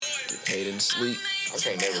Get paid in sleep. I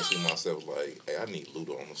can't never see myself like, hey, I need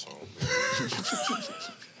Luda on the song.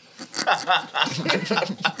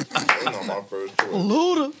 Ain't on my first choice.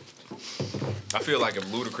 Luda. I feel like if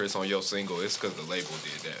Ludacris on your single, it's because the label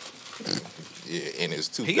did that. Yeah, and it's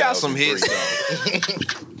 2003. He got some hits though.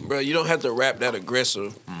 Bro, you don't have to rap that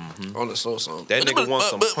aggressive on a slow song. That nigga wants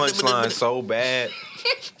some punchlines so bad.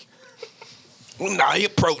 Nah, he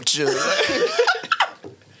approach you.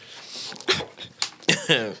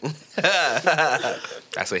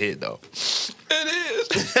 That's a hit though.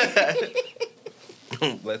 It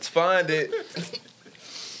is. Let's find it.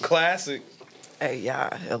 Classic. Hey,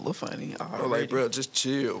 y'all, hella funny. I'm like, bro, just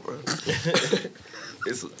chill, bro.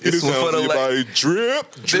 It's This one for the everybody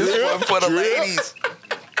drip. This one for the ladies.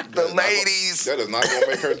 The That ladies. is not gonna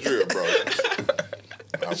make her drip, bro.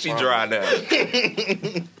 She dry now.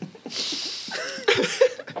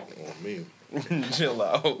 On me. Chill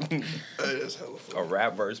out. That is hella funny. A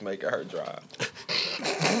rap verse making her dry.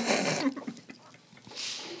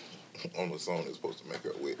 On the song that's supposed to make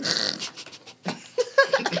her wet.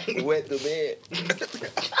 Wet the bed.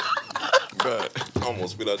 Bro, I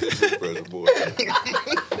almost spit out this toothbrush, boy.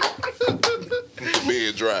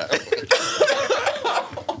 Bed dry.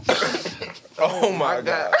 Oh my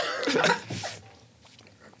God.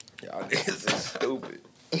 Y'all niggas is stupid.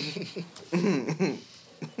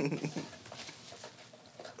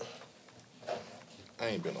 I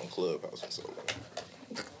ain't been on Clubhouse in so long.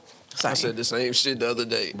 I said the same shit the other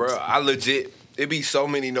day. Bro, I legit, it be so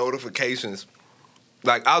many notifications.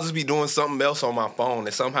 Like, I'll just be doing something else on my phone,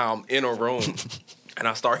 and somehow I'm in a room, and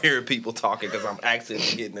I start hearing people talking because I'm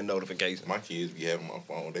accidentally getting the notification. My kids be having my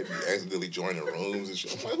phone. They be accidentally joining rooms and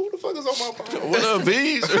shit. I'm like, who the fuck is on my phone? What up,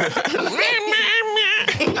 V's?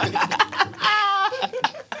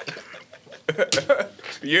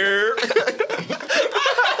 Yeah.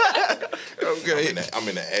 Okay. I'm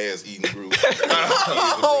in the ass eating group.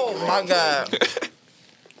 Oh, my God.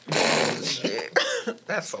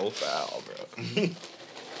 That's so foul, bro.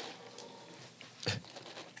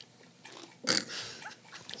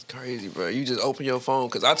 It's crazy, bro. You just open your phone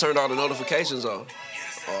because I turned all the notifications off.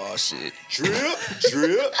 Oh, shit. Drip,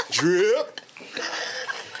 drip, drip.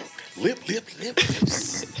 Lip, lip, lip,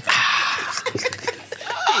 lips. He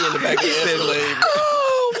in the back of the Escalade, bro.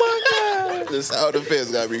 Oh, my God. The sound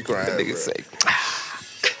effects got me crying. Nigga bro. say,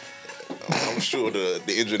 I'm sure the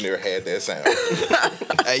engineer had that sound.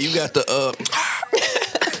 Hey, you got the,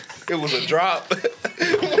 it was a drop.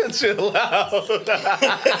 Chill out.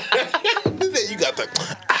 Then you got the.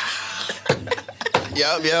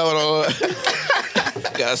 yeah, hold on.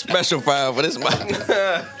 Got a special file for this mic.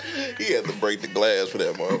 He had to break the glass for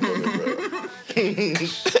that motherfucker,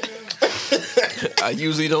 bro. I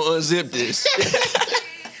usually don't unzip this.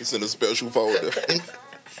 It's in a special folder.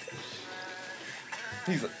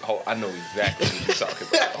 He's like, oh, I know exactly what you're talking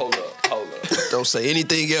about. Hold up. Don't say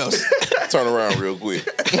anything else. Turn around real quick.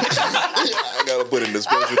 I gotta put in the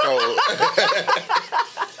special code.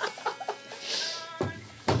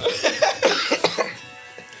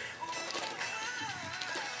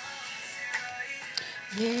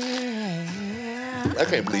 I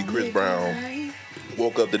can't believe Chris Brown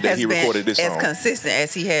woke up the day he recorded this song. As consistent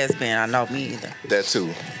as he has been, I know me either. That too.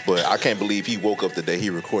 But I can't believe he woke up the day he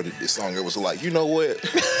recorded this song. It was like, you know what?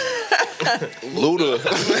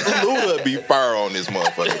 Luda be fire on this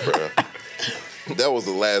motherfucker, bro. That was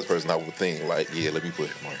the last person I would think, like, yeah, let me put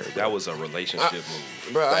him on here. Bro. That was a relationship move.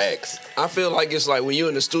 Bro, Facts. I feel like it's like when you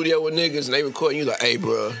in the studio with niggas and they recording, you like, hey,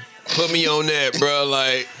 bro, put me on that, bro.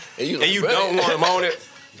 Like, and you, like, And you bro. don't want him on it?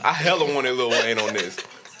 I hella wanted Lil Wayne on this.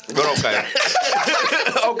 But okay.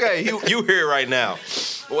 Okay, you here right now.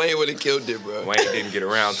 Wayne would have killed it, bro. Wayne didn't get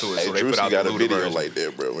around to it, Hey, so they put Drewski out got the a Luda video version. like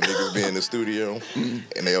that, bro. When niggas be in the studio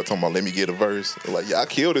and they all talking about, let me get a verse. They're like, yeah, I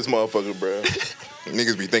killed this motherfucker, bro.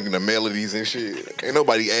 Niggas be thinking of melodies and shit. Ain't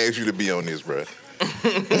nobody asked you to be on this, bro.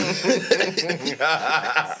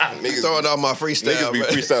 Niggas Throwing out my freestyle, Niggas be bro.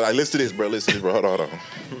 freestyle. Like, listen to this, bro. Listen to this, bro. Hold on.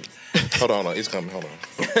 Hold on. It's coming. Hold on.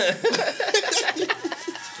 I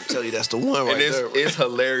tell you, that's the one right And there. bro. it's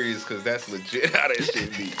hilarious because that's legit how that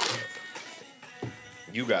shit be.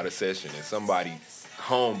 You got a session and somebody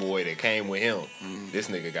homeboy that came with him, this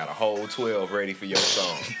nigga got a whole 12 ready for your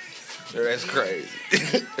song. That's crazy.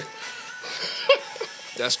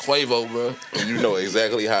 That's Quavo, bro. And you know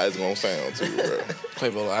exactly how it's gonna sound too, bro.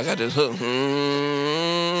 Quavo, like, I got this hook.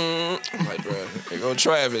 I'm like, bro, here go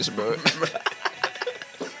Travis, bro.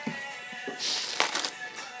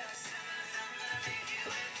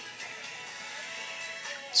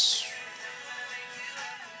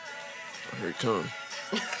 Here it come.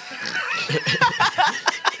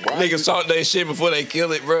 Niggas talk that shit before they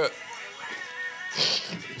kill it, bro.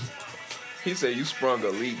 He said you sprung a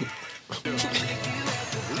leak.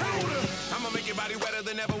 I'ma make your body wetter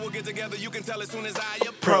than ever. We'll get together. You can tell as soon as I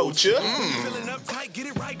Approach ya. Feeling uptight, get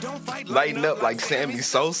it right, don't fight. Lighten up like Sammy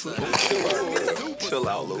Sosa. Chill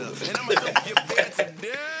out, Luda. And I'ma help you bear to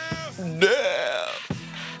death. Damn.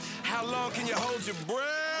 How long can you hold your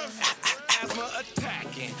breath? Asthma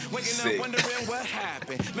attacking. Waking Sick. up wondering what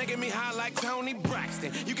happened. Making me high like Tony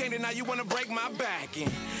Braxton. You can't deny you wanna break my back in.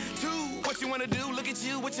 2, what you wanna do? Look at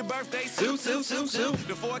you with your birthday suit.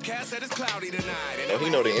 The forecast said it's cloudy tonight. And Oh, he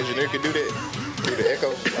know the engineer can do that. Do the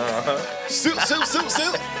echo. Soup.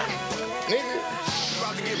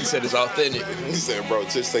 Nigga. He said it's authentic. He said, bro,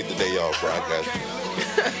 just take the day off, bro. I got you.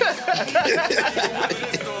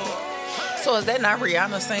 So is that not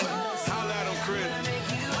Rihanna singing? holla at 'em, Chris.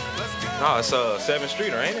 Let's go. No, it's 7th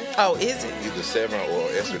Street, ain't it? Oh, is it? Either 7 or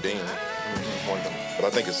Esther Dean. One of them. But I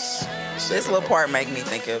think it's 7. This little part make me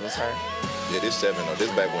think it was her. Yeah, this 7 though. This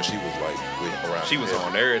back when she was like with around. She was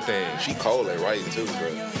on everything. She cold at writing too, bro.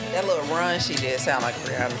 That little run she did sound like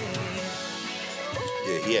Rihanna.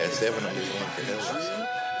 Yeah, he had 7 on his one.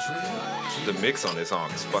 The mix on this song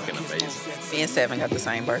is fucking amazing. Me and Seven got the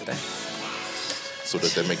same birthday. So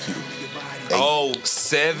does that make you? Oh,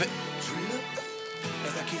 7.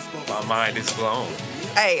 My mind is blown.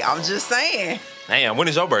 Hey, I'm just saying. Damn, when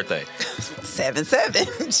is your birthday?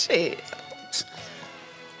 7-7. Shit.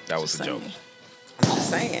 That was a joke. I'm just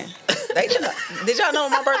saying. They didn't. Did y'all know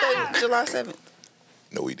my birthday was July 7th?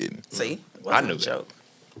 No, he didn't. See? I knew a that. joke.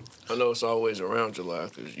 I know it's always around July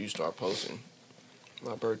because you start posting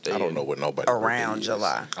my birthday. I don't know what nobody Around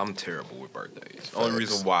July. I'm terrible with birthdays. Only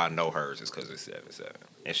reason why I know hers is because it's 7-7.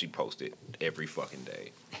 And she posted every fucking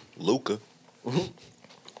day. Luca.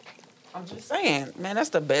 I'm just saying, man, that's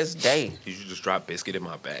the best day. Did you just drop biscuit in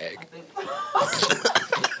my bag?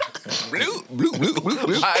 Bloop, bloop, bloop, bloop,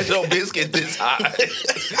 bloop. Why is your biscuit this high?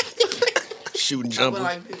 Shooting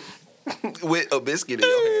jumpers. With a biscuit in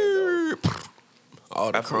your hand, though.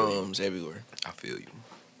 All the I feel you. crumbs everywhere. I feel you.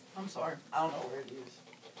 I'm sorry. I don't know where it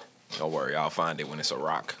is. Don't worry, I'll find it when it's a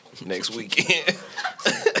rock next weekend.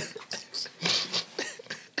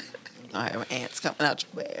 I have ants coming out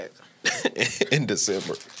your bag. In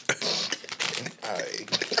December.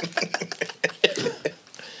 Alright.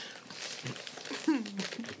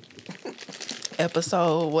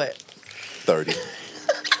 Episode what? 30.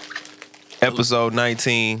 Episode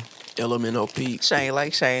 19, Elemental Peak. Shane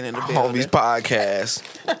like Shane in the Homies building. Podcast.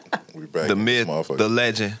 We back. The in myth, this motherfucker. the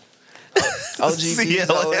legend. OG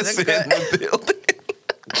Bezo in CLS the in the building.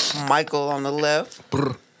 cut. Michael on the left.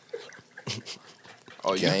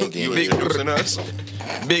 Oh, you Gang, gang. introducing us?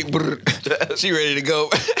 Big brr. She ready to go.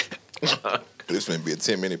 This finna be a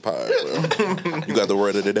 10-minute pod, bro. You got the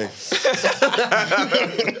word of the day.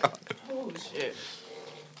 Oh shit.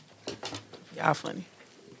 Y'all funny.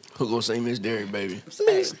 Who gonna say Miss Derrick, baby?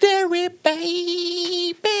 Miss Derrick,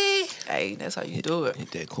 baby. Hey, that's how you do it.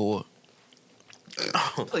 Hit that chord.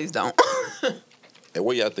 Please don't. And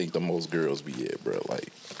where y'all think the most girls be at, bro? Like,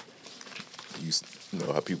 you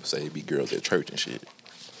know how people say it be girls at church and shit.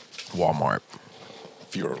 Walmart.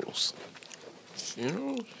 Funerals. You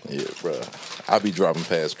know? Yeah, bro. I be driving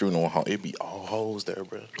past funeral home. It be all hoes there,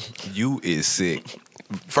 bro. You is sick.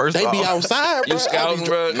 First They of be all, outside, bro. You scouting,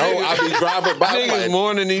 bro? No, I be driving by. Niggas Like,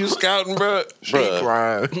 more than you scouting, bro.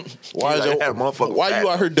 bruh, why is like, your, that motherfucker why fat. you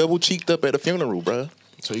out here double cheeked up at a funeral, bro?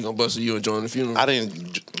 So you gonna bust you enjoying the funeral? I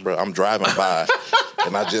didn't, bro. I'm driving by,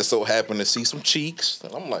 and I just so happened to see some cheeks,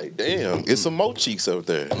 and I'm like, damn, it's some more cheeks up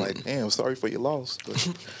there. I'm like, damn, sorry for your loss,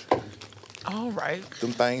 but All right.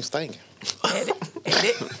 them things stinking. Edit.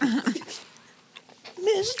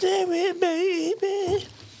 Miss Derrick, baby.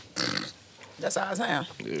 That's how I sound.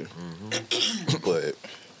 Yeah. But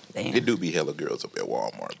Damn. it do be hella girls up at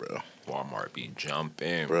Walmart, bro. Walmart be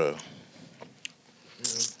jumping. Bro.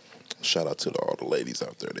 Shout out to all the ladies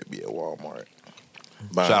out there that be at Walmart.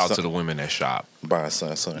 Shout out to the women that shop. Buying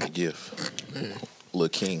son a gift. Lil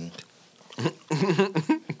King.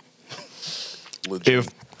 Lil King.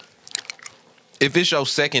 If it's your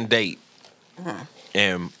second date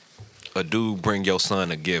and a dude bring your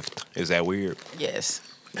son a gift, is that weird? Yes.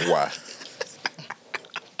 Why?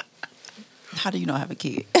 How do you not have a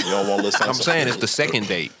kid? You don't want listen. I'm saying it's the second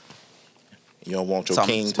date. You don't want your So I'm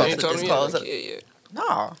king supposed Ain't to. to told me you had disclose a it. kid yet.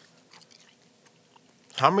 No.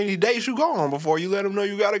 How many dates you go on before you let him know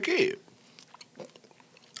you got a kid?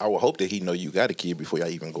 I would hope that he know you got a kid before y'all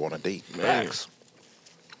even go on a date. Facts.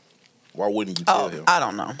 Why wouldn't you tell Oh, him? I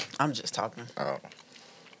don't know. I'm just talking. Oh,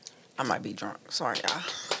 I might be drunk. Sorry, y'all.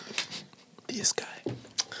 this guy.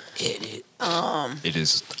 It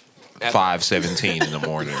is 5:17 in the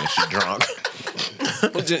morning and she drunk.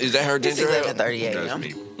 Is that her It's ginger ale? 11:38. That's yeah.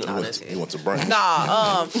 me. No, that's He it. went to brunch.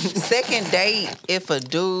 Nah, second date, if a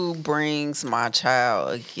dude brings my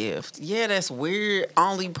child a gift. Yeah, that's weird.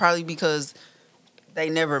 Only probably because they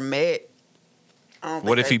never met. I don't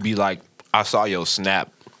What think if he be like, I saw your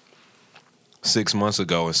snap 6 months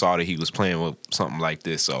ago and saw that he was playing with something like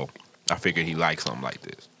this, so I figured he liked something like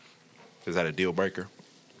this. Is that a deal breaker?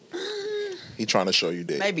 He trying to show you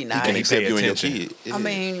that Maybe he not. can He accept pay you and your attention. kid. I Yeah.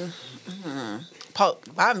 mean,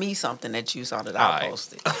 buy me something that you saw that I Alright.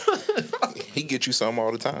 posted. He get you something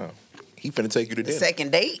all the time. He finna take you to dinner.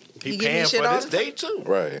 Second date, He give me paying shit for all this the time? date too.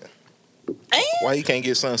 Right. And Why he can't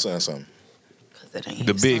get something? 'Cause it ain't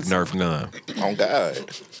The his big son, Nerf gun. On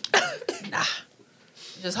God.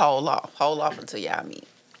 Just hold off until y'all meet.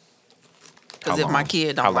 Because if my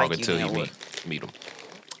kid How don't long like you, until then you what? meet him?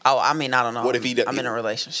 Oh, I mean, I don't know. What if he I'm in a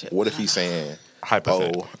relationship. What if he's saying,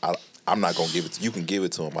 Hypothetical. I'm not gonna give it to you. Can give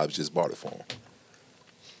it to him. I just bought it for him.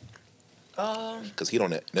 Because he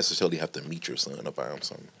don't necessarily have to meet your son or buy him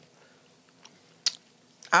something.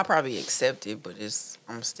 I'll probably accept it, but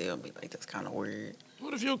I'm still be like, that's kind of weird.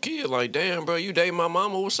 What if your kid like, damn, bro, you dating my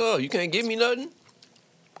mama? What's up? You can't give me nothing?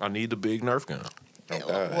 I need the big Nerf gun. On God.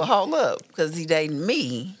 Well, hold up, because he dating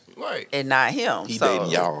me Right. and not him. He so,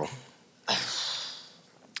 dating y'all.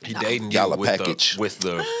 He dating you Y'all a with package. the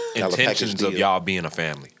Y'all a package intentions of deal. y'all being a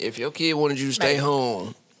family. If your kid wanted you to stay Maybe.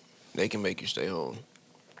 home, they can make you stay home.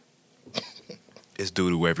 It's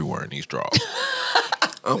doo-doo everywhere in these drawers.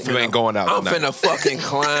 I'm You ain't going out I'm tonight. finna fucking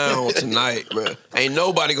clown tonight, bro. Ain't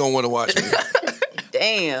nobody gonna want to watch me.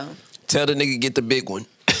 Damn. Tell the nigga get the big one.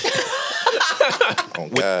 On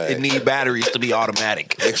God. It need batteries to be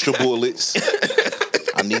automatic. Extra bullets.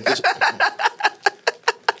 I need this.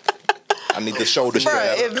 I need the shoulder Bro,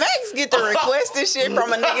 strap. if Max get to request this shit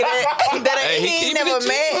from a nigga that Hey, he he ain't keeping never it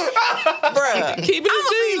met, bro, Keep it I'm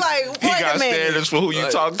G. be like, He wait got a minute, standards for who you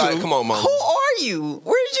talk to. Come on, mama. who are you?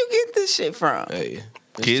 Where did you get this shit from? Hey,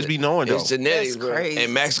 Kids be knowing though. it's genetics, That's bro. crazy.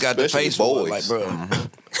 And Max got the Especially face for it, boys. like,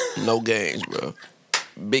 bro. No games, bro.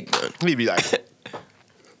 Big gun. He be like,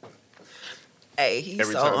 Hey, he's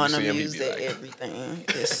Every so time you see him, he unamused be at like- everything.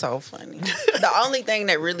 It's so funny. The only thing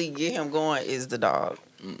that really get him going is the dog.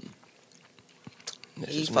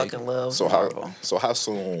 That's He just fucking nigga. loves So Marvel. how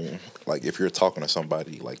soon, like, if you're talking to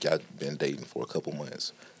somebody, like, y'all been dating for a couple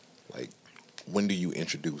months, like, when do you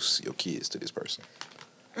introduce your kids to this person?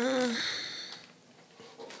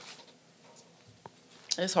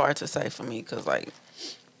 It's hard to say for me because, like,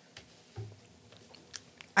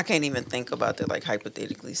 I can't even think about that, like,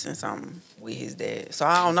 hypothetically, since I'm with his dad. So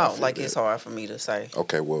I don't know. feel Like, that. it's hard for me to say.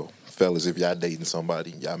 Okay, well, fellas, if y'all dating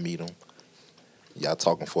somebody, y'all meet them, y'all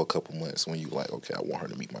talking for a couple months, when you like, okay, I want her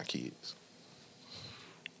to meet my kids.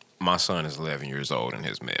 my son is 11 years old and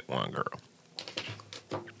has met one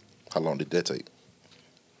girl. How long did that take?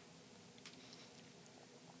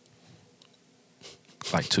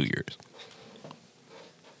 Like 2 years.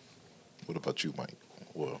 What about you, Mike?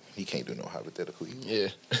 Well, he can't do no hypothetical. Yeah.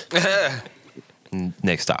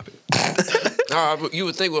 Next topic. But you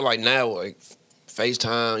would think with, like, now, like,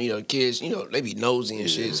 FaceTime, you know, kids, you know, they be nosy and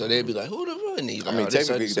shit, so they'd be like, who the fuck? And he's I like, mean, oh, this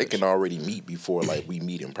technically, such they and can such. already meet before, like, we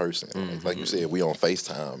meet in person. Like you said, we on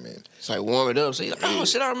FaceTime, and It's like warm it up. So you're like, oh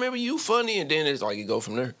shit, I remember you funny, and then it's like you go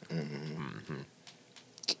from there.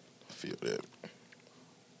 I feel that.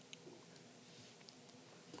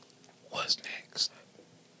 What's next?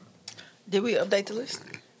 Did we update the list?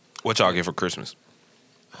 What y'all get for Christmas?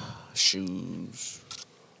 Shoes.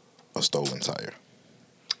 A stolen tire.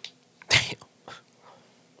 Damn.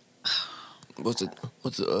 What's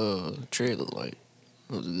the tread look like?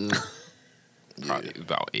 Was it good? Probably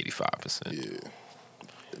about 85%. Yeah.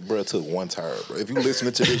 Bro took one tire, bro. If you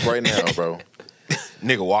listening to this right now, bro,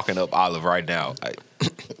 Nigga walking up Olive right now. Like,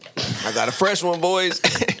 I got a fresh one, boys.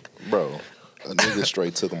 bro, a nigga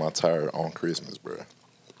straight took my tire on Christmas, bro.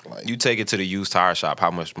 Like, you take it to the used tire shop, how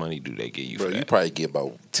much money do they give you bro, for you that? probably get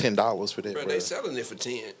about $10 for that, Bro, bro. they selling it for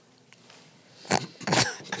 10.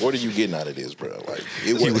 What are you getting out of this, bro? Like, it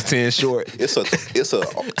He was was. 10 short. It's a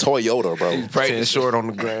Toyota, bro. 10 short on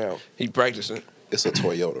the ground. He practicing. It's a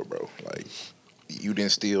Toyota, bro. Like, you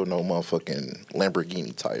didn't steal no motherfucking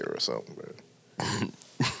Lamborghini tire or something, bro.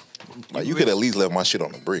 Like, you could at least left my shit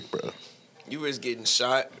on the brick, bro. You risk getting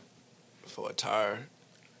shot for a tire.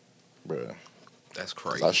 Bro. That's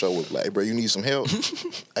 'Cause crazy. I show was like, bro, you need some help?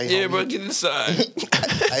 Hey, Yeah, homie, bro, get inside.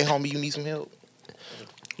 Hey, homie, you need some help?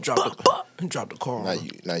 drop the car.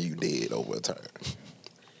 Now you dead over a tire.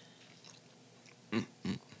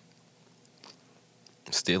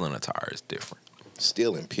 Stealing a tire is different.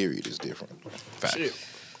 Stealing, period, is different. Fact. Shit.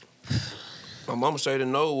 My mama stayed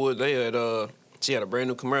in Norwood. They had She had a brand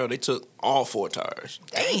new Camaro. They took all 4 tires,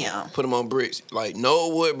 Damn. put them on bricks. Like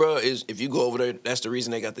Norwood, bro, is if you go over there, that's the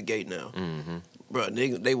reason they got the gate now. Mm-hmm. Bro,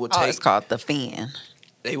 they will Oh, take it's called the Fin.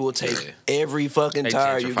 they will take Yeah. every fucking They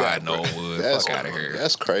tire you got, gentrified bro. Norwood. That's Fuck out of here.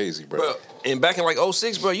 That's crazy, bro. Bro, and back in like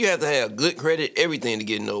 06, bro, you have to have good credit, everything to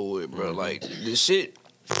get in Norwood, bro. Like this shit,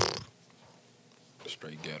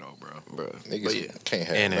 Straight ghetto, bro. bro. Niggas But yeah, can't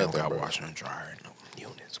have And they don't nothing, got bro. washer and dryer no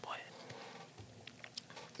units, boy.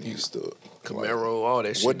 You stood. Camaro, all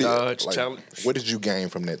that shit, What did Dodge, like, Challenge. what did you gain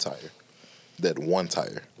from that tire? That one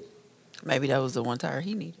tire. Maybe that was the one tire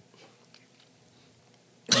he needed.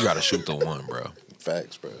 You gotta shoot the one, bro.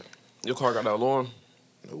 Facts, bro. Your car got no alarm?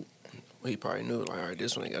 Nope. Well, he probably knew, like, all right,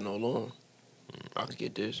 this one ain't got no alarm. I could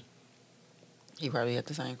get this. He probably had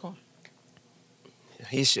the same car.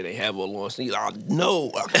 His shit ain't have alarm. So he's like,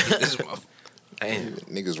 no, I could get this motherfucker. Damn.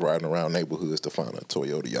 Niggas riding around neighborhoods to find a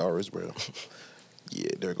Toyota Yaris, bro. Yeah,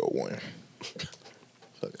 there go one.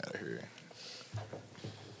 Fuck out of here.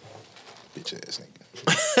 Bitch ass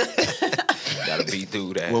nigga. Gotta beat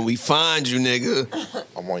through that. When we find you, nigga,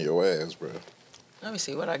 I'm on your ass, bro. Let me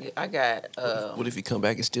see what I get. I got. what if he come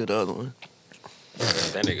back and steal the other one?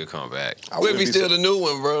 That nigga come back. I What if wouldn't he be steal the new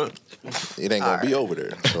one, bro? It ain't gonna be over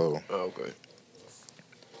there. So, Oh, okay.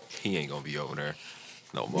 He ain't gonna be over there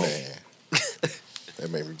no more. man. That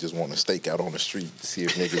made me just want to stake out on the street, see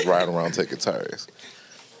if niggas riding around taking tires.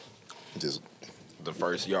 Just, The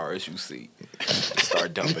first Yaris you see,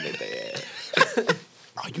 start dumping at their ass.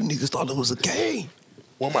 Oh, you niggas thought it was a game.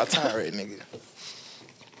 where my tire at, nigga?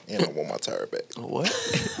 And I want my tire back. What?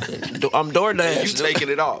 I'm DoorDash. You taking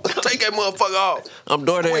it off? Take that motherfucker off. I'm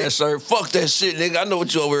DoorDash, sir. Fuck that shit, nigga. I know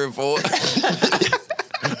what you over here for.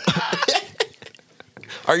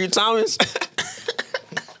 Are you Thomas?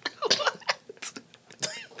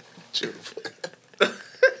 Chill.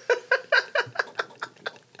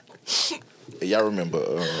 Hey, y'all remember?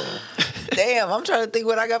 Damn, I'm trying to think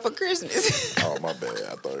what I got for Christmas. Oh, my bad.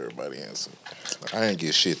 I thought everybody answered. I ain't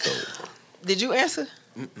get shit though. Did you answer?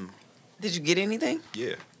 Did you get anything?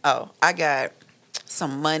 Yeah. Oh, I got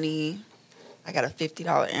some money. I got a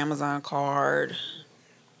 $50 Amazon card.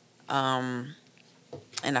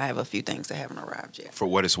 And I have a few things that haven't arrived yet. For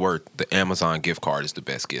what it's worth, the Amazon gift card is the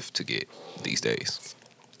best gift to get these days,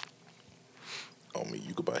 On me,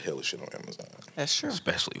 you could buy hella shit on Amazon. That's true.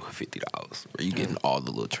 especially with $50. Where you getting all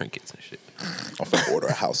the little trinkets and shit. I'm finna order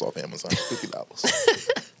a house off Amazon for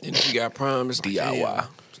 $50. And if you got Prime, it's like, DIY. damn,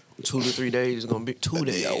 2 to 3 days is gonna be 2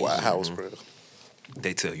 days. DIY house, bro.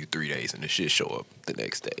 They tell you 3 days and the shit show up the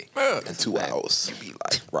next day. Bruh, In 2 hours. Be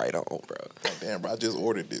like, right on, bro. Like, damn, bro, I just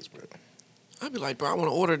ordered this, bro. I'd be like, bro, I want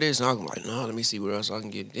to order this, and I'm like, nah, let me see what else I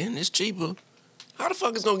can get. Then it's cheaper. How the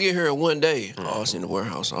fuck is gonna get here in 1 day? Oh, it's in the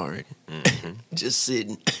warehouse already, just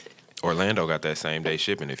sitting. Orlando got that same day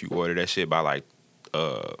shipping. If you order that shit by like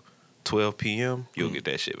 12 p.m., you'll get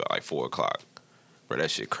that shit by like 4 o'clock. Bro,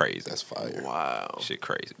 that shit crazy. That's fire. Wow. Shit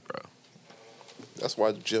crazy, bro. That's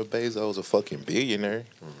why Jeff Bezos a fucking billionaire.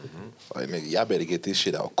 Like, nigga, y'all better get this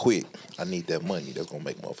shit out quick. I need that money. That's gonna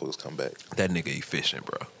make motherfuckers come back. That nigga efficient,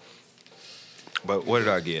 bro. But what did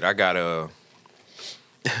I get? I got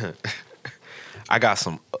I got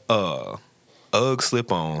some UGG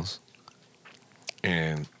slip-ons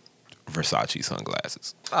and Versace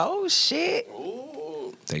sunglasses. Oh, shit.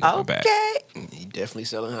 They going back. Okay. He definitely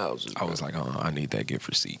selling houses. I was like, I need that gift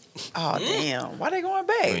receipt. Oh, damn. Why they going You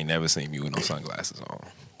back? ain't never seen me with no sunglasses on.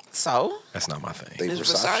 So, That's not my thing. They it's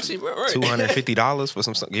Versace. Versace, bro. Right. $250 for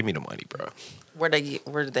some give me the money, bro. where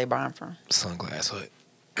did they buy them from? Sunglass Hut.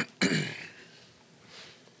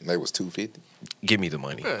 They was $250. Give me the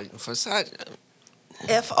money. Bro, Versace.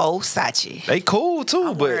 F.O. Sachi. They cool too,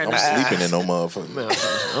 I'm but wearing I'm sleeping in no motherfucker. Man, I'm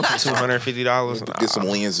finna- $250. Get some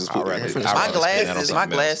lenses. Put I'd that rather- bitch. I'd My rather spend that on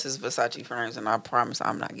glasses, something else. Versace frames, and I promise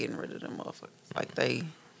I'm not getting rid of them motherfuckers. Like they.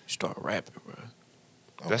 start rapping, bro.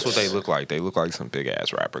 That's what they look like. They look like some big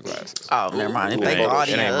ass rapper glasses. Oh, never mind. If Ooh, they it ain't-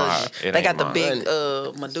 gaudy it and ain't ugly, mine. It they ain't got the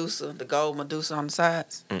mine. big Medusa, the gold Medusa on the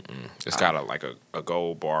sides. It's got a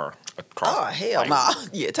gold bar across. Oh hell like, no!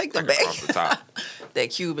 Yeah, take them like back. across the top. That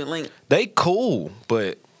Cuban link. They cool,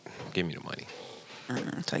 but give me the money.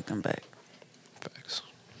 Take them back. Facts.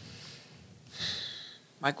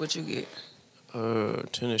 Mike, what you get?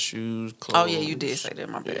 Tennis shoes, clothes. Oh yeah, you did say that.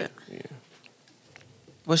 My bad. Yeah.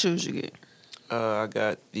 What shoes you get? I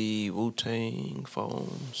got the Wu-Tang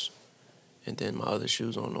foams, and then my other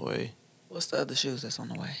shoes on the way. What's the other shoes that's on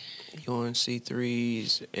the way? UNC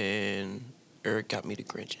 3s, and Eric got me the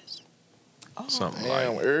Grinches. Something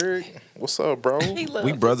Damn, like. Eric. What's up, bro? He loves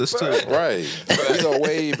We his brothers too. brother. Right. We go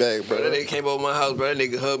way back, Bro, that bro. nigga came over my house, bro. That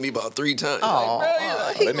nigga hugged me about 3 times. Oh, Like, bro, you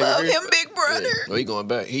like, he that nigga love here? him, big brother. oh, he going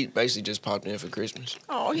back. He basically just popped in for Christmas.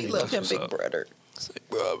 Oh, he love him, What's big up? brother. It's like,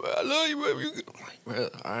 bro, I love you, bro. You good? I'm like, bro,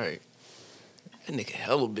 all right. That nigga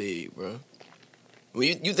hella big, bro.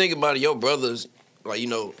 When you think about it, your brothers, like, you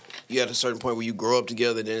know, you at a certain point where you grow up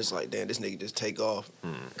together, then it's like, damn, this nigga just take off.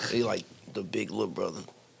 He like the big little brother.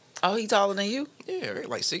 Oh, he taller than you? Yeah, right,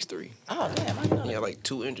 like 6'3". Oh, damn, I know He that. had like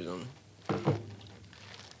 2 inches on him.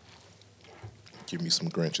 Give me some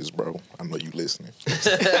Grinches, bro. I know you listening.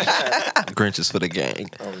 Grinches for the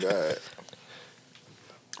gang. Oh, God.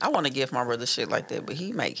 I want to give my brother shit like that, but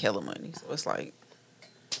he make hella money. So it's like,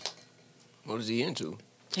 What is he into?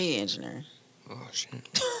 he engineering. Oh, shit.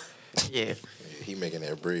 Yeah. Yeah, he making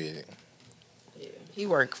that bread. Yeah. He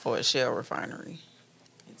worked for a Shell refinery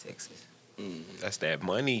in Texas. That's that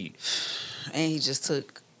money. And he just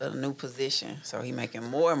took a new position. So he making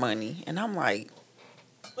more money. And I'm like,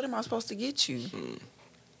 what am I supposed to get you?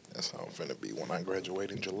 That's how I'm finna be when I graduate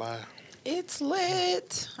in July. It's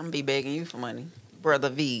lit. I'm going to be begging you for money. Brother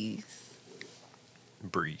V's.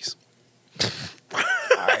 Breeze. All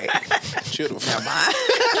right. Chill the Now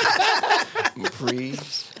fuck. mine.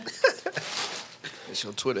 Freeze. It's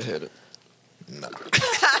your Twitter header. Nah.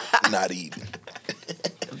 Not even.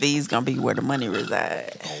 V's going to be where the money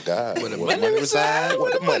reside. Oh, God. Where the money reside,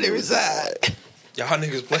 Where the money reside. Y'all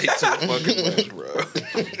niggas play too fucking much,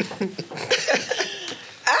 bro.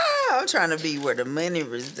 I'm trying to be where the money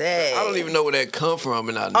reside. I don't even know where that come from,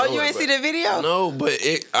 and I know Oh, you it, ain't but- see the video? No, but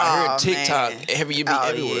I Oh, heard TikTok. man. Have you be Oh,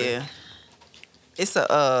 everywhere? yeah. It's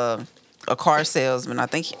a car salesman. I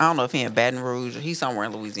don't know if he in Baton Rouge or he's somewhere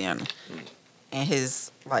in Louisiana. And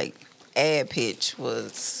his like ad pitch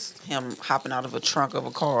was him hopping out of a trunk of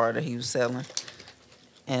a car that he was selling.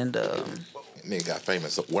 And Nigga got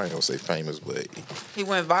famous. Well, I ain't gonna say famous, but he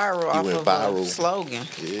went viral off went of viral. a slogan.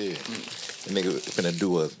 yeah. The nigga finna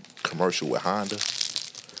do a commercial with Honda. I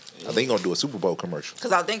think he gonna do a Super Bowl commercial.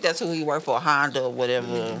 Because I think that's who he worked for, Honda or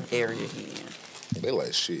whatever area he in. They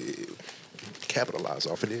like, shit, capitalize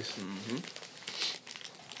off of this.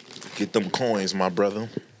 Get them coins, my brother.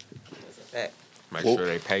 That- Make Whoa. sure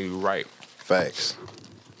they pay you right. Facts.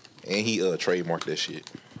 And he trademarked that shit.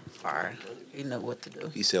 Fire. He knew what to do.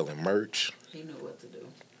 He selling merch. He knew what to do.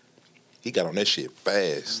 He got on that shit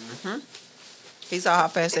fast. He saw how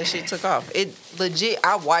fast that shit took off. It legit,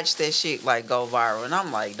 I watched that shit like go viral, and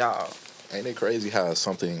I'm like, dog. Ain't it crazy how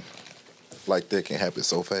something like that can happen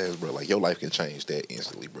so fast, bro? Like, your life can change that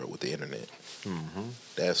instantly, bro, with the internet.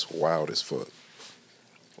 That's wild as fuck.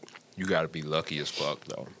 You gotta be lucky as fuck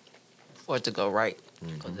though. For it to go right.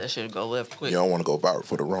 Because that shit go left quick. You don't want to go viral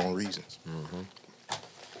for the wrong reasons.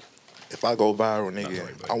 If I go viral, nigga,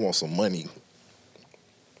 right, buddy. I want some money.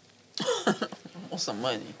 Want some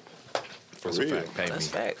money. For That's a real. fact. Pay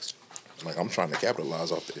That's me. facts. Like, I'm trying to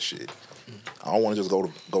capitalize off that shit. I don't want to just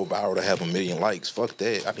go viral to have 1 million likes. Fuck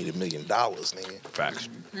that. I need $1 million, nigga. Facts.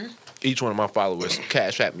 Each one of my followers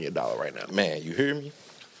cash at me $1 right now. Man, you hear me?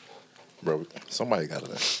 Bro, somebody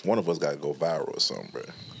one of us gotta go viral or something, bro.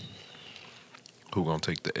 Who gonna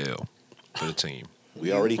take the L for the team?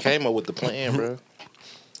 We already came up with the plan, bro.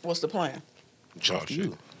 What's the plan? Jump shit.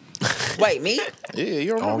 you. Wait, me? Yeah,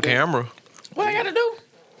 you remember On that? camera. What I gotta do?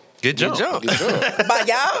 Get jumped. Jump. Get jumped. By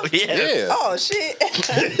y'all? Yeah. Oh, shit.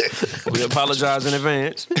 We apologize in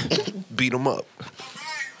advance. Beat them up.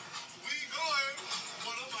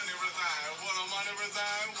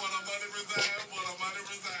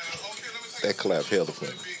 That clap hella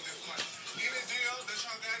funny.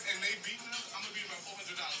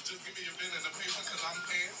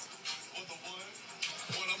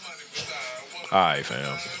 All right,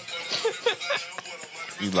 fam.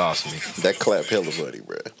 You lost me. That clap hella funny,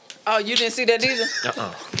 bro. Oh, you didn't see that either?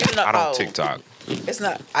 You know, I don't oh, TikTok. It's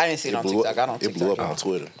not. I didn't see it on blew TikTok. I don't It TikTok. blew up on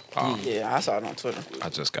Twitter. Yeah, I saw it on Twitter. I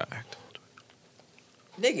just got hacked.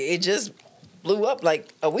 Nigga, it just blew up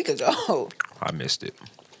like a week ago. I missed it.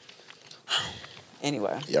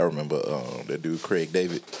 Anyway. Y'all remember that dude Craig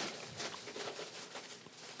David?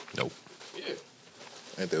 Nope.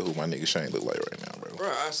 Ain't that who my nigga Shane look like right now, bro?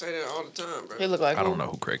 Bro, I say that all the time, bro. He look like I who? don't know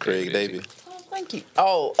who Craig Craig David is. David, Oh, thank you.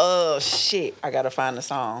 Oh, shit. I gotta find the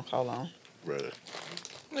song. Hold on. bro.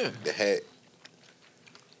 Yeah. The hat.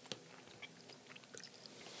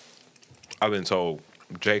 I've been told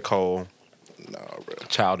J. Cole, Nah, bro.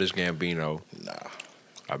 Childish Gambino. Nah.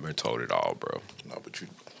 I've been told it all, bro. Nah, but you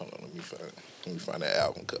hold on, let me find that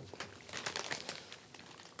album cover.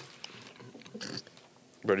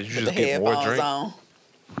 Bro, did you Put just the get more headphones drink? on.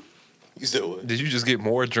 You still what? Did you just get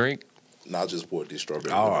more drink? Nah, I just poured this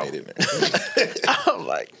strawberry Oh. lemonade in there. I'm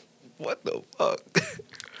like, what the fuck?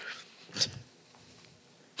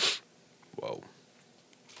 Whoa.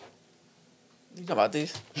 You talking about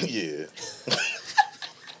this? Yeah.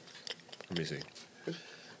 Let me see.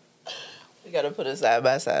 We gotta put a side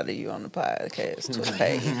by side of you on the podcast to a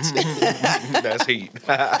page. That's heat.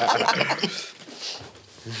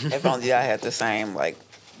 If only I had the same like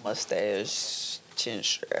mustache, chin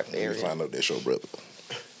strap You area. find out that's your brother.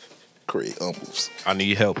 Craig Umples. I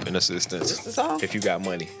need help and assistance. What's the song? If you got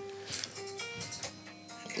money.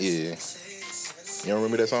 Yeah. You don't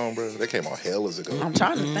remember that song, bro? That came out hellas ago. I'm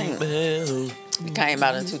trying to think. It came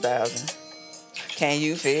out in 2000. Can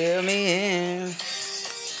you feel me in?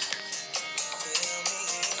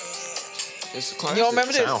 It's a You classic. don't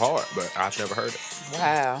remember this? Sound hard, but I've never heard it.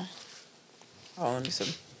 Wow. Oh, let me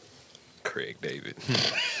see. Craig David.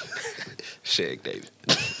 Shag David.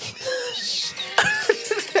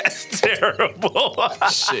 That's terrible.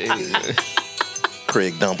 Shit.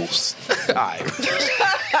 Craig Dumbles. Alright.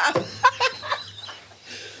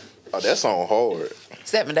 Oh, that song hard.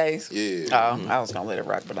 7 days. Yeah. Oh, I was gonna let it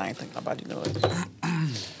rock, but I ain't think nobody knew it.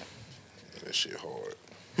 That shit hard.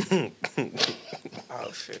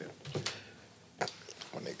 Oh shit.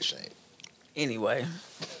 My nigga Shane. Anyway,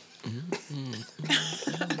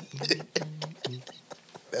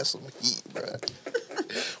 That's some heat, bro.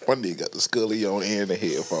 My nigga got the Scully on and the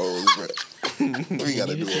headphones, bro. We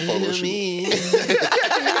gotta do a photo shoot.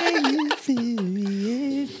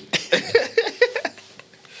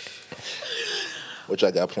 What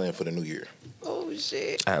y'all got planned for the new year? oh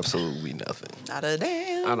shit, Absolutely nothing. not a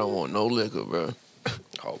damn. I don't want no liquor, bro.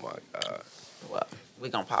 Oh my God. Well, we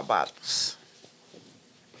gonna pop bottles.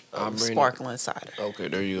 I'm bringing- Sparkling cider. Okay,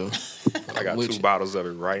 there you go. I got With 2 you. bottles of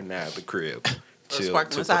it right now at the crib. Chill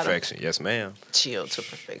sparkling to cider? perfection. Yes, ma'am. Chill to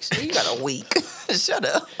perfection. You got a week. Shut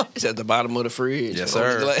up. It's at the bottom of the fridge. Yes, on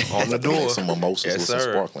the sir. glass. On the door. Some mimosas Yes, with some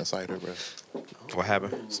sir. sparkling cider, bro. What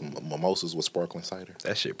happened? Some mimosas with sparkling cider.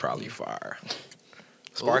 That shit probably fire.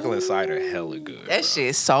 Sparkling cider, hella good. That shit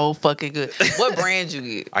is so fucking good. What brand you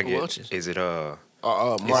get? I Roaches. get. Is it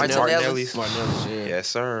Martinelli's? Martinelli's, yeah. Yes,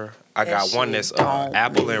 sir. I That got one shit that's don't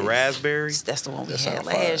apple and raspberry, That's the one we That had sound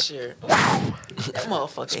fire. last year. That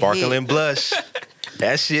motherfucker. sparkling hit. blush.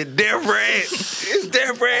 That shit different. It's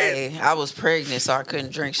different. Hey, I was pregnant, so I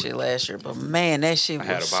couldn't drink shit last year. But man, that shit I was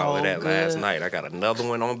had a so bottle of that good. last night. I got another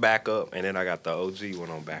one on backup, and then I got the OG one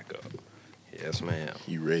on backup. Yes, ma'am.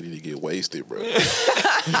 You ready to get wasted, bro? You be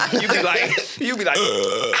like, You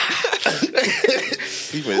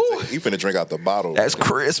finna drink out the bottle. that's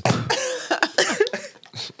crisp.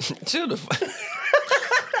 Chill the fuck.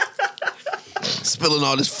 Spilling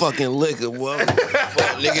all this fucking liquor, boy. Fuck,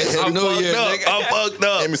 nigga, it's I'm New fucked Year, up. nigga. I'm fucked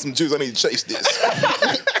up. Hand me some juice. I need to chase this.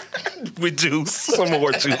 With juice. Some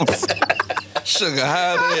more juice. Sugar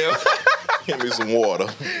high the hell. Hand me some water.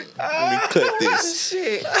 Let me cut this.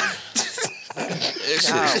 Shit. That shit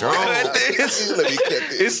strong. Cut this. Let me cut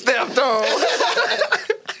this. It's stepped on.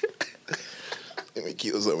 Let me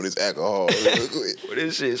kill some of this alcohol real quick.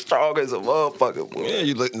 This shit strong as a motherfucker, boy. Yeah,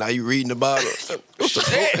 you look now. You reading the bottle.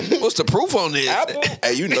 What's the proof on this? Apple.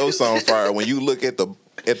 Hey, you know something fire when you look at the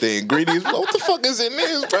ingredients. What the fuck is in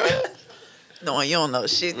this, bro? No, you don't know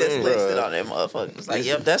shit that's Bruh. listed on that motherfucker. It's like,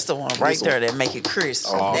 yep, that's the one right there that make it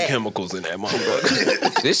crisp. All That chemicals in that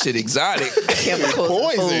motherfucker. This shit exotic. chemicals,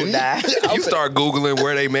 Poison. food dye. You start Googling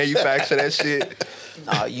where they manufacture that shit.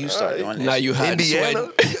 No, you start doing that. Now you hiding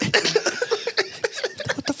Indiana. sweating.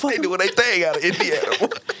 They doing their thing out of Indiana.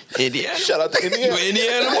 Indiana. Shout out to You Indiana.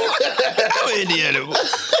 Indiana boy? I'm Indiana boy.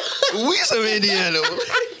 We some Indiana boy.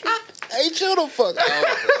 Hey, chill the fuck out.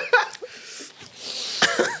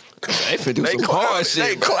 They finna do They some hard clouded, shit.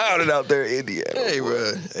 they bro. clouded out there in Indiana. Hey,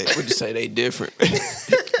 bro. Hey, what you say? They different.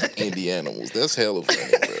 Indianimals. That's hella funny,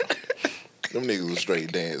 bro. Them niggas was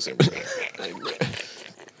straight dancing, bro. Hey, bro.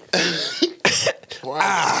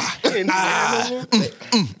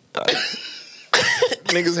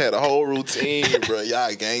 Niggas had a whole routine, bro.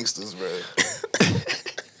 Y'all gangsters, bro.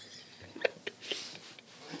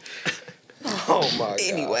 Oh my god.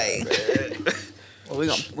 Anyway,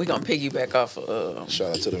 well, we gonna piggyback off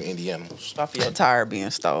Shout out to them Indianimals. off your tire being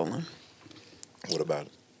stolen. What about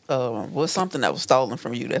it? What's something that was stolen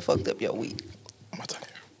from you that fucked up your week? My tire.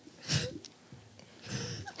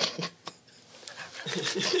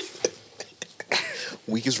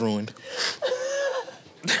 Week is ruined.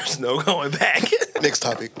 There's no going back. Next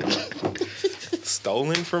topic.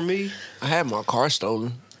 Stolen from me? I had my car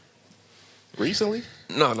stolen. Recently?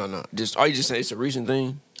 No. Just are you just saying it's a recent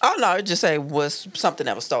thing? Oh no, just say what's something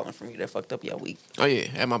that was stolen from you that fucked up your week. Oh yeah,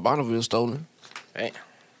 had my Bonneville stolen. Hey.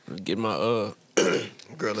 Get my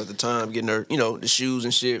girl at the time getting her, you know, the shoes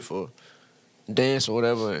and shit for dance or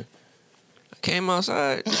whatever. And I came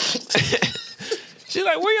outside. She's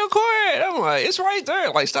like, "Where your car at?" I'm like, "It's right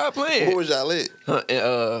there. Like, stop playing." Where was y'all at?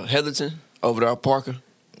 Heatherton over there, Parker.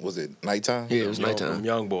 Was it nighttime? Yeah, it was Them nighttime.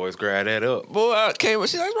 young boys grab that up. Boy, I came.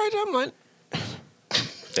 She's like, "It's right there." I'm like,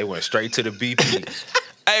 They went straight to the BP.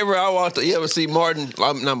 "Hey, bro, I walked. You ever see Martin?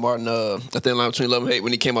 Not Martin. I think line between Love and Hate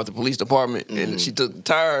when he came out the police department and she took the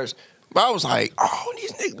tires." But I was like, "Oh,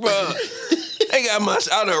 these niggas, bro, they got my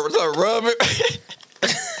out of rubber."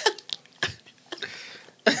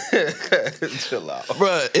 Chill out.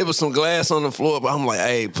 Bruh, it was some glass on the floor, but I'm like,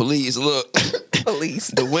 "Hey, police, look, Police.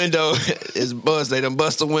 the window is bust. They done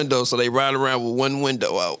bust the window, so they ride around with one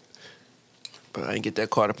window out." But I didn't get that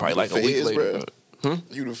car to probably like a week Feds, later. bruh. Bro.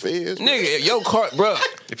 You the feds? bruh? Nigga, your car, bruh.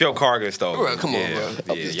 If your car gets stolen, Bro, come on, yeah, bro. yeah,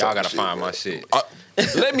 I'm just y'all talking gotta shit, find bro. my shit.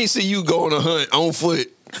 Let me see you go on a hunt on foot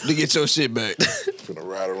to get your shit back. Finna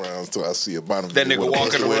ride around until I see a bottom. That nigga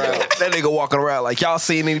walking around. That nigga walking around like, y'all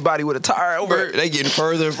seen anybody with a tire over? They getting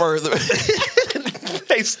further and further.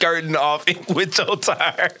 They skirting off with your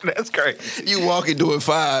tire. That's crazy. You walking doing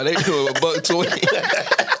 5, they doing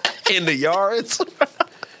 $1.20 In the yards.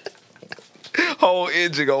 Whole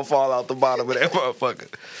engine gonna fall out the bottom of that motherfucker.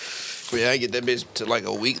 But yeah, I get that bitch to like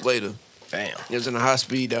a week later. Damn. It was in a high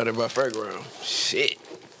speed down there by Fairground. Shit.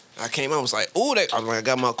 I came out, I was like, ooh, I was like, I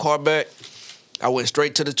got my car back. I went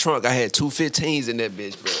straight to the trunk. I had 2 15s in that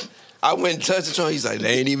bitch, bro. I went and touched the trunk. He's like,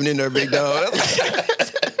 they ain't even in there, big dog. I'm like,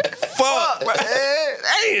 fuck, bro.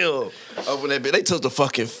 Damn. Open that bitch. They took the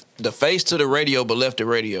face to the radio, but left the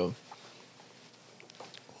radio.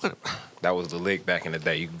 What? That was the lick back in the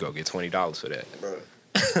day. You could go get $20 for that. Bro.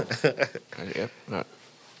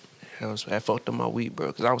 That fucked up my week, bro.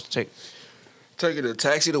 Because I was taking a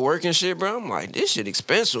taxi to work and shit, bro. I'm like, this shit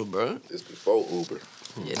expensive, bro. This before Uber.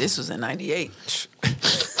 Yeah, this was in 98.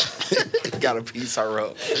 Gotta piece her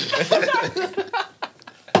up.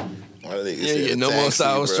 Why the nigga Yeah, said no more taxi,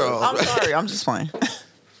 sour bro? straw. I'm sorry, I'm just playing.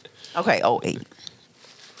 Okay, 08.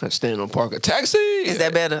 I stand on Parker. Taxi! Is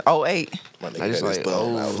that better? 08. My nigga I just had his like,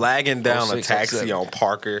 thumb out. Flagging down a 06, taxi 07. on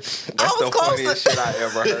Parker. That's was the close funniest shit I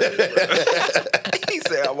ever heard. He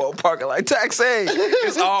said, I'm on Parker like taxi.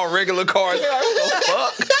 It's all regular cars. They're like,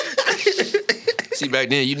 what the fuck? See, back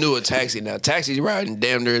then, you knew a taxi. Now, taxis riding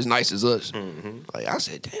damn near as nice as us. Like, I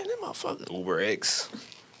said, damn, that motherfucker. Uber X.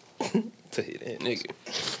 To hit that Nigga.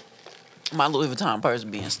 My Louis Vuitton purse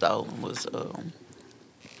being stolen was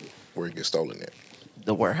Where it get stolen at?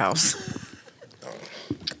 the warehouse.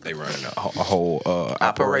 They running a whole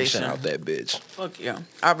operation out that bitch. Fuck yeah.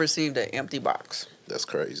 I received an empty box. That's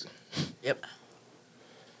crazy. Yep.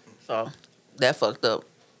 So that fucked up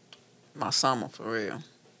my summer for real.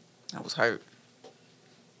 I was hurt.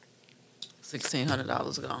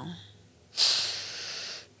 $1,600 gone.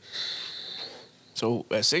 So,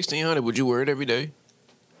 at 1,600, would you wear it every day?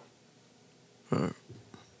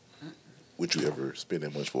 Would you ever spend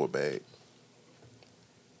that much for a bag?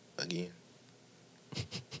 Again?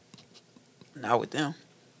 Not with them.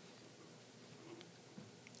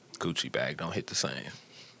 Gucci bag don't hit the same.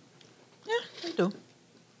 Yeah, they do.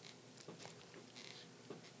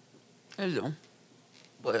 They do.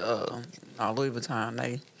 But Louis Vuitton,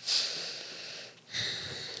 they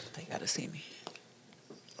gotta see me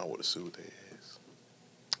I would have sued their ass.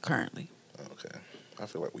 currently. Okay. I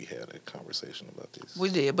feel like we had a conversation about this. We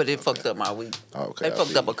did, but it fucked up my week. Okay. They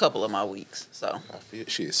fucked up a couple of my weeks, so I feel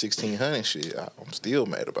shit, 1,600 shit. I'm still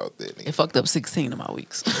mad about that. it Nigga. fucked up 16 of my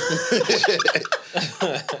weeks.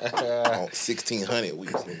 1,600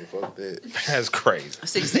 weeks, nigga. Fuck that. That's crazy.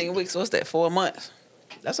 16 weeks, what's that, 4 months?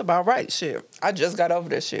 That's about right, shit. I just got over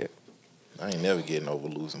that shit. I ain't never getting over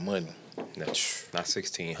losing money. Not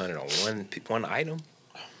 1,600 on one item.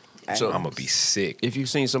 So- I'm gonna be sick. If you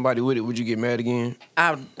seen somebody with it, would you get mad again?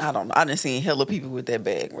 I don't know. I done seen hella people with that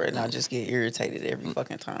bag, right? And I just get irritated every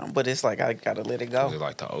fucking time. But it's like I gotta let it Was it go.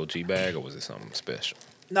 like the OG bag or was it something special?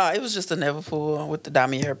 No, it was just a Neverfull with the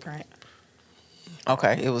Damier print.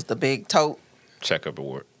 Okay, it was the big tote.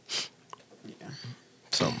 Checkerboard. Yeah.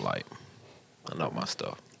 Something light. I know my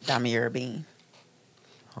stuff. Damier bean.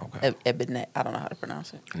 Okay. Ebinet. I don't know how to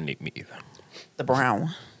pronounce it. Me either. The brown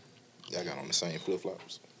one. Y'all got on the same flip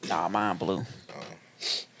flops. Nah, mine blue.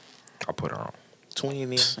 I'll put her on. 20 in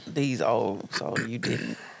there. These old, so you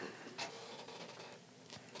didn't.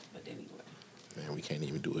 But anyway. Man, we can't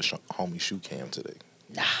even do a homie shoe cam today.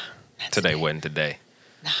 Nah. Today wasn't today.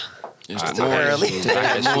 It's I the morning. early. I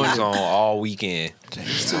had shoes on all weekend.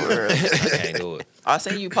 It's too early. I can't do it. I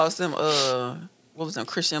seen you post them, what was them,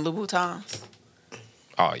 Christian Louboutins?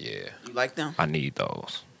 Oh yeah. You like them? I need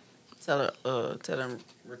those. Tell them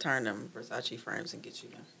return them Versace frames and get you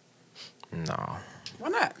them? No, Why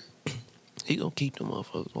not? He gonna keep them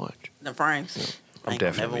motherfuckers. Watch. The frames. I'm Ain't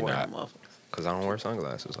gonna definitely never wear not. them motherfuckers. because I don't wear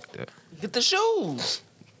sunglasses like that. Get the shoes.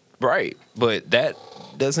 Right, but that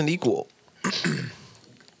doesn't equal How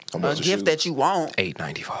A much the gift shoes? that you want.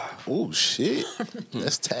 $8.95. Oh shit,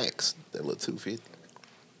 that's tax. That little $250.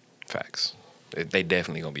 Facts. They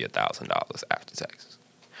definitely gonna be $1,000 after taxes.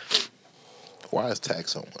 Why is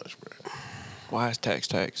tax so much, bro? Why is tax?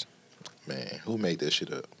 Man, who made that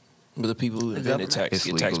shit up? But the people who invented government. tax It's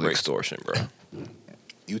get tax legal breaks. extortion, bro.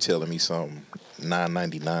 You telling me something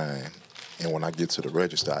 $9.99, and when I get to the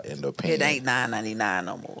register, I end up paying. It ain't $9.99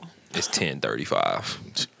 no more. It's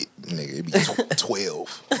 $10.35. Nigga, it be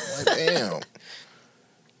 12. Like, damn.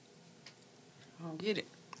 I don't get it.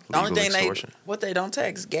 The only Legal thing extortion. what they don't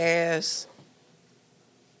tax gas.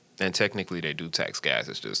 And technically, they do tax gas.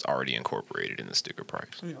 It's just already incorporated in the sticker price.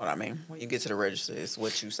 You know what I mean? When you get to the register, it's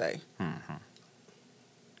what you say. Mm-hmm.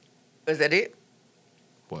 Is that it?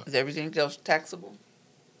 What? Is everything else taxable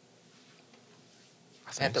I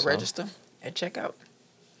at think the so. register at checkout?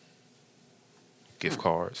 Gift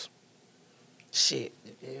cards. Shit.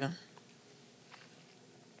 Yeah.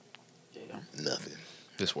 Yeah. Nothing.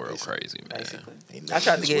 This world crazy, man. Basically. Ain't I nothing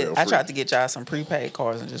tried in to this get world I free. tried to get y'all some prepaid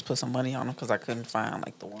cards and just put some money on them because I couldn't find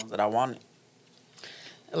like the ones that I wanted.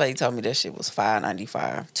 The lady told me that shit was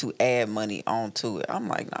 $5.95 to add money onto it. I'm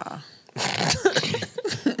like, nah.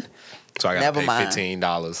 So I got Never to pay mind.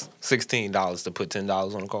 $15, $16 to put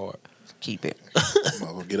 $10 on the card. Keep it. I'm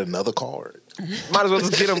gonna get another card. Might as well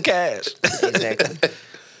just get them cash. Exactly.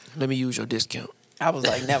 Let me use your discount. I was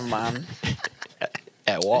like, never mind.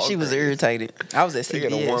 At Walgreens. She was irritated. I was at They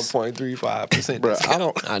get a CVS. 1.35%. Bro,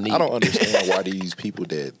 I need- don't understand why these people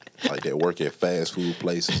that work at fast food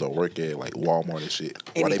places or work at like Walmart and shit.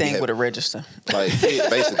 Why they be Anything with a having, register. like yeah,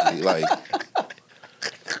 basically like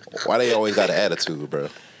why they always got an attitude, bro?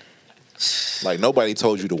 Like nobody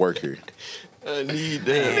told you to work here. I need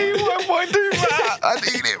that. 1.35. I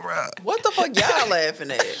need it, bro. What the fuck y'all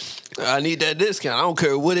laughing at? I need that discount. I don't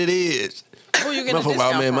care what it is. Who you getting a Motherfucker,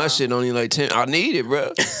 discount man, my from? shit only like 10. I need it,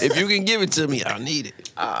 bro. If you can give it to me, I need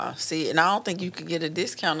it. See, and I don't think you could get a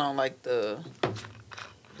discount on like the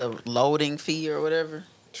loading fee or whatever.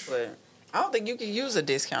 But I don't think you can use a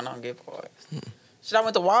discount on gift cards. Shit, I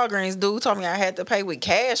went to Walgreens. Dude told me I had to pay with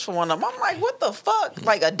cash for one of them. I'm like, what the fuck?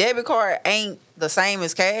 Like a debit card ain't the same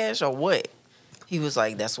as cash or what? He was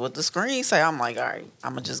like, that's what the screen say. I'm like, all right,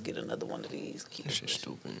 I'm gonna just get another one of these. Keep That it shit's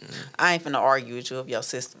pushing. stupid. Man. I ain't finna argue with you if your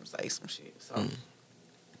system say some shit. So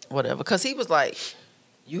whatever. Because he was like,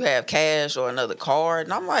 you have cash or another card.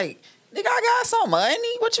 And I'm like, nigga, I got some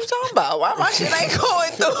money. What you talking about? Why my shit ain't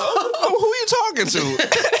going through? Who you talking to?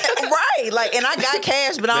 Right. Like, and I got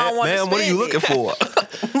cash, but I don't want to Man, spend what are you looking it. for?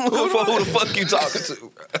 Who the fuck you talking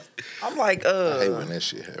to? I'm like, I hate when that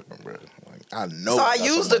shit happen, bro. Like I know. So I got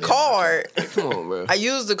used some the money in my card. Come on, bro. I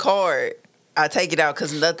use the card. I take it out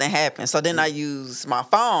because nothing happened. So then I use my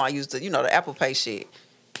phone. I use the, the Apple Pay shit.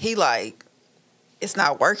 He like, it's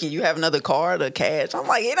not working. You have another card or cash. I'm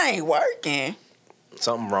like, it ain't working.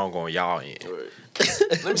 Something wrong on y'all end.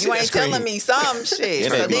 You ain't telling me some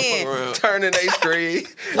shit. So then, Turning a screen.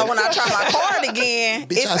 so when I try my card again,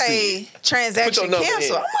 Bitch, I it's see. a transaction number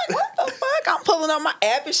cancel. in. I'm like, what the fuck? I'm pulling up my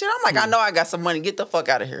app and shit. I'm like, I know I got some money. Get the fuck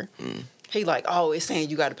out of here. He like, oh, it's saying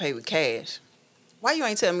you got to pay with cash. Why you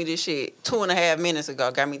ain't tell me this shit 2.5 minutes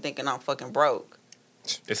ago? Got me thinking I'm fucking broke.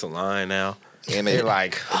 It's a line now. And They're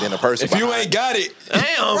like, and then the person If you behind, ain't got it,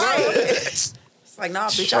 damn, Right. bro. It's like, nah,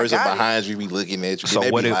 bitch, I person got it. behind you be looking at you. So Then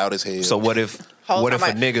they what be if? loud as hell. So what if? Whole What if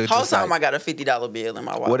time a nigga whole just time like? I got a $50 bill in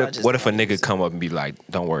my wallet. What I if? just What if a don't use nigga it. come up and be like,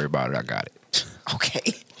 "Don't worry about it, I got it." Okay.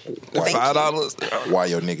 Thank $5. Why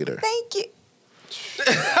your nigga there? Thank you.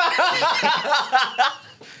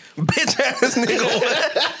 Bitch ass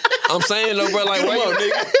nigga. I'm saying though, bro. Like,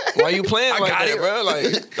 why you playing like got that, it. bro?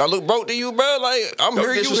 Like, I look broke to you, bro. Like, I'm Don't here.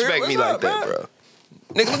 You here? disrespect me What's like up, that, bro.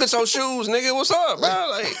 Nigga, look at your shoes, nigga. What's up, bro?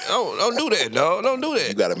 Like, don't do that, dog. Don't do You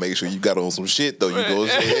that. gotta make sure you got on some shit though. You go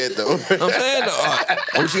ahead though. I'm saying, though. All right.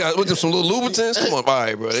 What you got? What, some little Louboutins? Come on, all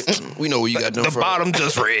right, bro. We know where you got them The from. bottom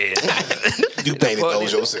just red. You painted fuck,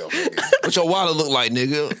 those nigga? yourself. Nigga. What your wallet look like,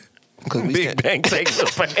 nigga? 'Cause we Big stand- Bang take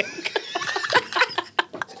the bank.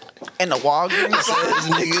 And the Walgreens.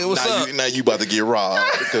 nigga, what's now, up? now you about to get robbed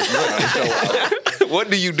because you trying to show out. What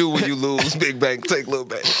do you do when you lose? Big Bang take little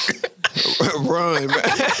bank. Run, bro.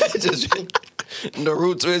 Just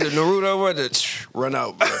Naruto, bro. Just run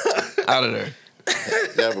out, bro. Out of there.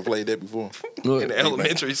 You ever played that before? In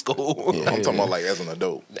elementary school. I'm talking about like as an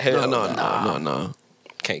adult. Hell No.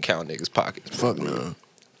 Can't count niggas' pockets. Fuck no.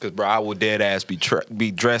 Cause bro, I would dead ass be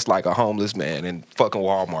dressed like a homeless man in fucking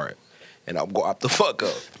Walmart, and I'll go out the fuck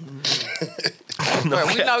up. Bro,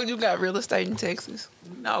 we know you got real estate in Texas.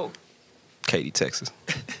 No, Katy, Texas,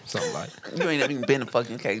 something like. you ain't even been to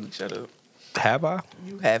fucking Katy. Shut up. Have I?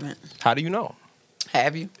 You haven't. How do you know?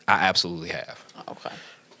 Have you? I absolutely have. Okay.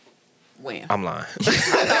 When? I'm lying.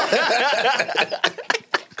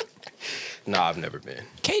 No, I've never been.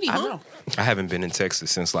 Katie, I huh? know. I haven't been in Texas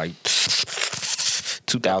since like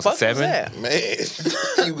Fuck was 2007. that? Man,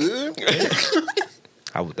 you good?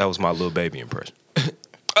 That was my little baby impression.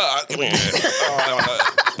 I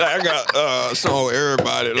got song with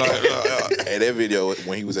everybody. Like, Hey, that video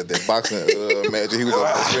when he was at that boxing match, he was on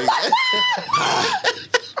the street.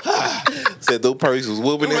 Said those perks was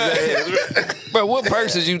whooping his ass. bro, what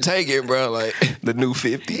perks is you taking, bro? Like, The new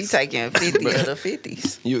He 50s. taking 50 of the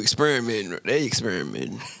 50s. you experimenting. They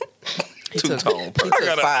experimenting. He Two-tone He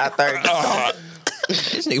took 530.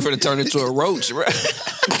 This nigga finna turn into a roach, bro.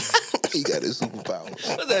 He got his superpowers.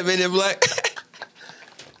 What's that Men in Black?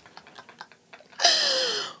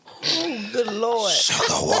 Good Lord.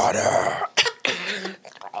 Sugar water.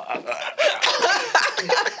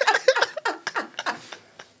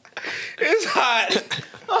 It's hot.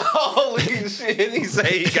 Holy shit. He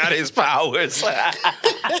say he got his powers. That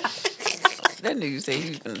nigga said he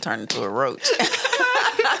was going to turn into a roach.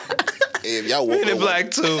 If y'all woke Men in up,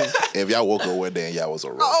 Black too. if y'all woke up one day and y'all was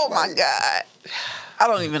a roach, Oh, my God. I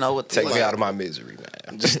don't even know what to Take do. me out of my misery,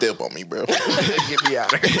 man. just step on me, bro. Get me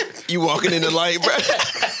out of here. You walking in the light, bro.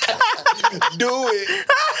 Do it.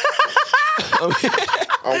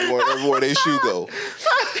 I'm going everywhere they shoe go.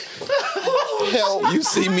 Help. You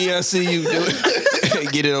see me, I see you. Do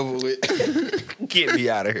it. Get it over with. Get me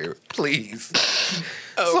out of here, please.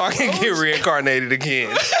 So I can get reincarnated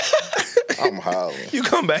again. I'm hollering. You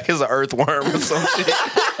come back as an earthworm or some shit.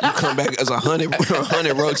 You come back as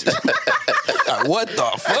 100 roaches. Like, what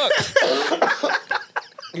the fuck?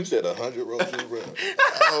 You said 100 roaches, bro.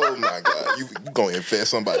 Oh my God, you gonna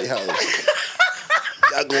infest somebody's house?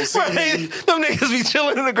 Y'all gonna see me? Them niggas be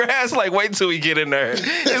chilling in the grass. Like, wait till we get in there.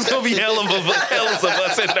 It's gonna be hell of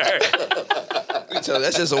us in there. So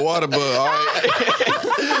that's just a water bug, all right?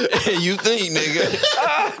 You think, nigga?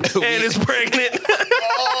 And it's pregnant.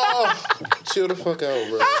 Oh, chill the fuck out,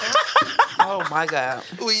 bro. Oh, my God.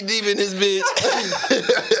 We deep in this bitch.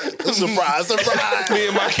 Surprise, surprise. Me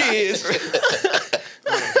and my kids.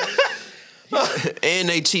 And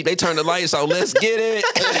they cheap. They turn the lights on. Let's get it.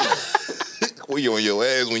 We on your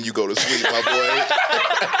ass when you go to sleep, my boy.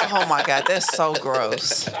 Oh, my God. That's so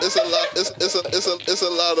gross. It's a lot. It's a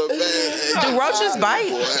lot of bad. Do roaches bite?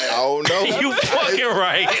 Boy, I don't know. You fucking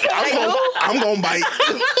right. I'm gonna bite.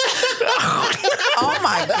 Oh,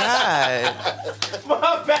 my God.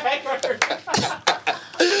 My back hurts.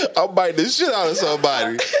 I'll bite the shit out of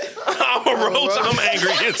somebody. I'm a roach. I'm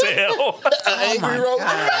angry as hell. Oh, my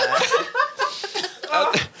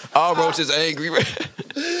God. All roaches angry.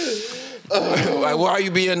 Like, why are you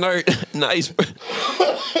being nice?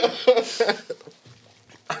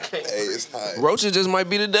 Hey, it's hot, Roaches just might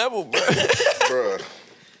be the devil, bro. bro.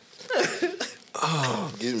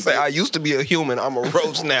 Say, I used to be a human. I'm a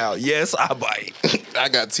roach now. Yes, I bite. I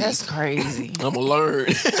got teeth. That's crazy. I'm gonna learn.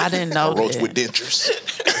 I didn't know Roach that. with dentures.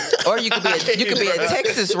 Or you could be a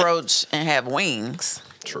Texas roach and have wings.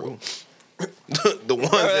 True. The ones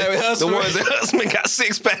that husband got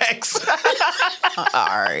 6 packs.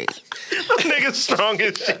 All right. Niggas strong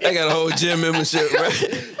as shit. I got a whole gym membership, bro.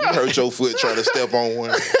 You hurt your foot trying to step on one.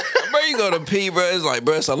 Bro, you go to pee, bro. It's like,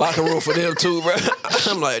 bro, it's a locker room for them too, bro.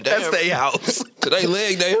 I'm like, damn. That's their house. Today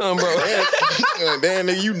leg day, huh, bro? Damn,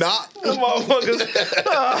 nigga, you not. Them motherfuckers,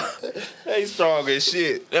 they strong as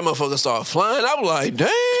shit. That motherfucker started flying. I was like, damn.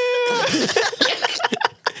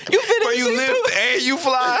 You fit Bro, in you 6'2"? lift and you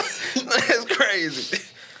fly. That's crazy.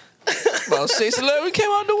 About 6'11" came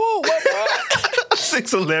out the womb. What, bro?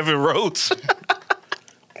 6'11" roach.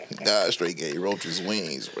 God straight gave roaches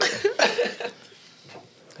wings, bro.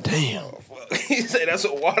 Damn. He said that's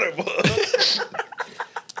a water bug.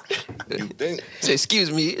 You think? Say,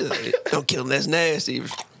 excuse me. Don't kill them. That's nasty.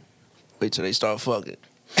 Wait till they start fucking.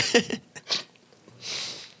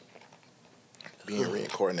 Being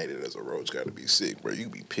reincarnated as a roach gotta be sick, bro. You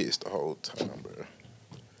be pissed the whole time, bro.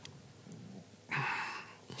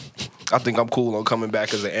 I think I'm cool on coming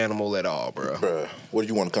back as an animal at all, bro. Bruh, what do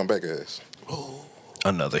you want to come back as?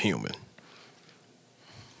 Another human.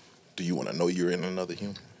 Do you want to know you're in another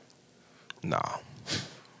human? Nah.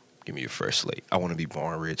 Give me your fresh slate. I want to be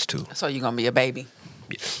born rich too. So you're going to be a baby.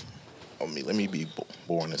 Yeah. I mean, let me be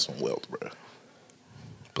born in some wealth, bro.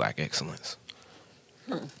 Black excellence.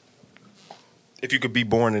 If you could be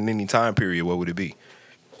born in any time period, what would it be?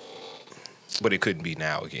 But it couldn't be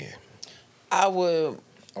now again. I would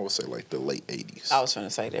say like the late 80s. I was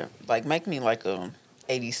finna say that. Like, make me like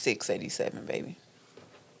 86, 87, baby.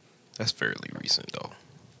 That's fairly recent though.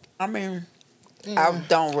 I mean, I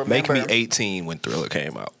don't remember. Make me 18 when Thriller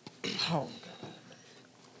came out. Oh,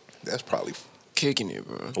 That's probably Kicking it,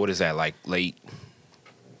 bro. What is that, like late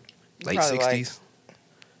Probably 60s?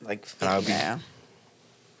 like I'll 50 be- now.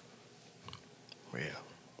 Yeah.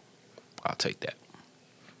 I'll take that.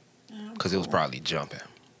 Because it was probably jumping.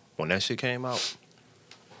 When that shit came out,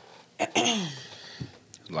 a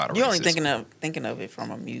lot of You're only racism. thinking of it from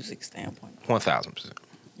a music standpoint. 1,000%.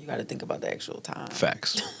 You got to think about the actual time.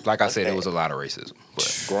 Facts. Like I said, it was a lot of racism.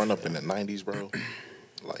 But growing up in the 90s, bro.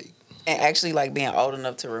 Like, And actually, like, being old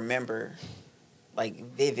enough to remember, like,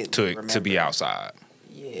 vividly to remember. be outside.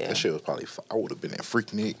 Yeah. that shit was probably, I would have been at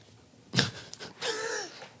Freaknik.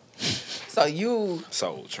 So you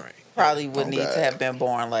Soul Train. probably would Oh, need God. to have been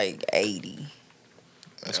born, like, 80.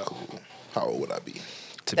 That's cool. How old would I be?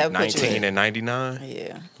 To That be would put you 19 in- and 99,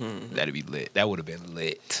 Yeah. that'd be lit. That would have been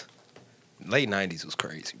lit. Late 90s was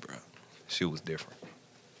crazy, bro. Shit was different.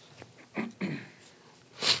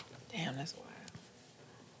 Damn, that's wild.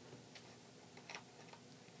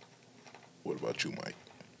 What about you, Mike?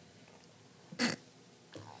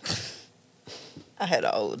 I had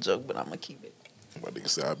an old joke, but I'm going to keep it. My nigga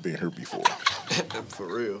said I've been here before. For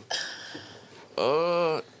real.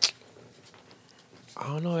 I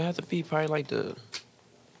don't know. It had to be probably like the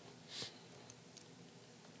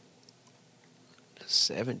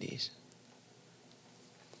 70s.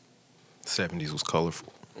 70s was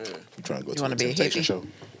colorful. You trying to go You to a wanna be a Temptation hippie? show?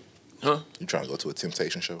 Huh? You trying to go to a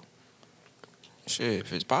Temptation show? Shit,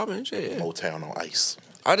 if it's popping, shit. Yeah. Motown on Ice.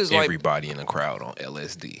 I just like Everybody in the crowd on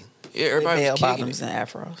LSD. yeah, everybody Bell was kicking bottoms it. and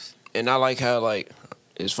afros. And I like how like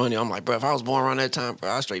it's funny. I'm like, bro, if I was born around that time, bro,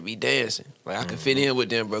 I'd straight be dancing. Like I could fit in with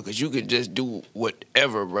them, bro, because you could just do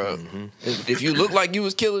whatever, bro. If you look like you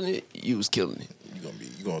was killing it, you was killing it.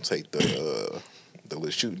 You gonna take the little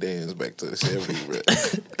shoot dance back to the 70s, bro.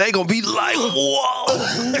 They gonna be like, whoa.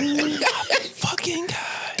 Fucking God.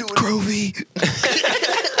 Groovy.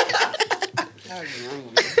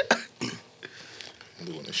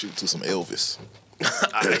 We want to shoot to some Elvis.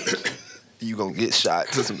 You gonna get shot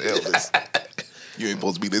to some Elvis. You ain't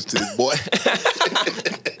supposed to be listening to this boy.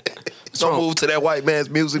 Don't move to that white man's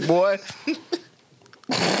music, boy.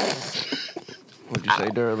 What'd you say,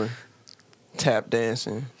 Derlin? Tap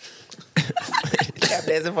dancing. Tap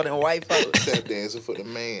dancing for them white folks. Tap dancing for the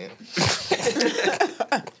man.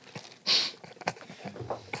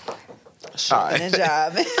 Shucking and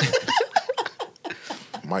jiving.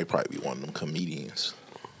 Might probably be one of them comedians.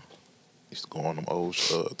 Used to go on them old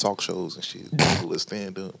talk shows and shit. Little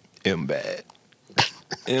stand up. M bad.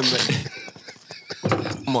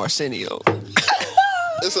 Marcinio.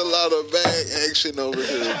 There's a lot of bad action over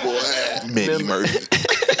here, boy. Manny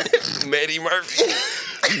Murphy. Maddie Murphy.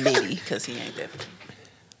 Mitty, because he ain't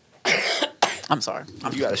that. I'm sorry.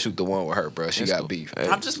 You gotta shoot the one with her, bro. She That's got cool. beef. Hey,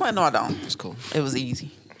 I'm just playing. No, I don't. it's cool. It was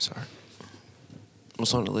easy. Sorry.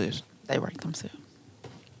 What's on the list? They write themselves.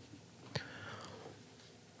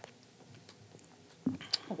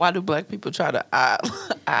 Why do black people try to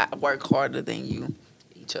I work harder than you,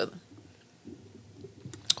 each other?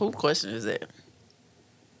 Who question is that?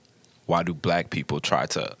 Why do black people try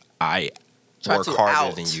to Try work to harder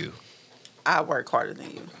out. than you? I work harder than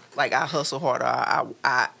you. Like, I hustle harder.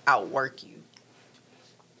 I outwork you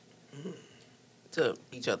to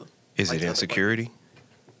each other. Is Like it the other insecurity?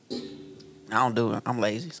 way. I don't do it. I'm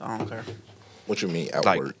lazy, so I don't care. What you mean Like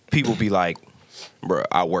outward? people be like, bro,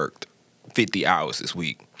 I worked 50 hours this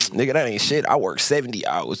week. Nigga, that ain't shit. I worked 70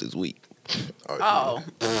 hours this week. Oh,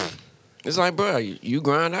 It's like, bro, you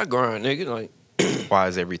grind, I grind, nigga. Like, Why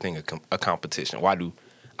is everything a competition? Why do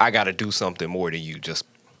I got to do something more than you just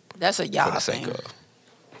that's a for y'all the sake thing. of?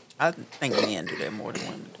 I think men do that more than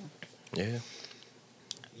women do. Yeah.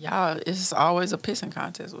 Y'all, it's always a pissing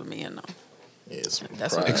contest with men, though. Yes.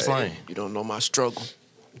 That's what- Explain. you don't know my struggle.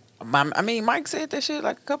 I mean, Mike said that shit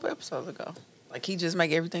like a couple episodes ago. Like, he just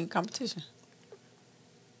make everything a competition.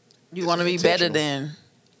 You It's want to be better intentional. than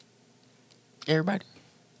everybody.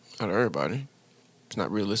 Not everybody. It's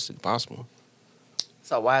not realistic possible.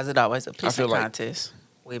 So why is it always a pissing feel like- contest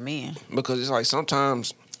with men? Because it's like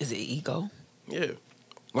sometimes, Is it ego? yeah.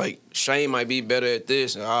 Like, Shane might be better at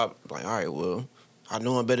this, and I'm like, all right, well, I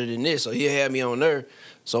know I'm better than this, so he'll have me on there.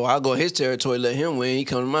 So I'll go his territory, let him win, he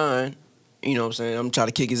come to mine. You know what I'm saying? I'm trying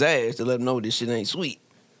to kick his ass to let him know this shit ain't sweet.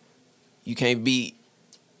 You can't beat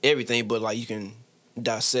everything, but like you can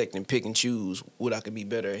dissect and pick and choose what I could be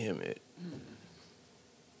better at him at.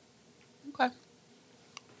 Okay.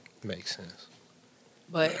 Makes sense.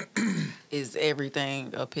 But is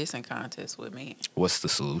everything a pissing contest with me? What's the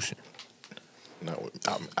solution? No,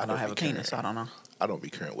 I don't have be a caring. penis, so I don't know. I don't be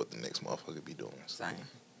caring what the next motherfucker be doing. Same.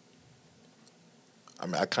 I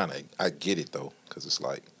mean, I get it though, cause it's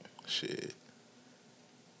like, shit.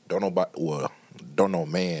 Don't no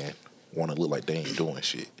man want to look like they ain't doing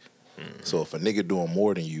shit. So if a nigga doing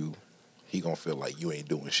more than you, he gonna feel like you ain't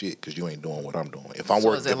doing shit because you ain't doing what I'm doing. If I'm So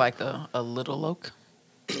working, is it like a little loke?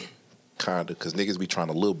 kinda, cause niggas be trying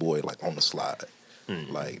to little boy like on the slide.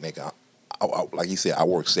 Like nigga, like he said, I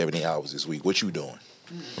worked 70 hours this week. What you doing?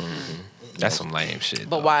 That's some lame shit.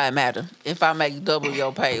 But though. why it matter? If I make double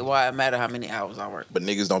your pay, why it matter how many hours I work? But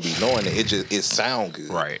niggas don't be knowing it. It sound good.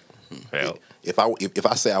 Right. Hell. If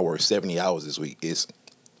I say I work 70 hours this week,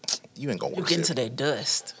 you ain't gonna You work. get into 70. that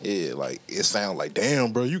dust. Yeah, like it sound like,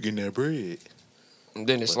 damn, bro, you getting that bread. And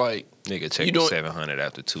then it's like, Nigga check You the doing- 700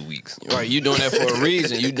 after 2 weeks. right, you doing that for a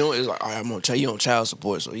reason. You doing it's like, all right, I'm gonna tell you on child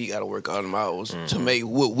support, so you gotta work all them hours to make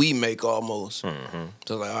what we make almost.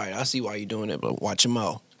 So like, all right, I see why you doing it, but watch him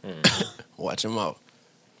out. Watch him out.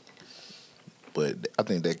 But I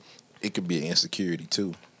think that it could be an insecurity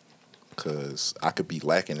too, because I could be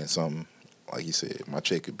lacking in something. Like you said, my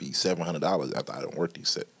check could be $700 after I don't work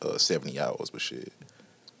these 70 hours, but shit.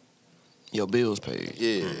 Your bills paid.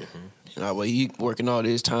 Yeah, You know, but he working all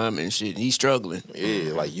this time and shit. He's struggling.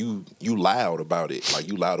 yeah. Like you loud about it. Like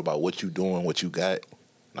you loud about what you doing, what you got.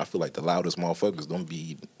 And I feel like the loudest motherfuckers don't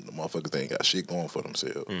be the motherfuckers that ain't got shit going for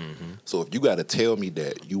themselves. So if you got to tell me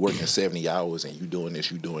that you working 70 hours and you doing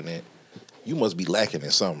this, you doing that, you must be lacking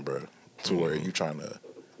in something, bro. To where you trying to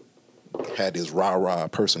have this rah-rah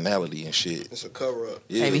personality and shit. It's a cover up.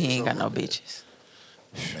 Yeah, Maybe he ain't got no bitches.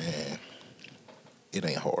 man. It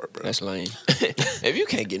ain't hard, bro. That's lame. If you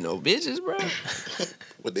can't get no bitches, bro.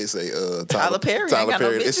 What they say, Tyler Perry ain't got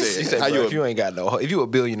no They bitches. said, He said, how bro, you if you ain't got no, if you a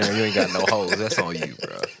billionaire, you ain't got no hoes. That's on you,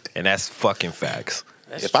 bro. And that's fucking facts.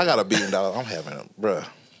 if I got $1 billion, I'm having them, bruh.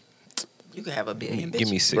 You can have a billion bitches. Give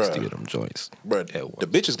me 60 Bruh. of them joints. Bruh, At once. the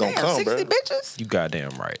bitches gonna Damn, come, 60 bruh. bitches? You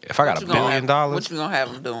goddamn right. If I got What $1 you gonna billion, have- What you gonna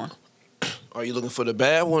have them doing? Are you looking for the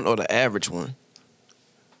bad one or the average one?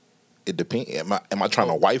 It depends. Am I trying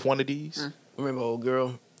to wife one of these? Remember old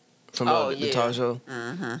girl from Oh, the yeah. talk show?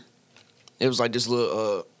 Mm-hmm. It was like this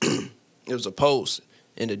little it was a post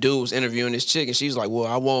and the dude was interviewing this chick and she's like, well,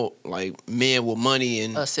 I want like men with money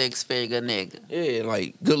and A 6-figure nigga. yeah,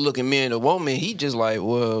 like good looking men to want me. He just like,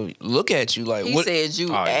 well, look at you like He what said you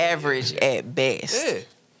Oh, yeah, average at best. yeah.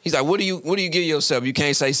 He's like, what do you give yourself? You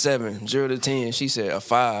can't say 7, 0 to 10. She said a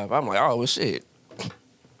 5. I'm like, oh well shit.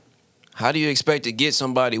 How do you expect to get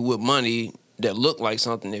somebody with money that look like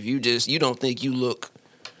something if you don't think you look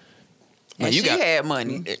And you she had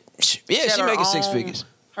money. Yeah, she had her making 6 own- figures.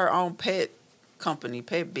 Her own pet company,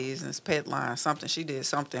 pet business, pet line, something. She did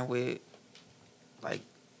something with like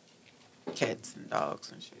cats and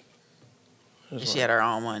dogs and shit. And she had her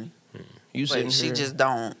own money. You sitting But she here, just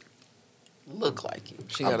don't look like it.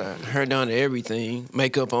 she got her hair down to everything,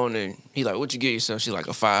 makeup on it. He like, what you get yourself? She like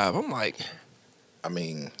a 5. I'm like, I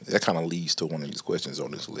mean, that kind of leads to one of these questions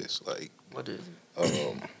on this list. What is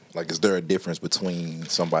it? Like, is there a difference between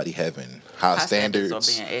somebody having high High standards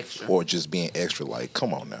standards or being extra. or just being extra? Like,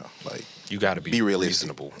 come on now. Like, You got to Be realistic.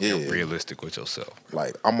 reasonable. Yeah. And realistic with yourself.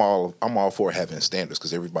 like I'm all for having standards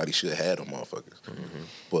because everybody should have them motherfuckers.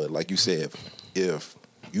 But like you said, if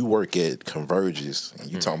you work at Convergys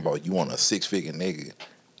and you talking about you want a 6-figure nigga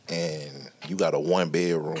and you got a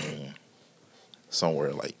 1-bedroom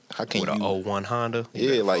somewhere, like how can With you? a 01 Honda, Yeah, you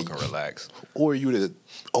better like- fucking relax. Or you the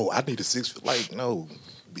I need a 6. Like no,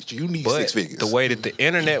 bitch, you need But 6 figures. the way that the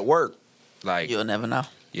internet work, like, You'll never know.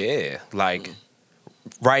 yeah, like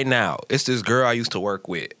right now, it's this girl I used to work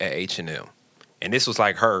with at H&M, and this was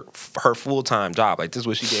like her full-time job. Like this is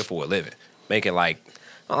what she did for a living, making like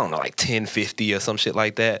I don't know, like $10.50 or some shit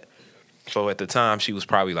like that. So at the time, she was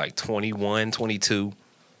probably like 21, 22.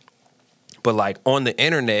 But like on the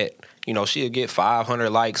internet, you know, she'd get 500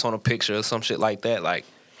 likes on a picture or some shit like that. Like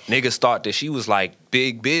niggas thought that she was like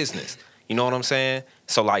big business. You know what I'm saying?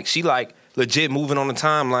 So like she like legit moving on the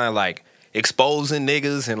timeline, like exposing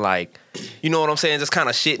niggas and like, you know what I'm saying? Just kind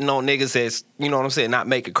of shitting on niggas that's, you know what I'm saying, not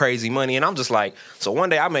making crazy money. And I'm just like, so one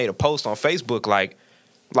day I made a post on Facebook like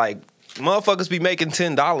motherfuckers be making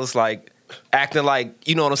 $10 like acting like,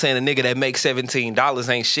 you know what I'm saying, a nigga that makes $17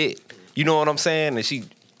 ain't shit. You know what I'm saying? And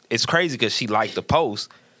it's crazy because she liked the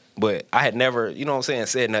post, but I had never, you know what I'm saying,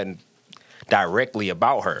 said nothing directly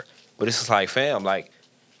about her. But it's just like, fam, like,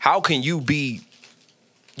 how can you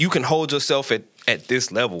can hold yourself at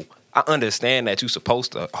this level? I understand that you're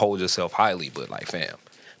supposed to hold yourself highly, but like, fam,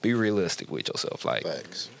 be realistic with yourself. Like,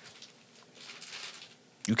 Facts.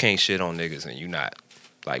 you can't shit on niggas and you not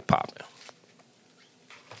like popping.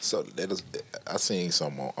 So that is, I seen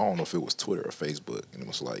some on, I don't know if it was Twitter or Facebook, and it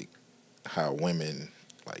was like how women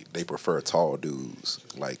like they prefer tall dudes.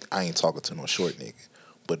 Like I ain't talking to no short nigga,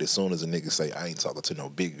 but as soon as a nigga say I ain't talking to no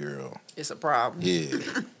big girl, It's a problem. yeah.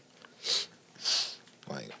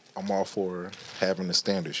 Like I'm all for having the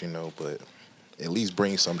standards, you know, but at least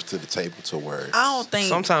bring something to the table to where I don't think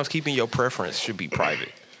Sometimes keeping your preference should be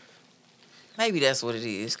private. maybe that's what it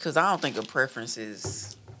is because I don't think a preference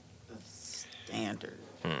is the standard.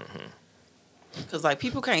 Because like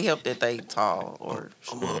people can't help that they tall or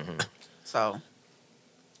short. So,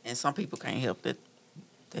 and some people can't help that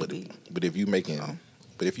they But big. but if you making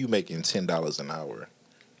 $10 an hour,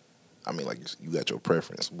 I mean, like you got your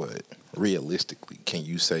preference, but realistically, can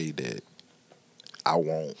you say that I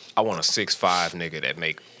won't? I want a 6'5" nigga that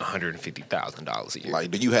make $150,000 a year.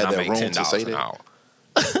 Like, do you have And I that make room to $10 say an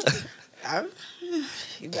that? hour.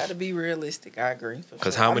 You got to be realistic. I agree.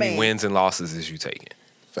 Because how many wins and losses is you taking?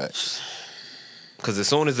 Facts. Because as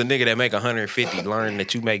soon as the nigga that make 150 learn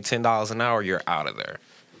that you make $10 an hour, you're out of there.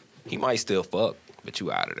 He might still fuck, but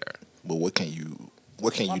you out of there. But what can you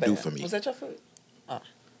do for me? Was that your foot?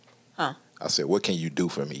 I said, what can you do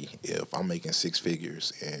for me if I'm making six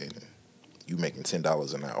figures and you making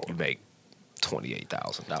 $10 an hour? You make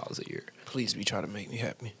 $28,000 a year. Please be trying to make me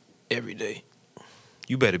happy every day.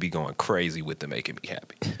 You better be going crazy with the making me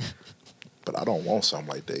happy. But I don't want something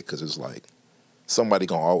like that because it's like somebody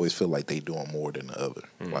gonna always feel like they doing more than the other.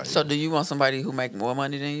 Like, So do you want somebody who make more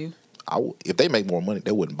money than you? if they make more money,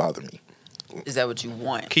 that wouldn't bother me. Is that what you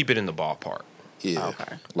want? Keep it in the ballpark. Yeah.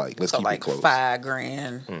 Okay. Like let's So keep like it close.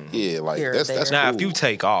 $5,000. Yeah, like Here or that's there. Now, cool. if you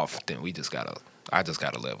take off, then I just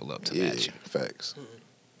gotta level up to yeah, match you. facts.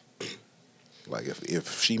 Like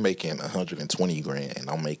if she making 120 grand and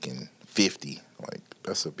I'm making 50, like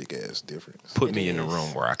that's a big ass difference. Put me in the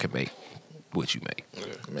room where I can make what you make.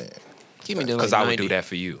 Man. Keep me to Because like I would 90. do that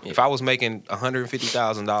for you. If I was making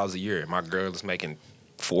 $150,000 a year and my girl is making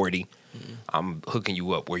 40, I'm hooking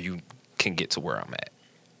you up where you can get to where I'm at.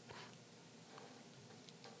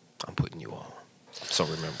 I'm putting you on. So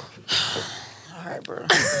remember. All right, bro.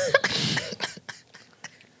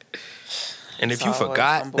 And if It's you always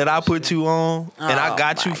forgot some that I put bullshit. you on and I Oh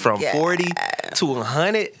got you my from God. 40 to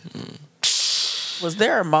 100, Was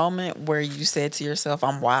there a moment where you said to yourself,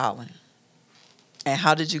 I'm wilding? And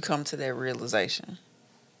how did you come to that realization?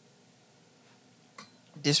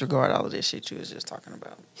 Disregard all of this shit you was just talking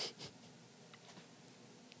about.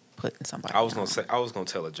 Putting somebody I was on. gonna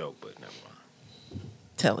tell a joke, but never mind.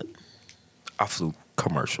 Tell it. I flew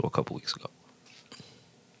commercial a couple weeks ago.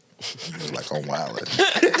 It was like on wild.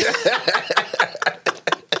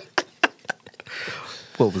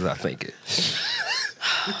 What was I thinking?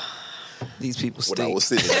 These people When I stink. was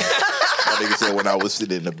sitting, my nigga said when I was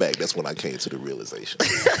sitting in the back, that's when I came to the realization.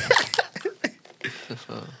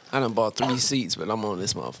 I done bought 3 seats, but I'm on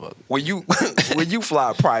this motherfucker. When you when you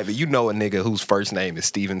fly private, you know a nigga whose first name is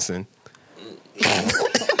Stevenson.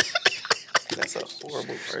 That's a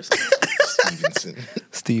horrible person. Stevenson.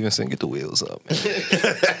 Stevenson, get the wheels up. Man.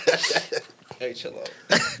 Hey, chill out.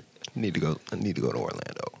 I need to go to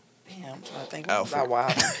Orlando. Damn, I'm trying to think. Alfred. About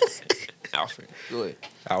wilding. Alfred, go ahead.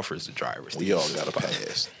 Alfred's the driver. We all got a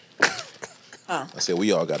pass. Huh? I said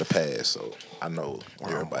we all got a pass, so I know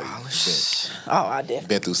everybody Oh, I definitely.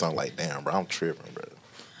 been through something like, damn, bro, I'm tripping, bro.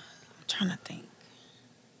 I'm trying to think.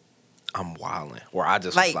 I'm wilding. Or I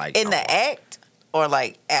just Like, was like in the act or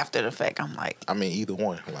like after the fact? I'm like, I mean, either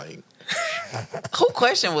one. Like, who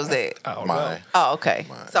question was that? I don't know. mine. Oh, okay.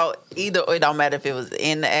 Mine. So either it don't matter if it was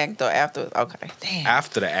in the act or after. Okay. Damn.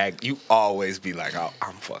 After the act, you always be like, oh,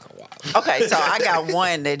 I'm fucking wild. Okay, so I got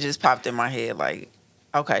one that just popped in my head. Like,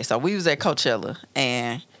 okay, so we was at Coachella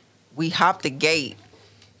and we hopped the gate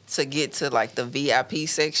to get to like the VIP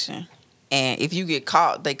section. And if you get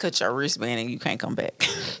caught, they cut your wristband and you can't come back.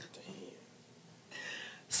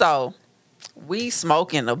 So we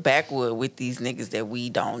smoking a backwood with these niggas that we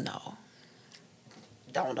don't know.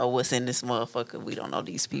 Don't know what's in this motherfucker. We don't know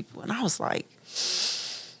these people. And I was like,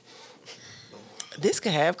 this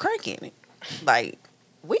could have crack in it. Like,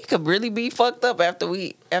 we could really be fucked up after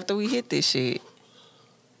we hit this shit.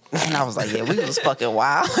 And I was like, yeah, we was fucking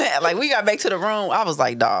wild. Like, we got back to the room. I was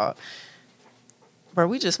like, dog, bro,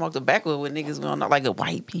 we just smoked a backwood with niggas we don't know, like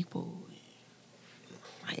white people.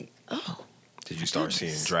 Like, oh. Did you start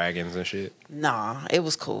seeing dragons and shit? Nah, it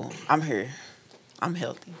was cool. I'm here. I'm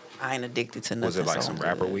healthy. I ain't addicted to nothing. Was it like so some I'm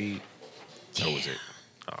rapper good. weed? Or was it?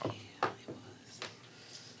 Oh.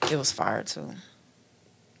 It was fire too.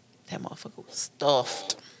 That motherfucker was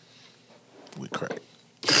stuffed. We crack.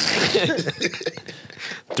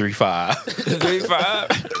 3-5. 3-5.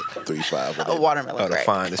 3-5 A watermelon Oh, the crack.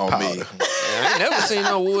 finest on powder. me. I ain't never seen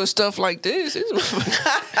no wood stuff like this. What's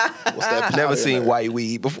that? Never seen white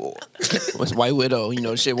weed before. What's White Widow? You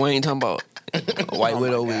know, shit we ain't talking about. White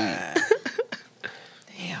Widow weed.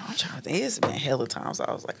 Damn, I'm trying to think. It's been hella times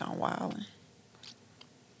I was like, I'm wilding.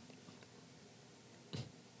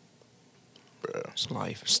 It's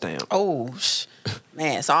life. Stamp. Oh,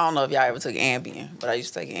 man. So I don't know if y'all ever took Ambien, but I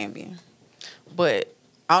used to take Ambien. But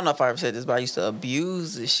I don't know if I ever said this, but I used to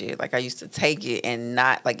abuse this shit. Like I used to take it and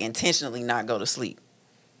not like intentionally not go to sleep.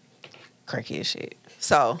 Crackhead shit.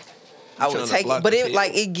 So I would trying to take block it, but the it pill.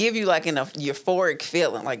 like it give you like an euphoric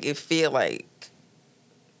feeling. Like it feel like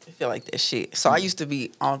that shit. So I used to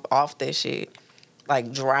be off that shit,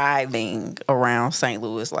 like driving around St.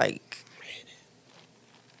 Louis, like.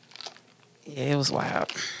 Yeah, it was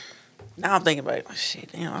wild. Now I'm thinking about it. Like,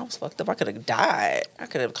 shit, damn, I was fucked up. I could have died. I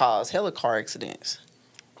could have caused hella car accidents.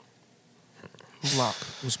 Block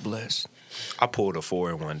was blessed. I pulled a 4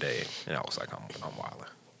 in one day, and I was like, I'm wilding.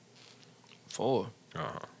 4.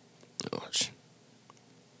 Uh-huh. Oh,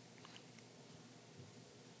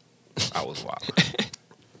 I was wilding.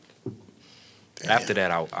 After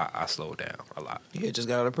that, I slowed down a lot. you had just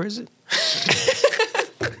got out of prison?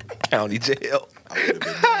 County jail. I would have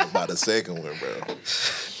been down by the second one, bro.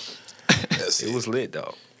 That's It was lit,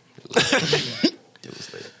 though. It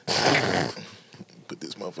was lit. Put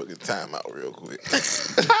this motherfucking time out real quick.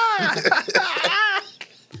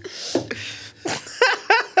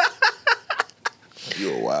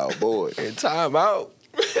 You a wild boy. And time out.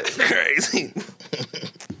 Crazy.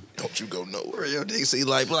 Don't you go nowhere. Yo, DC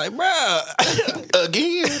like, bruh,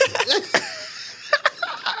 Again.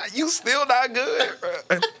 You still not good,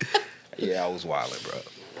 bro. Yeah, I was wilding, bro.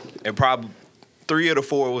 And probably 3 of the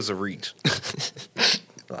 4 was a reach.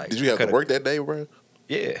 Like, Did you have to work that day, bro?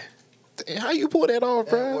 Yeah. Damn, how you pull that off,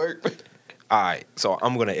 bro? All right, so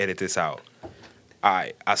I'm going to edit this out. All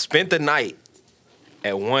right, I spent the night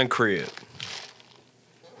at one crib.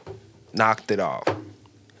 Knocked it off.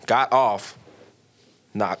 Got off.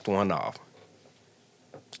 Knocked one off.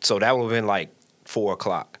 So that would have been like 4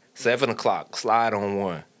 o'clock. 7 o'clock, slide on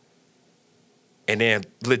one. And then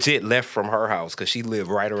legit left from her house because she lived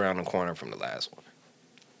right around the corner from the last one.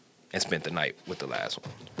 And spent the night with the last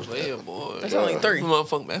one. player boy. That's only 3.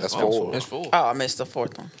 Motherfucker, That's 4. That's 4. Oh, I missed the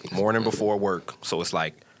 4th one. Morning before work. So it's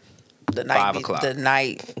like, The night. 5 o'clock. The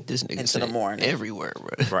night This nigga into said the morning. everywhere,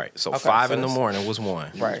 bro. right. So Okay, 5 so in the that's- morning was 1.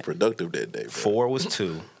 You was Right. productive that day, bro. 4 was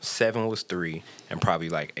 2. 7 was 3. And probably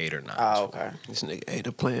like 8 or 9. Oh, okay. This nigga ate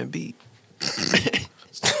a plan B.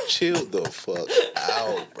 Chill the fuck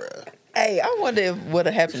out, bro. Hey, I wonder if what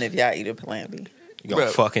would happen if y'all eat a Plan B. You gonna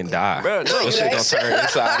Bruh. fucking die. Bruh, no, That shit gonna turn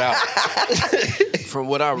inside out. From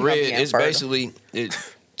what I gonna read, be it's infertile. basically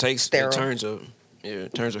it Sterile. turns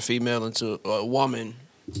a female into a woman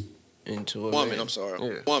into a man. I'm sorry.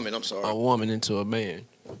 Yeah. Woman, I'm sorry. A woman into a man.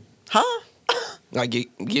 Huh? Like it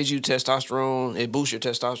gives you testosterone, it boosts your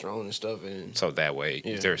testosterone and stuff, and So that way,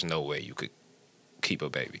 Yeah. there's no way you could keep a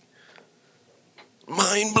baby.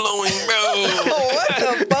 mind blowing, bro. What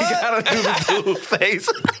the fuck? Gotta do the dude face.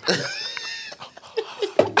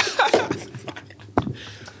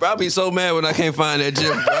 Bro, I be so mad when I can't find that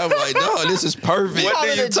gif, bro. I'm like, dog, this is perfect. What Call do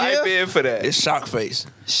it you a type GIF? in for that? It's shock face.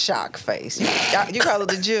 Shock face. You call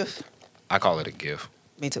it a GIF? I call it a GIF.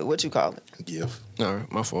 Me too. What you call it? GIF. All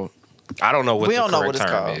right, my fault. I don't know what We the don't know what correct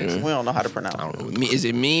it's term called. is. We don't know how to pronounce I it. don't know. Is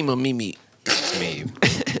it meme or meme? It's me.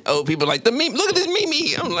 Oh, people like the meme. Look at this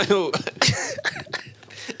meme. I'm like, oh.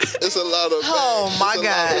 It's a lot of. Oh my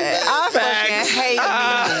god! I fucking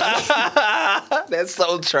hate memes. That's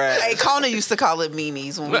so trash. Hey, Kona used to call it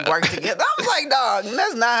memes when we worked together. I was like, dog,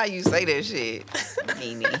 that's not how you say that shit.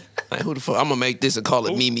 Meme. Like, who the fuck? I'm gonna make this and call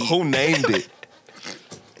it meme. Who named it?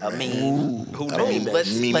 A meme. Who I named don't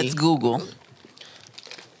it? know. Let's Google.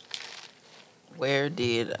 Where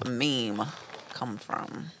did a meme come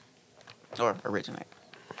from or originate?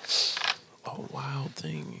 Oh, wild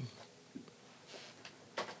thing.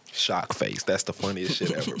 Shock face. That's the funniest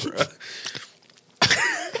shit ever, bro.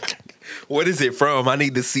 What is it from? I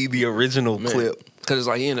need to see the original clip. Cause it's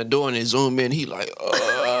like he in the door and they zoom in. He like,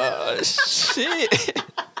 shit.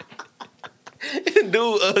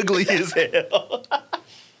 Dude, ugly as hell.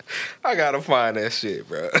 I gotta find that shit,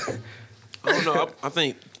 bro. I don't know. I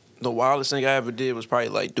think the wildest thing I ever did was probably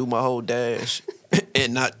like do my whole dash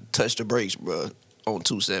and not touch the brakes, bro, on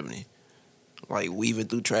 270. Like weaving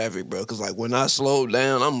through traffic, bro. Cause like when I slowed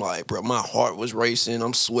down, I'm like, bro, my heart was racing.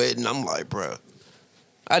 I'm sweating. I'm like, bro,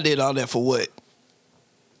 I did all that for what?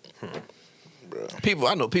 Bro.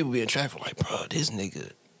 I know people be in traffic like, bro, this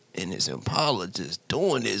nigga and his Impala just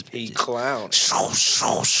doing this. He bitch. clown. Shoo,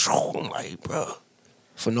 shoo, shoo. I'm like, bro,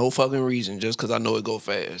 for no fucking reason, just cause I know it go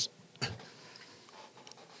fast.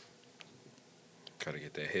 Gotta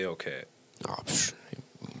get that Hellcat. Oh,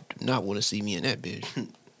 do not want to see me in that bitch.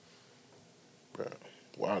 Bro,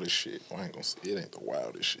 wildest shit. I ain't gonna say it ain't the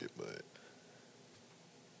wildest shit, but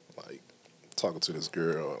like talking to this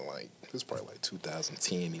girl, like this probably like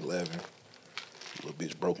 2010, 11. Little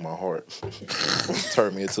bitch broke my heart.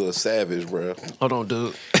 Turned me into a savage, bro. Hold on,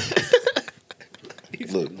 dude.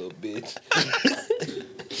 Look, Little bitch.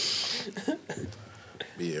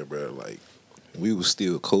 yeah, bro. Like we was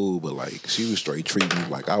still cool, but like she was straight treating me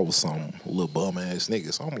like I was some little bum ass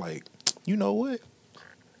nigga. So I'm like, you know what?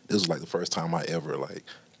 This was like the first time I ever like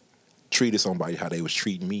treated somebody how they was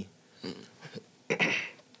treating me.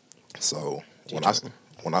 So when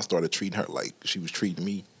I started treating her like she was treating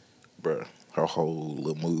me, bro, her whole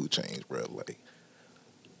little mood changed, bro. Like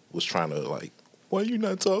was trying to like, why you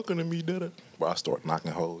not talking to me, dada? Bro, I start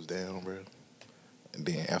knocking hoes down, bro. And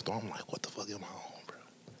then after I'm like, what the fuck am I on, bro?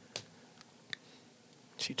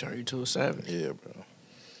 She turned you to a savage. Yeah, bro.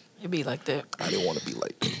 It be like that. I didn't want to be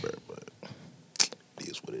like that, bro, but it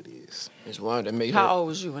is what it is. It's wild. That made How her. old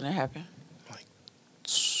was you when it happened?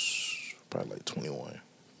 Probably like 21.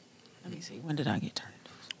 Let me see. When did I get turned?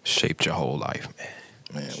 Shaped your whole life,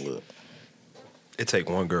 man. Man, look. It take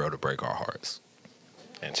one girl to break our hearts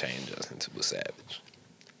and change us into a savage.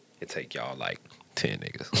 It take y'all like 10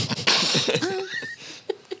 niggas.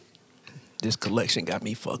 This collection got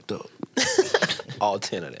me fucked up. All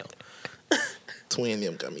 10 of them. Twin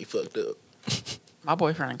them got me fucked up. My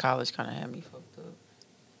boyfriend in college kind of had me fucked up.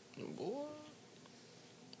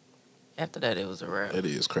 After that, it was a wrap. That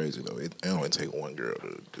is crazy, though. It only take one girl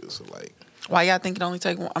to just like, Why y'all think it only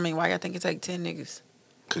take one? I mean, why y'all think it take 10 niggas?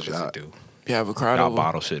 because Yes, y'all, it do. You ever cried Y'all over?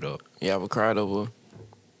 bottle shit up. You ever cried over?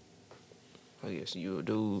 I guess you a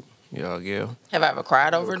dude. Yeah, girl. Have I ever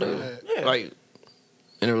cried over, dude? Yeah. Like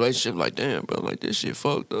in a relationship, like damn, bro, like this shit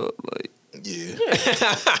fucked up. Like, yeah.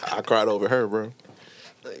 I cried over her, bro.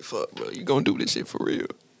 like fuck, bro, you gonna do this shit for real?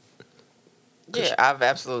 Yeah, I've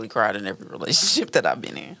absolutely cried in every relationship that I've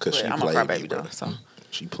been in. Because But she I'm a played me, crybaby bro. though. So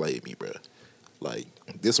She played me, bro. Like,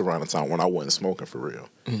 this around the time when I wasn't smoking for real.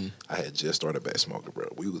 I had just started back smoking, bro.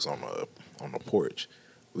 We was on the porch.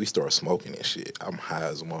 We started smoking and shit. I'm high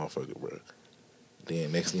as a motherfucker, bro.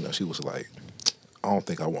 Then next thing you know, she was like, I don't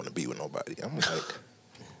think I want to be with nobody. I'm like,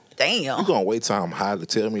 damn. you gonna wait till I'm high to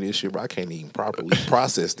tell me this shit, bro? I can't even properly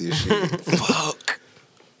process this shit. Fuck.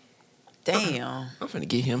 Damn. I'm finna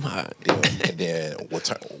get him hot. And then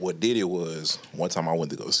what did it was one time I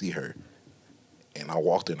went to go see her, and I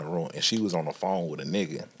walked in the room and she was on the phone with a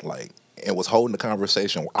nigga, like, and was holding the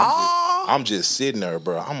conversation. I'm just sitting there,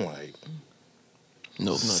 bro. I'm like,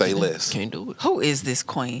 No, Say less. Can't do it. Who is this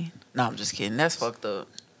queen? No, I'm just kidding. That's fucked up.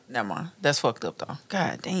 Never mind. That's fucked up though.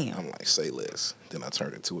 God damn. I'm like, say less. Then I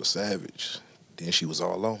turned into a savage. Then she was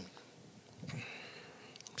all on me.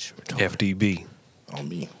 Sure, FDB. On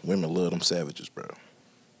me. Women love them savages, bro.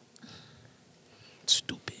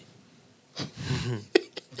 Stupid.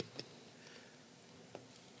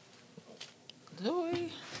 Do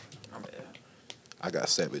we? My bad. I got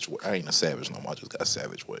savage. I ain't a savage no more. I just got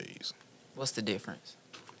savage ways. What's the difference?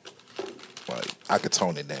 Like, I could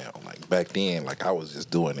tone it down. Like, back then, like, I was just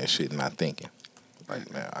doing that shit and not thinking.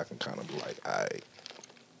 Like, now I can kind of be like, all right.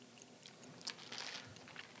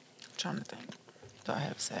 I'm trying to think. Do I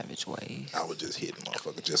have savage ways? I was just hitting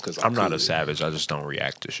motherfucker just because I'm not a savage. I just don't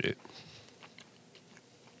react to shit.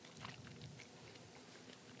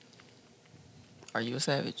 Are you a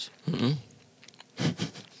savage? I'm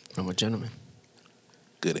a gentleman.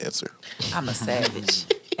 Good answer. I'm a savage.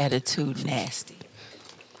 Attitude nasty.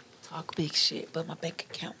 Talk big shit, but my bank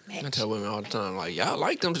account I match. tell women all the time, like, y'all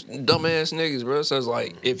like them dumbass niggas, bro. So it's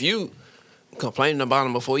like, if you complaining about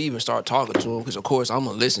them before you even start talking to them, because of course I'm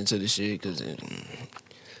gonna listen to this shit, because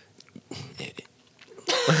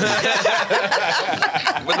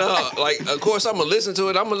but no, like, of course I'm gonna listen to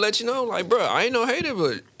it. I'm gonna let you know, like, bro, I ain't no hater,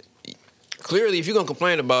 but clearly if you gonna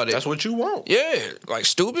complain about it, That's what you want. yeah, like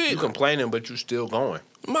stupid. You complaining, but you still going.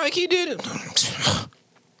 Mike, he did it.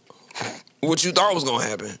 What you thought was gonna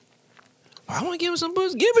happen? I want to give him some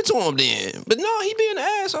pussy. Give it to him then. But no, he being an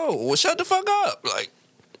asshole. Well, shut the fuck up. Like,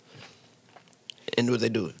 and what they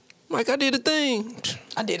do? Mike, I did a thing.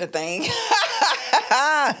 I did a thing.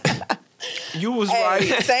 You was Hey,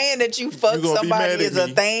 right. saying that you fuck You gonna be mad somebody at is a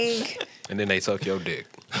me. thing. And then they suck your dick.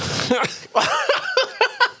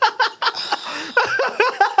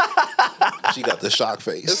 She got the shock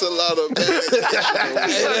face. It's a lot of with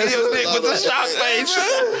the shock face.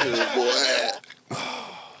 boy.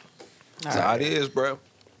 That's how it is, bro.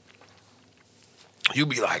 You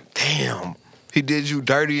be like, damn, he did you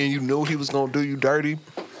dirty and you knew he was gonna do you dirty.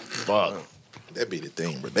 Fuck. That be the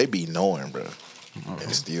thing, bro. They be knowing, bro.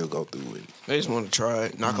 and still go through it. They just want to try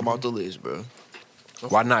it, knock them off the list, bro.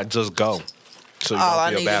 Why not just go? So you All I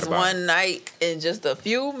don't feel need bad is about one it. night in just a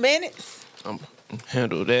few minutes.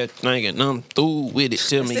 Handle that thing and I'm through with it.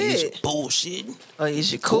 Tell me That's it's it. bullshit. Or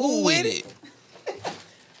is you cool with it?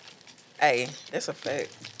 Hey, that's a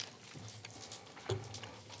fact.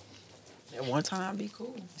 At one time, be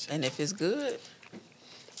cool. And if it's good,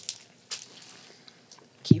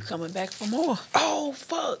 keep coming back for more. Oh,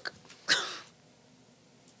 fuck.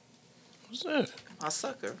 What's that? My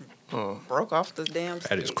sucker Oh, broke off the damn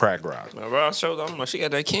That is stick. crack rock. my bro, I showed them. Like, she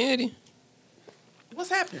got that candy. What's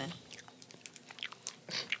happening?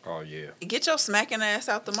 Oh yeah. Get your smacking ass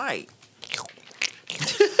out the mic.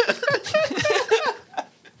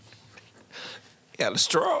 Got a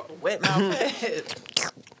straw. Wet mouth ass.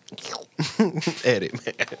 Edit,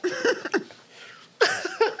 man.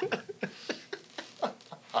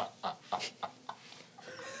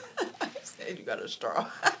 Said you got a straw.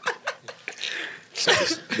 So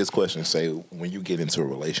this question say, when you get into a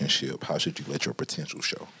relationship, how should you let your potential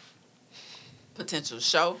show? Potential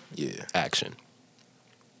show. Yeah. Action.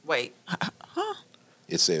 Wait. Huh?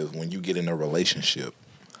 It says, when you get in a relationship,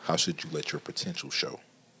 how should you let your potential show?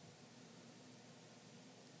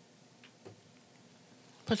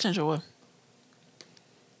 Potential what?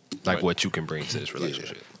 Like what you can bring to this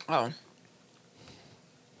relationship. Oh.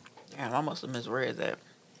 Damn, I must have misread that.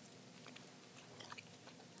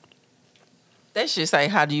 That should say,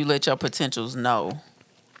 how do you let your potentials know?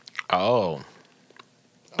 Oh.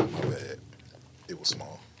 Oh, my bad. It was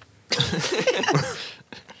small.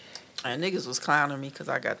 And niggas was clowning me because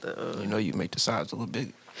I got the, You know you make the sides a little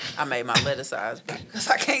big. I made my letter size big because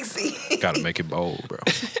I can't see. Gotta make it bold, bro.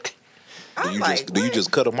 I'm Do you like, do you what? just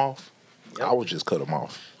cut them off? Yep. I would just cut them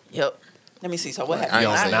off. Yep. Let me see. So what I happened? You ain't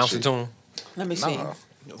don't saying announce shit. it to him? Let me see. Nah.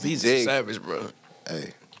 These Dig. savage, bro.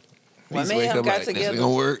 Hey, When These me and wake him up got like, this together, ain't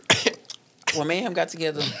gonna work. when me and him got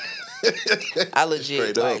together, I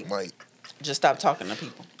legit straight like up, Mike. just stopped talking to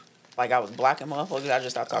people. Like I was blocking motherfuckers. I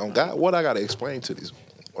just stopped I talking. don't got what I gotta explain to these.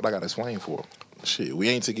 What I gotta explain for? Shit, we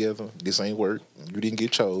ain't together. This ain't work. You didn't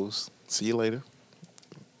get chose. See you later.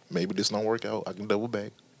 Maybe this don't work out. I can double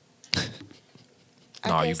back.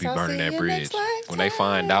 No, you be burning that bridge. When they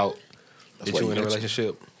find out That's that why you in a you-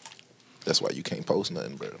 relationship, That's why you can't post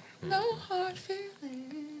nothing, bro. No hard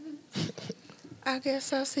feelings. I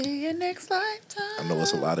guess I'll see you next lifetime. I know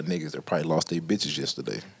it's a lot of niggas that probably lost their bitches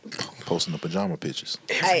yesterday, posting the pajama pictures.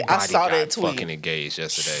 Hey, I everybody saw got that tweet. fucking engaged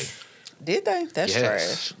yesterday. Did they? That's Yes.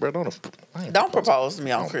 trash. Bro, don't Don't propose to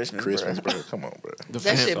me on Christmas, Christmas, bro. bro. Come on, bro.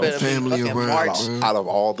 That shit better be family fucking around, March. bro. Out of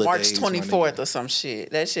all the March days, my 24th nigga, or some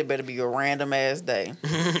shit. That shit better be a random ass day.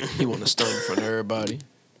 He want to stunt in front of everybody.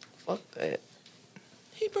 Fuck that.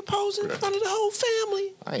 He proposing in front of the whole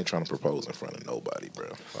family. I ain't trying to propose in front of nobody, bro.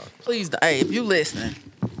 Please, hey, if you listening,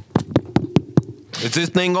 Is this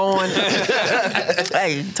thing on?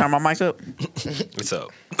 hey, turn my mic up. What's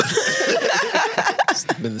up?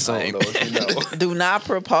 Been the same. Do not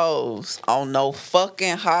propose on no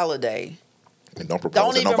fucking holiday. And don't propose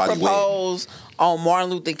Don't to even nobody wedding. propose on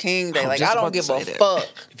Martin Luther King Day. I'm Like, just I don't about to give a say that. fuck.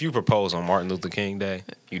 If you propose on Martin Luther King Day,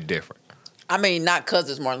 you different. I mean, not because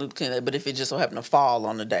it's Martin Luther King Day, but if it just so happen to fall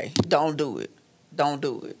on the day, don't do it. Don't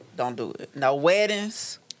do it. Don't do it. No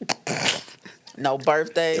weddings. No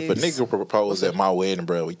birthdays. If a nigga propose at my wedding,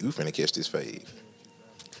 bro, you finna catch this fade.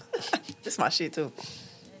 This my shit too.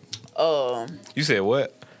 You said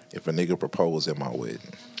what? If a nigga propose at my wedding,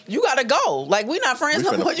 You gotta go. Like, we not friends We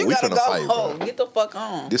no finna- more. You we gotta finna go. fight, bro. Get the fuck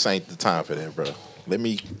on. this ain't the time for that, bro. Let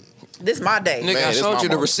me. This my day. Nigga, Man, I this showed my you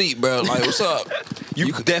the moment. receipt, bro. Like, what's up?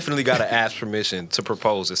 You definitely got to ask permission to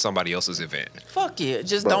propose at somebody else's event. Fuck yeah.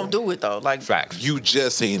 Just Bro. don't do it though. Like, Facts. You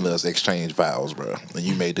just seen us exchange vows, bro, and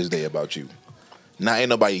you made this day about you. Now ain't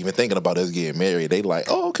nobody even thinking about us getting married. They like,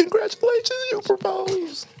 oh, congratulations, you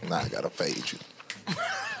proposed. Nah, I gotta fade you.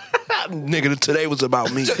 Nigga, today was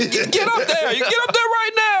about me. Get up there. You get up there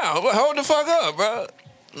right now. Hold the fuck up, bro.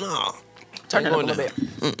 No. turn it Ain't up a going little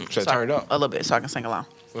down. bit. Should I turn it up? A little bit so I can sing along.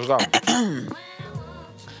 Let's go.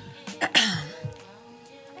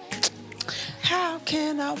 How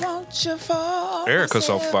can I want you for Erica's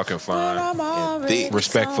so myself fucking fine. when I'm already thick.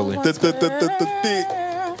 Respectfully. someone's Thick.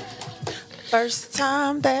 girl? First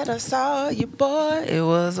time that I saw you, boy, it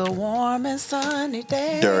was a warm and sunny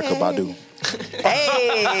day. Derrica Badu.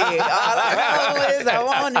 Hey, all I know is I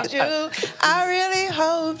wanted you. I really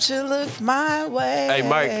hoped you looked my way. Hey,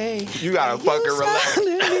 Mike, you gotta fucking relax.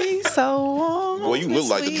 sounded me so warm. Boy, you look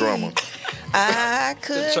like the and drummer. sweet. I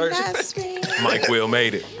could church. not speak. Mike Will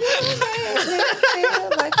made it. Made me feel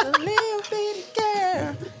like a little bitty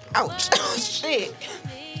girl. Ouch. Shit.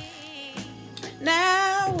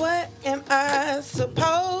 Now what am I I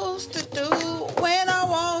supposed to do when I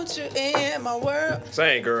want you in my world?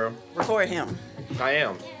 Sing, girl. Record him. I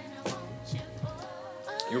am.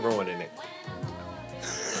 You ruining it.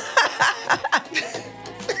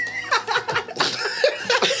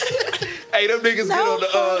 Hey, them niggas get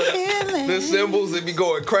on the cymbals and be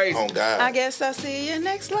going crazy. Oh God. I guess I'll see you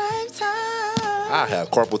next lifetime. I have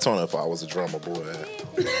carpal tunnel if I was a drummer, boy.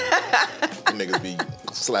 Niggas be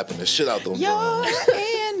slapping the shit out them Your drums.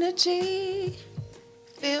 energy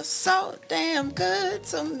feels so damn good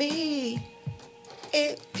to me.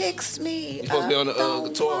 It picks me You supposed to be on the, Don't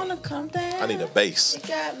guitar. wanna come down. I need a bass. You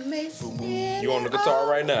got me spinning You on the guitar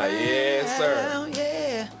right now? Yes, sir. around,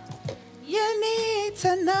 yeah. You need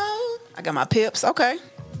to know. I got my pips. Okay.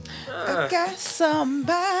 I got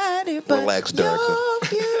somebody, but Relax, you're Derica.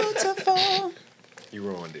 beautiful. You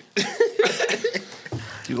ruined it.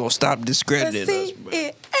 You gonna stop But discrediting see, us, bro.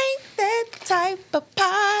 it ain't that type of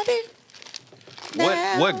party.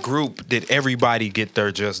 Now. What group did everybody get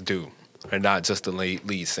their just due, and not just the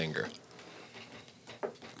lead singer?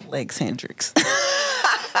 Lex Hendrix.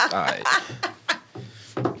 All right.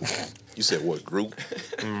 You said what group?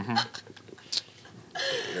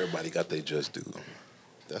 Everybody got their just due.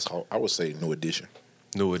 That's how I would say New Edition.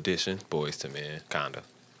 New Edition, Boys to Men, kinda.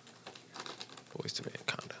 Boys to Men,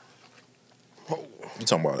 kinda. You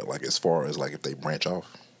talking about it like as far as like if they branch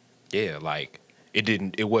off? Yeah, like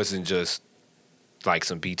it wasn't just like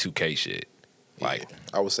some B2K shit. Like Yeah,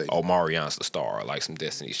 I would say Omarion's the star, like some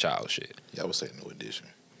Destiny's Child shit. I would say New Edition.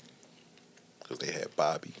 Because they had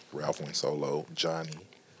Bobby, Ralph went solo, Johnny,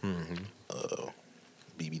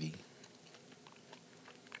 BBD.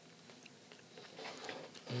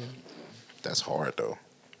 That's hard though.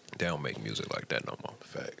 They don't make music like that no more.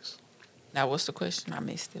 Facts. Now, what's the question? I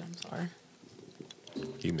missed it. I'm sorry.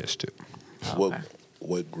 You missed it. What Okay.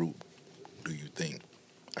 what group do you think,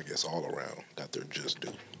 I guess all around, got their just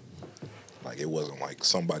due? Like it wasn't like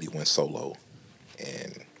somebody went solo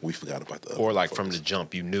and we forgot about the other Or like from folks. the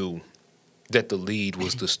jump, you knew that the lead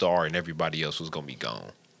was the star and everybody else was gonna be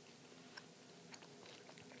gone.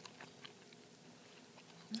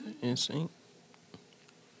 NSYNC.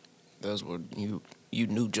 That's what you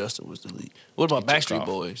knew Justin was the lead. What about He took Backstreet off.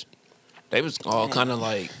 Boys? They was all kind of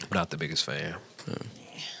like I'm not the biggest fan,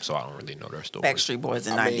 so I don't really know their story. Backstreet Boys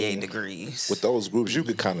in I 98 mean, degrees. with those groups, you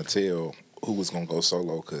could kind of tell who was gonna go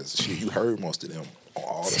solo because shit, you heard most of them on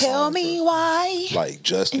all the Tell songs, me bro. why. Like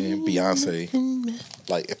Justin, Beyonce.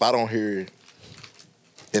 Like if I don't hear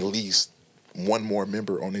at least one more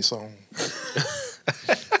member on this song,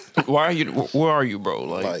 why are you? Where are you, bro?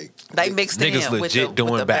 like They mixed it Niggas in with legit the,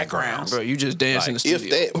 doing with the backgrounds. bro, you just dance in the if studio.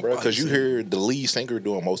 that, bro, because you hear the lead singer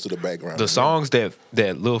doing most of the background. The songs that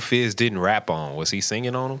Lil Fizz didn't rap on, was he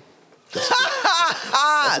singing on them?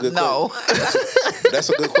 That's a good no. That's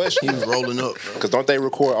a good He question. was rolling up, bro. Because don't they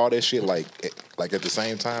record all that shit like at the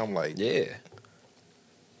same time? Like, Yeah.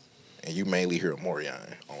 and you mainly hear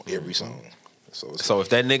Morion on every song. So, it's So if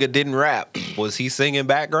that nigga didn't rap, was he singing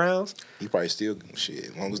backgrounds? he probably still shit.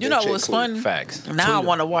 As long as You that know check what's clear. funny? Facts. Now I Tweet 'em.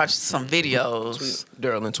 want to watch some videos.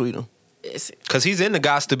 Daryl and Tweedle. It's, Because he's in the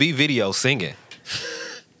Gots to Be video singing.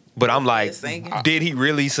 But I'm like, Singing. did he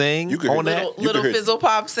really sing You could on hear that? little You little can hear- Fizzle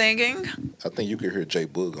Pop singing. I think you could hear J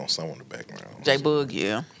Boog on some in the background. J Boog,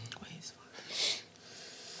 yeah.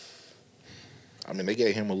 I mean, they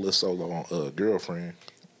gave him a little solo on Girlfriend.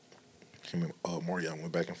 Him and Morion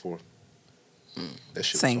went back and forth. That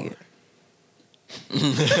shit Sing was it.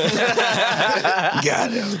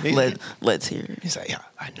 Got him. Let's hear it. He's like, yeah,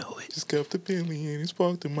 I know it. Just kept the Bentley and it's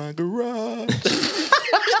parked in my garage.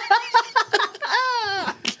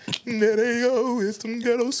 There they go, it's some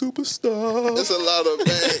ghetto superstars. There's a lot of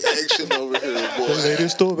bad action over here, The boy.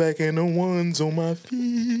 latest throwback and the ones on my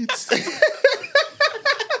feet.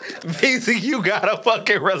 Basic, you gotta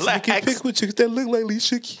fucking I relax. can pick with chicks that look like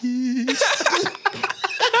Alicia Keys.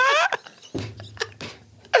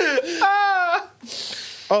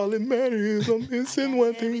 All that matters is I'm missing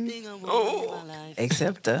one thing. You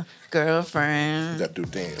Except the girlfriend. gotta do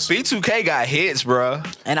dance. B2K got hits, bruh.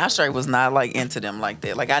 And I straight was not like into them like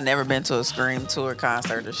that. Like I never been to a Scream tour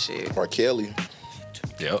concert or shit. R. Kelly.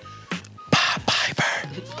 Yep.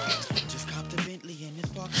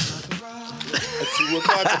 A 2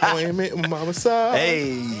 o'clock appointment with Mama side.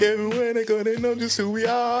 Hey. Everywhere they go, they know just who we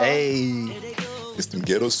are. Hey. It's them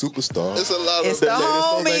ghetto superstars. There's a lot It's of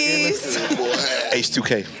the latest homies. boy.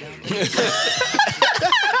 H2K.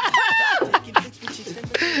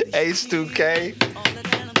 H2K.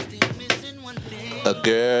 A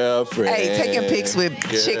girlfriend. Hey, taking pics with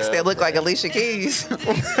chicks that look like Alicia Keys.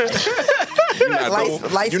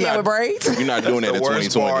 light skin with braids. You're not doing that The in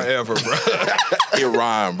worst bar 2020. ever, bro. It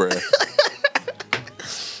rhymed, bro.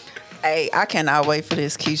 Hey, I cannot wait for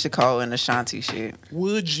this Keisha Cole and Ashanti shit.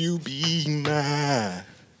 Would you be mine?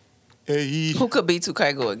 Hey. Who could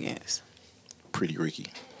B2K go against? Pretty Ricky.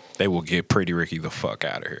 They will get Pretty Ricky the fuck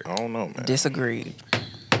out of here. I don't know, man. Disagreed.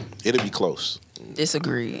 It'll be close.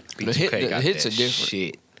 Disagreed. The hits are different.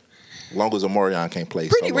 Shit. Long as Omarion can't play.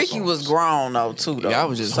 Pretty solo Ricky songs. was grown though too. Though. Yeah, I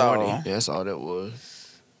was just So, horny. That's all that was.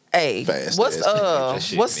 Hey, Fast what's ass nigga. That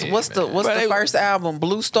shit what's mid, what's the man. what's But the they- first album?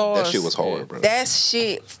 Blue Stars. That shit was hard, bro. That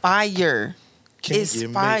shit fire. It's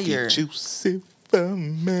you fire. Make it juicy for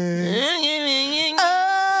me?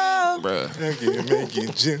 Oh, Bruh. I can make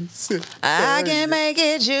it juicy. I can make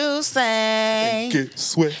it juicy, Get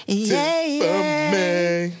sweaty Yeah, yeah. for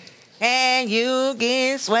me. and you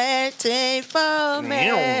get sweaty for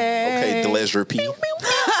me. Okay, Delesre P.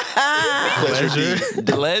 Pleasure D.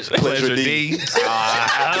 Delege. Pleasure D. It's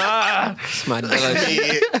my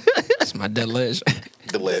Delege. It's my Delege.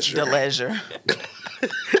 Delesre. The leisure.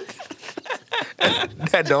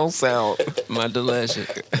 That don't sound My Delege.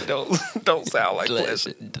 don't sound like Delege.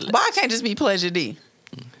 But I can't just be Pleasure D.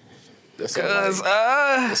 That sound Cause like,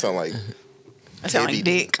 that sound like I sound like Heavy.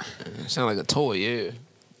 Dick. Sound like a toy, yeah.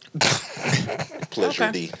 Pleasure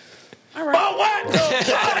Okay. D. All right.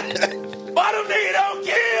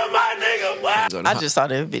 I just saw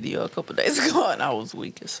that video a couple days ago and I was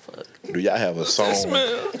weak as fuck. Do y'all have a song?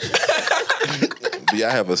 Do y'all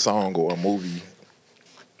have a song or a movie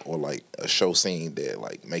or like a show scene that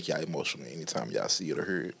like make y'all emotional anytime y'all see it or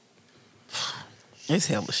hear it? It's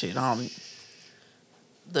hella shit.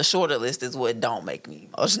 The shorter list is what don't make me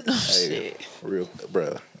emotional. Hey, Shit. real,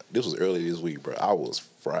 bruh. This was early this week, bruh. I was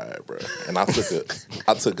fried, bruh. And I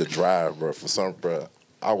took a drive, bruh. For some, bruh.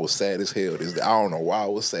 I was sad as hell. I don't know why I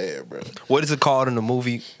was sad, bruh. what is it called in the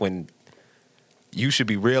movie when you should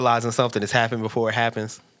be realizing something has happened before it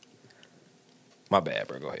happens? My bad,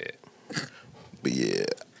 bro. Go ahead. But yeah,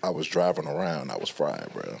 I was driving around. I was fried,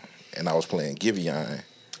 bruh. And I was playing Giveon.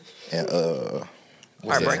 And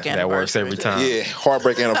Heartbreak That works every time. yeah,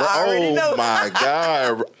 Heartbreak Anniversary. I already Oh know. my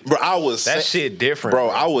god, bro! I was That shit different, bro.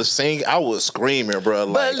 I was singing, I was screaming, bro.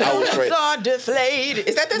 Like I was Balloons straight. are deflated.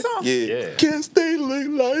 Is that song? Yeah. Yeah. Guess they look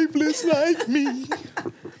lifeless like me.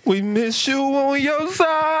 We miss you on your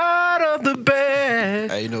side of the bed.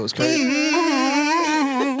 Hey, you know what's crazy?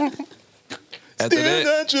 After Still that,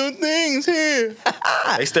 got your things here.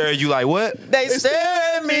 They stare at you like what? They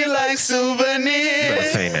stare at me like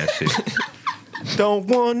souvenirs. Saying that shit. Don't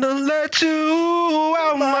wanna let you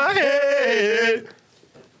out my head.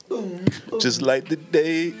 Just like the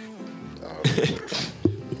day.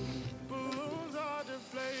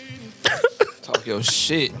 talk your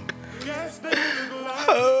shit.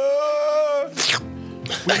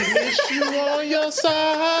 We miss you on your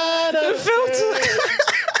side of the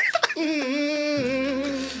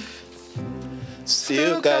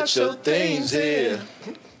Still got your things here.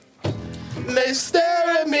 They stare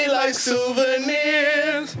at me like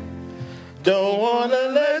souvenirs. Don't wanna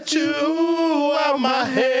let you out my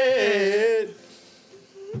head.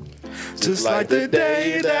 Just like the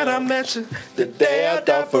day that I met you, The day I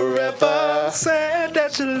thought forever, said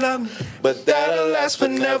that you love me, but that'll last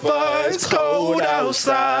forever. It's cold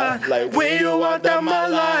outside. Like when you walk down my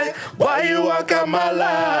life, why you walk out my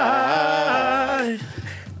life?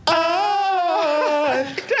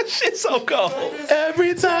 that shit so cold.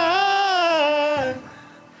 Every time,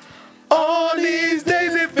 all these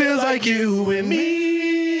days it feels like you and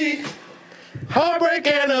me. Heartbreak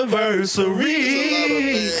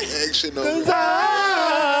anniversary. Action Cause over.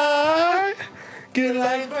 I get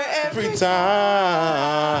like for every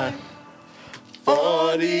time.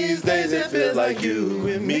 All these days it feels like you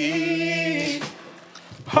and me.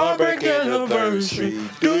 Heartbreak anniversary.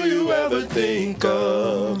 Do you ever think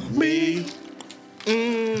of me?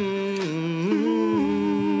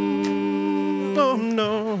 Oh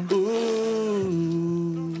no.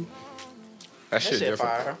 Ooh. That shit different.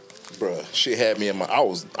 fire. Bruh, shit had me in my.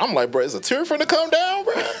 I'm like, bruh, is a tear finna come down,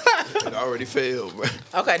 bruh? It already failed, bro.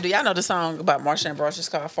 Okay, do y'all know the song about Marsha and Brush? It's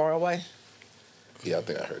called Far Away? Yeah, I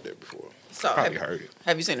think I heard that before. So Probably heard it.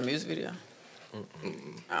 Have you seen the music video?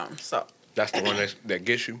 So That's the one that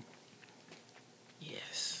gets you.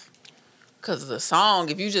 yes, because the song,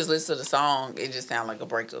 if you just listen to the song, it just sounds like a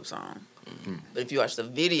breakup song. But if you watch the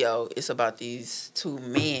video, it's about these two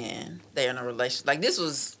men. They're in a relationship. Like this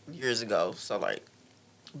was years ago, so like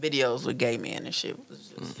videos with gay men and shit was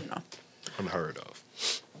just Unheard of.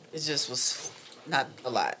 it just was not a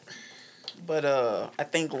lot. But I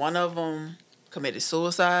think one of them committed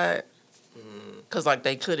suicide because like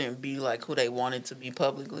they couldn't be like who they wanted to be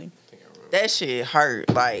publicly. That shit hurt.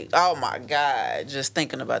 Like, oh my God, just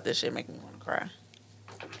thinking about this shit make me want to cry.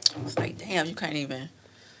 It's like, damn, you can't even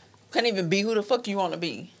Can't even be who the fuck you want to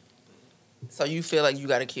be. So you feel like you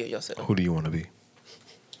got to kill yourself. Who do you want to be?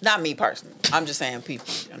 Not me personally. I'm just saying people.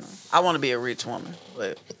 You know, I want to be a rich woman,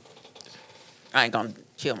 but I ain't gonna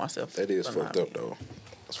kill myself. That is for fucked not up though.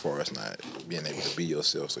 As far as not being able to be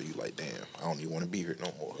yourself, so you like, damn, I don't even want to be here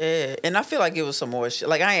no more. Yeah, and I feel like it was some more shit.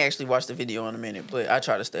 Like I ain't actually watched the video in a minute, but I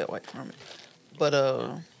try to stay away from it. But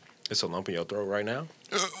It's a lump in your throat right now.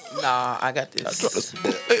 nah, I got this.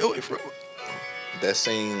 Hey, wait, bro. That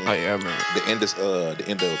scene, Oh yeah, I remember. the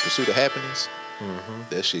end of Pursuit of Happiness.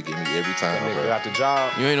 That shit get me every time, That nigga bro. got the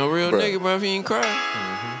job. You ain't no real Bruh. nigga, bro. If you ain't cry.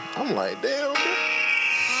 I'm like, damn, bro.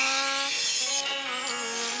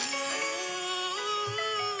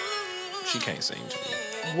 She can't sing to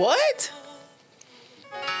me. What?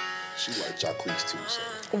 She like Jacquees too, so.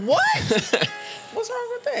 What? What's wrong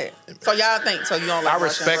with that? So y'all think so? You don't like? I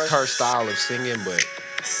Roxanne respect Perez? her style of singing, but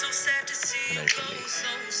it ain't for me.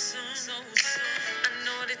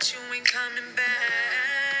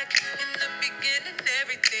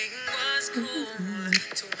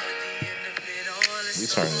 We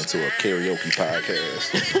turned into a karaoke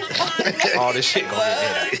podcast. All this shit gonna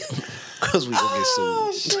get edited. Cause we gonna get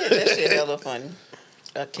Oh sued. shit, that shit hella funny.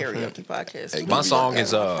 A karaoke podcast. Hey, My song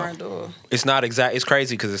is Front door. it's not exact. It's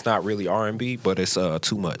crazy because it's not really R&B, but it's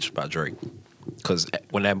Too Much by Drake. Because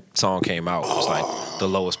when that song came out, it was like the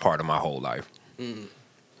lowest part of my whole life. And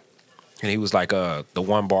he was like the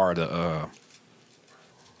one bar,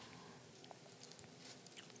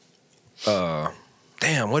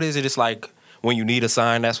 damn, what is it? It's like when you need a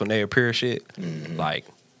sign, that's when they appear. Shit, like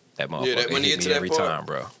that motherfucker. Yeah, that- when it you hit get to me that every part. time,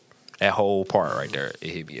 bro. That whole part right there, it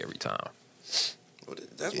hit me every time.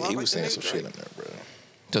 That's Yeah, he was saying some shit in there, bro.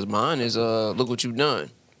 Cause mine is look what you done.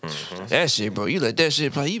 That shit, bro. You let that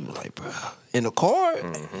shit play. You be like, bro, in the car.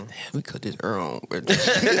 Damn, we cut this ear on, bro.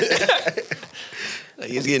 Like,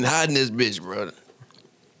 it's getting hot in this bitch, bro.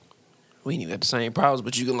 We ain't even got the same problems,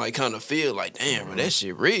 but you can like kind of feel like, damn, bro, that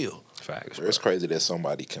shit real. Facts. It's crazy that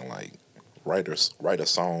somebody can like write a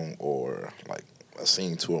song or like a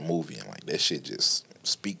scene to a movie and like that shit just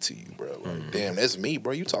speak to you, bro. Like, damn, that's me,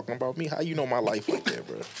 bro. You talking about me? How you know my life like that,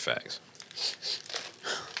 bro? Facts.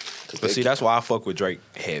 'Cause But they see, that's why I fuck with Drake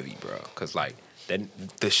heavy, bro. Cause like that,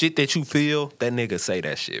 the shit that you feel, that nigga say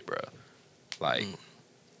that shit, bro. Like,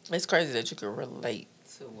 It's crazy that you can relate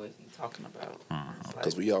to what he's talking about. It's like-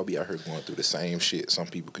 Because we all be out here going through the same shit. Some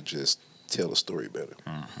people could just tell a story better.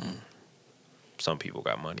 some people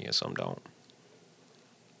got money and some don't.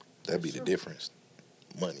 That'd be the difference.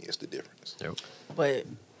 Money is the difference. Yep. But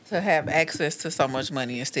to have access to so much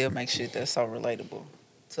money and still make shit that's so relatable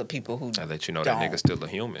to people who I let you know don't. that nigga's still a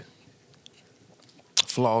human.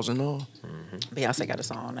 Flaws and all. Beyonce got a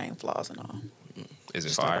song named Flaws and All. Is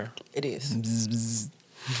it fire? It is.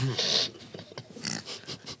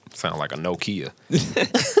 Sound like a Nokia.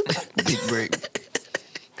 Big break.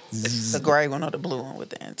 The gray one or the blue one with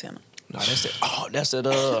the antenna. No, that's that. Oh, that's that.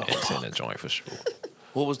 Antenna joint for sure.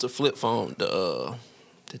 What was the flip phone? The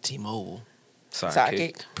T-Mobile.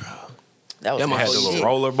 Sidekick. Bro. That was That my It had the shit. little shit.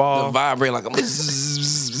 roller The ball. vibrate like a. They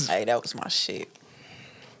Hey, that was my shit.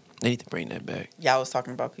 need to bring that back. Y'all was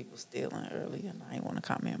talking about people stealing earlier, and I ain't want to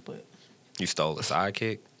comment, but You stole a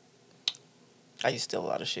sidekick. I used to steal a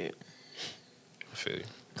lot of shit. I feel you.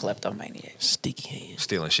 Kleptomaniac. Sticky hands.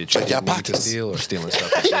 Stealing shit you Check your didn't need to pockets. steal, or stealing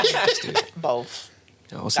stuff you didn't need to steal. Both.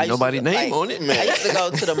 I don't I see used nobody's to, name like, on it, I man. used to go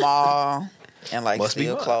to the mall and like Must be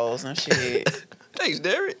steal mine. clothes and shit. Thanks,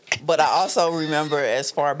 Derek. But I also remember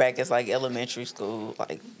as far back as like elementary school,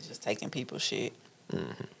 like just taking people's shit.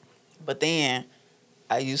 But then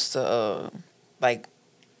I used to like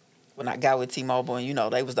when I got with T-Mobile, and you know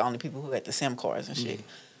they was the only people who had the SIM cards and shit.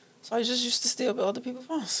 So I just used to steal other people's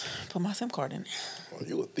phones, put my SIM card in. Oh,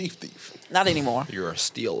 you a thief. Not anymore. You're a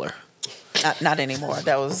stealer. Not anymore.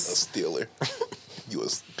 That A was stealer. You a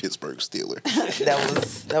Pittsburgh Steeler.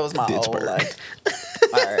 that was my old Pittsburgh. life.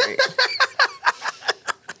 All right.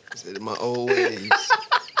 Said in my old ways.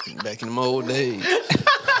 Back in them old days.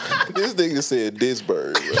 This nigga said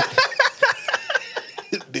Disburg.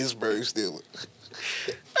 Disburg Steeler.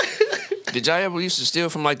 Did y'all ever used to steal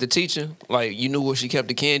from like the teacher? Like you knew where she kept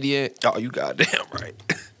the candy at? Oh, you goddamn right.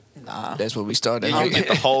 Nah. That's where we started. You get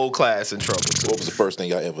the whole class in trouble. What was the first thing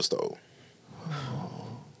y'all ever stole?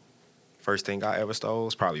 First thing I ever stole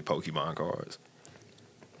was probably Pokemon cards.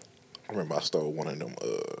 I remember I stole one of them,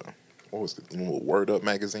 what was it, them little Word Up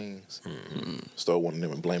magazines? Stole one of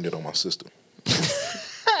them and blamed it on my sister.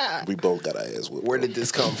 We both got our ass whooped. Where did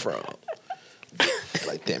this come from?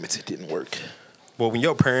 Like, damn it didn't work. Well, when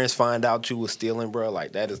your parents find out you was stealing, bro,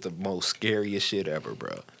 like that is the most scariest shit ever,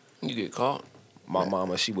 bro. You get caught. My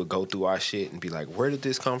mama, she would go through our shit and be like, "Where did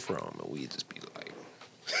this come from?" And we'd just be like,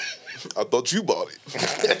 I thought you bought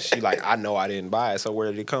it. She like, I know I didn't buy it, so where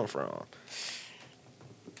did it come from?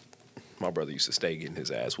 My brother used to stay getting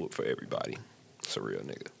his ass whooped for everybody. It's a real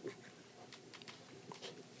nigga.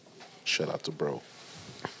 Shout out to bro.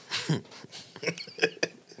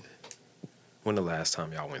 When the last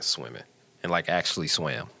time y'all went swimming and like actually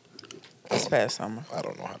swam? This past summer. I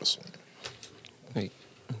don't know how to swim, Hey,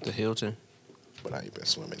 the Hilton. but I ain't been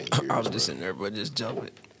swimming in years. I was just bro. in there, but just jumping.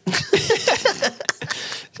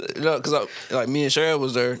 No, because like me and Cheryl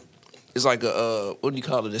was there. It's like a what do you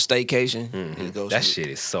call it? A staycation. And it goes That to- shit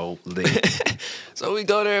is so lit. So we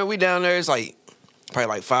go there. We down there. It's like probably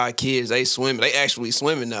like 5 kids. They swimming. They actually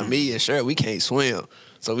swimming now. Me and Cheryl, we can't swim.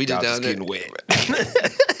 So we just Y'all down just there. getting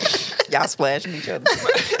wet. Y'all splashing each other.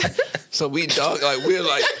 So we we're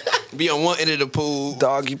like be on one end of the pool,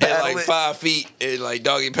 Doggy at paddle like it. 5 feet, and like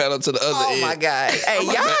doggy paddle to the other Oh end. my God. Hey,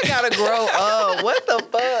 y'all gotta grow up. What the The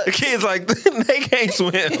fuck? kids like, they can't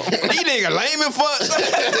swim. These nigga lame and fuck.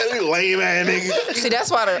 Lame ass nigga. See,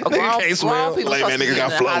 that's why the can't swim. grown people Lame supposed to nigga get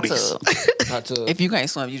got in the hot floaties. tub. Hot tub. If you can't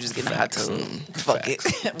swim, you just get in the hot tub. Fuck it.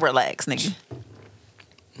 Relax, nigga.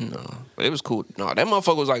 No, but it was cool. No, that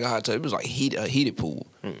motherfucker was like a hot tub. It was like a heated pool.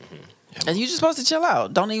 And you just supposed to chill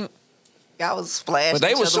out. Don't even. Y'all was splashing. But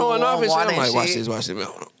they each was other showing with off and shit. warm I'm water like, watch shit. this, watch this.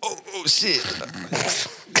 Oh shit.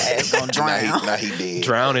 Ass gonna drown. Now he dead.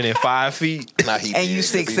 Drowning in 5 feet. Now he And dead. you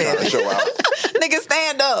 'cause he 6'7". trying to show out. Nigga,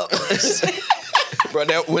 stand up. Bro,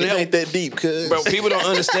 when It ain't that deep, cuz. bro, people don't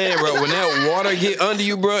understand, bro. When that water get under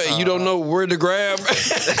you, bro, and you don't know where to grab,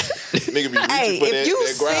 Nigga be reaching Hey, for if you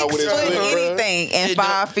that ground 6 with his foot foot, bro. anything and It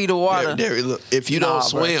 5 feet of water, Derry, look, if you Nah,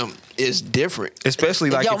 don't bro. swim, it's different. Especially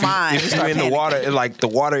like your if you, mind, if you you start in the panicking. water and like the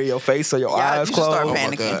water in your face or your y'all, eyes you just start closed. my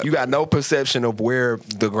panicking. God. You got no perception of where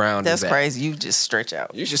the ground That's is at. crazy. You just stretch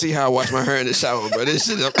out. You should see how I wash my hair in the shower, bro. This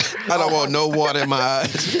shit, I don't want no water in my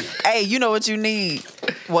eyes. Hey, you know what you need?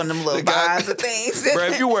 One of them little The guy- visor things. Bro,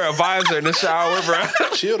 if you wear a visor in the shower, bro.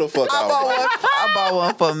 Chill the fuck I out, bought bro. one. I bought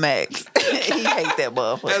one for Max. He hate that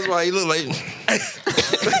motherfucker. That's why he look like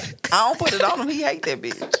I don't put it on him. He hate that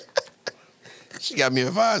bitch. she got me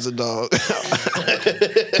a visor, dog.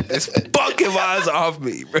 This fucking visor off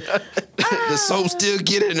me, bro. The soap still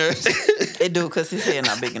get in there. It do because his head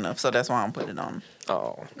not big enough, so that's why I don't put it on him.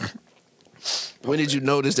 Oh. When did you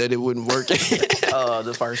notice that it wouldn't work?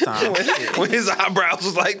 The first time. When his eyebrows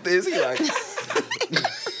was like this, he like,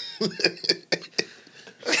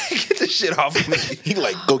 get this shit off of me. He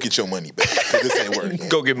like, go get your money back. 'Cause this ain't working.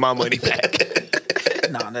 Go get my money back.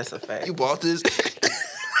 Nah, that's a fact. You bought this?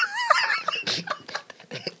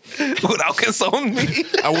 Without consulting me.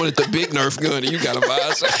 I wanted the big Nerf gun, and you got a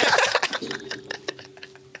visor.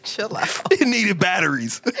 Chill out. It needed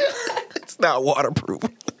batteries. It's not waterproof.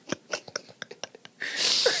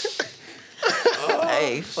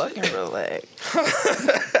 Hey, fucking relax.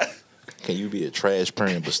 Can you be a trash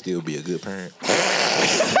parent but still be a good parent?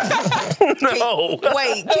 No.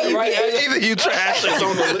 Wait, can you Either you trash or it's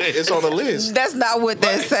on the list. It's on the list. that's not what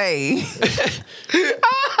that say.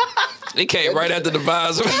 It came right after the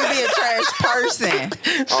visor. You be a trash person.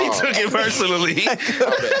 She took it personally. My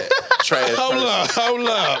bad. Trash Hold person. up, hold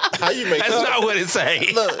up. How you make That's this? not what it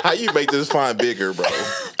say. Look, How you make this fine bigger, bro?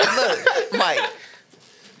 look, Mike.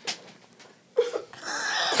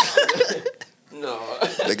 No,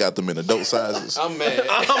 They got them in adult sizes. I'm mad.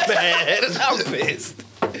 I'm mad. I'm pissed.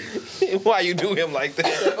 Why you do him like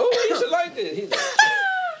that? Oh, you should like this. He's like,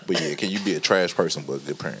 But yeah, can you be a trash person but a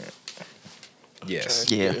good parent? Yes.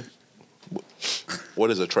 Yeah. What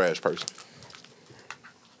is a trash person?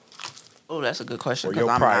 Oh, that's a good question. Or 'cause your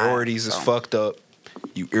I'm priorities not, is so. fucked up.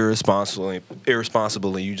 You irresponsible,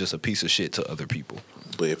 and you just a piece of shit to other people.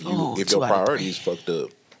 But if you Ooh, if 2 your out of priorities fucked up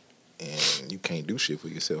and you can't do shit for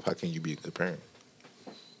yourself, how can you be a good parent?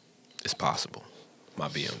 It's possible. My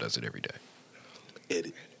BM does it every day.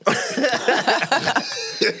 Edit.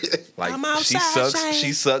 Like I'm she outside, sucks. Shane.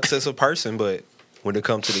 She sucks as a person, but when it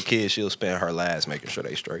comes to the kids, she'll spend her last making sure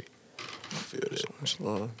they straight. I feel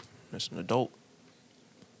that. That's an adult.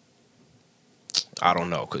 I don't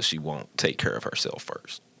know because she won't take care of herself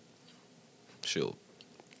first. She'll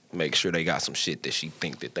make sure they got some shit that she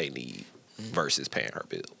think that they need versus paying her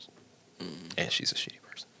bills. And she's a shitty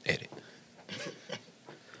person. Edit.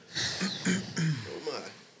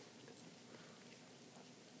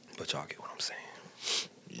 But y'all get what I'm saying.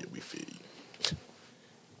 Yeah, we feel you.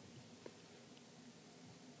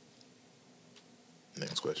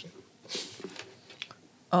 Next question.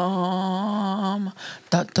 Da,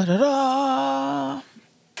 da, da, da.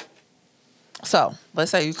 So,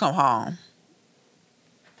 let's say you come home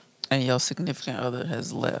and your significant other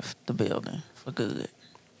has left the building for good.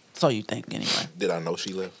 So you think, anyway. Did I know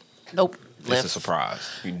she left? Nope. It's Left. a surprise.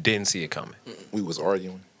 You didn't see it coming. We was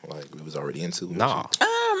arguing. Like, we was already into it. Nah.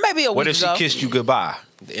 Maybe a week What if she ago. kissed you goodbye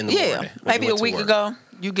in the morning? when Maybe you a went to week work? ago.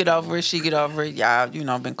 You get over it. She get over it.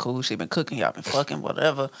 Y'all, been cool. She been cooking. Y'all been fucking.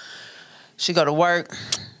 Whatever. She go to work.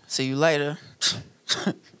 See you later.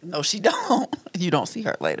 No, she don't. You don't see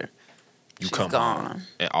her later. You She's come gone. home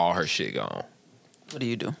and all her shit gone. What do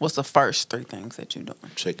you do? What's the first 3 things that you doing?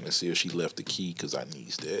 Checking to see if she left the key because I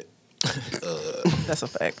needs that. That's a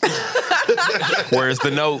fact. Where's the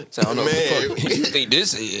note? So I don't know what the fuck you think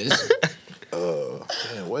this is.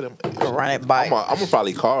 Man, what am Run it back. I'm gonna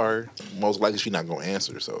probably call her. Most likely she not gonna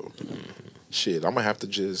answer. So, shit, I'm gonna have to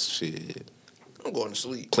just I'm going to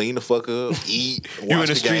sleep. clean the fuck up, eat. You in watch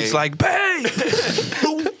the streets game. like, babe,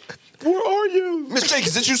 where are you? Miss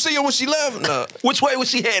Jenkins, did you see her when she left? No. which way was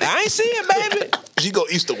she headed? I ain't see it, baby. She go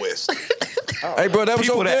east or west. Hey, bro, that was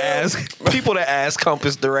People your that girl? ask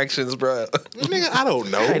compass directions, bro. Nigga, I don't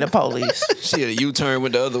Hey, the know. police. She had a U-turn,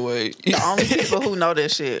 went the other way. The only people who know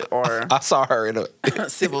this shit are I saw her in a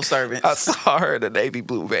civil servants. I saw her in a navy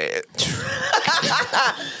blue van.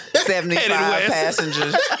 75 Headed west.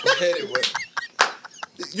 passengers.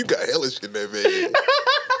 You got hellish in that man.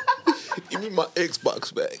 Give me my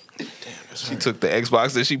Xbox back. She took the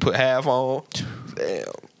Xbox that she put half on. Damn.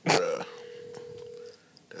 Bruh.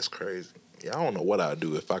 That's crazy. Yeah, I don't know what I'd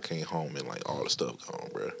do if I came home and like all the stuff gone,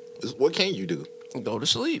 bruh. What can you do? Go to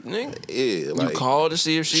sleep, nigga. Yeah, like You call to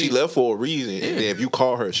see if she left for a reason, and then if you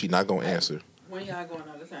call her, she not gonna answer. When y'all going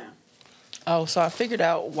out of town? Oh, so I figured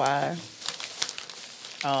out why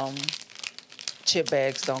chip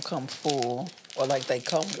bags don't come full, or like they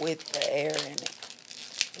come with the air in it.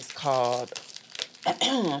 It's called,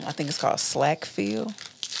 I think it's called slack fill,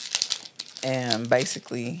 and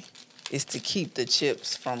basically it's to keep the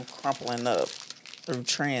chips from crumpling up through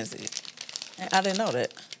transit. And I didn't know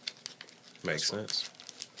that. Makes sense.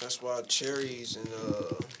 That's why cherries and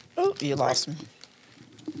Oh, you lost me.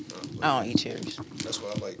 I don't eat cherries. that's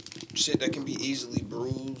why like shit that can be easily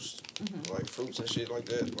bruised, like fruits and shit like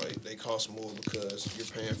that. Like they cost more because you're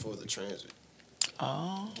paying for the transit,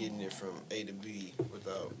 Oh. getting it from A to B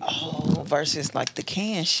without. Oh, versus like the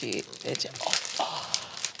canned shit. That you,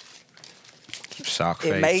 Shock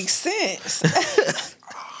it face. makes sense.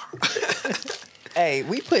 Hey,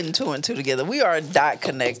 we putting 2 and 2 together. We are dot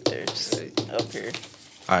connectors up here.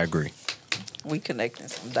 I agree. We connecting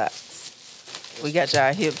some dots. We got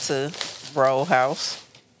y'all hip to Roll House.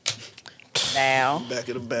 Now Back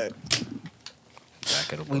of the back.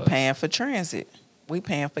 Back of the we bus. paying for transit. We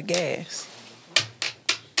paying for gas.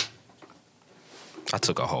 I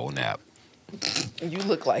took a whole nap. You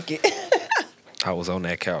look like it. I was on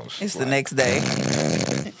that couch. It's the next day.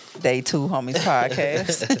 Day 2, homies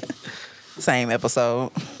podcast. Same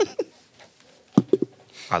episode.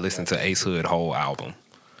 I listened to Ace Hood whole album.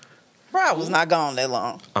 Bro, I was not gone that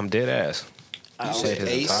long. I'm dead ass. You Said said his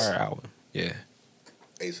Ace. entire album. Yeah.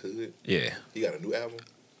 Ace Hood, Yeah. he got a new album.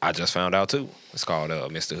 I just found out too. It's called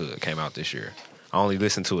Mr. Hood. Came out this year. I only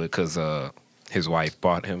listened to it because his wife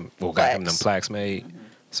got him them plaques made.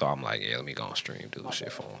 So I'm like, yeah, let me go on stream, do the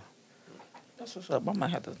shit for him. That's what's up. I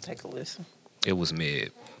might have to take a listen. It was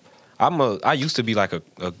mid. I used to be like a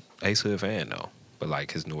Ace Hood fan though, but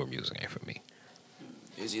like his newer music ain't for me.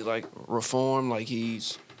 Is he like reformed? Like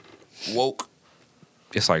he's woke?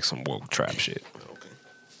 It's like some woke trap shit. Okay.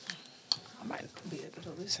 I might be able to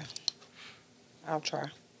listen. I'll try.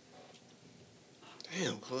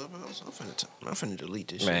 Damn, Clubhouse. I'm finna delete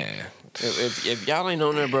this shit. Man, If y'all ain't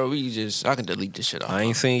on there, bro, I can delete this shit off. I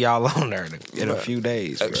ain't seen y'all on there in a Right. few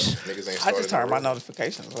days, bro. Niggas ain't I started just turned my no-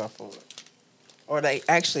 notifications off for it. Or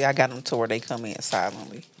I got them to where they come in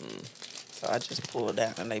silently. So I just pulled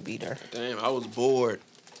down and they be there. Damn, I was bored.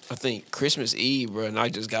 I think Christmas Eve, bro, and I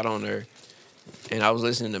just got on there. And I was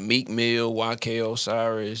listening to Meek Mill, YK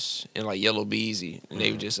Osiris, and like Yellow Beezy. And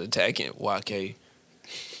they were just attacking YK.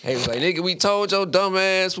 They was like, nigga, we told your dumb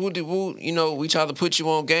ass, woo, you know, we tried to put you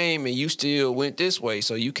on game and you still went this way,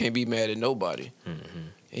 so you can't be mad at nobody. And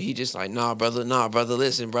he just like, nah, brother,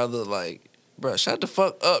 listen, brother. Like, bro, shut the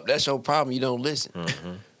fuck up. That's your problem. You don't listen.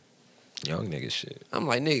 Young nigga shit. I'm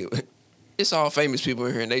like, nigga, it's all famous people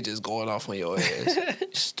in here and they just going off on your ass.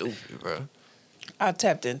 Stupid, bro. I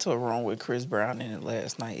tapped into a room with Chris Brown in it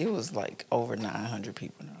last night. It was like over 900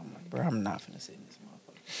 people now. I'm like, bro, I'm not finna sit in this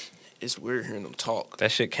motherfucker. It's weird hearing them talk.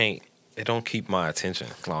 That shit it don't keep my attention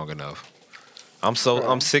long enough. I'm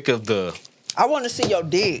sick of the I want to see your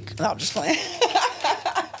dick. No, I'm just playing.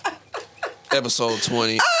 Episode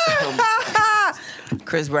 20.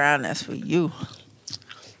 Chris Brown, that's for you.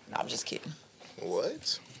 No, I'm just kidding.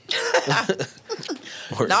 What?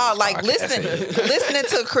 No, like listening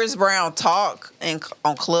to Chris Brown talk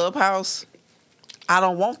on Clubhouse, I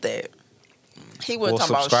don't want that. He wasn't Well,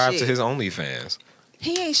 talking about subscribe shit. to his OnlyFans.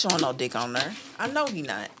 He ain't showing no dick on there. I know he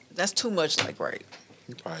not. That's too much like right.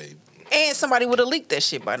 He probably And somebody would have leaked that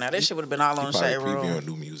shit by now. That shit would have been all on the shade previewing room.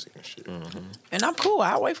 new music and shit. And I'm cool.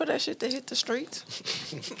 I'll wait for that shit to hit the streets.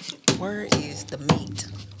 Where is the meat?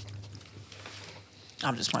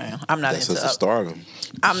 I'm just playing. I'm not That's into just a stardom.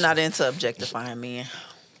 I'm not into objectifying men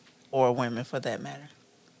or women for that matter.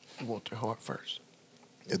 You want their heart first.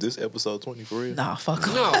 Is this episode 20 for real? Nah, fuck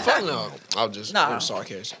off. No, fuck no. I'm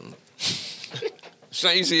sarcastic.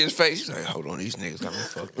 Shane, you see his face? He's like, hold on, these niggas got me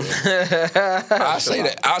fucked up.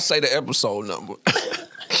 I'll say the episode number.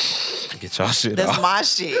 Get y'all shit That's off. my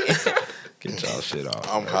shit. Get y'all shit off.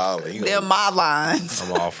 I'm hollering. They're my lines.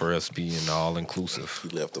 I'm all for us being all inclusive. He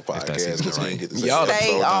left the that's podcast even because he right. didn't get to say Y'all the Stay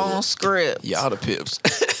episode on number. script. Y'all the pips.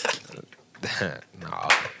 Nah.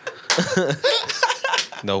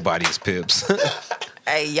 Nobody's pips.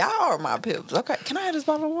 Hey, y'all are my pips. Okay, can I have this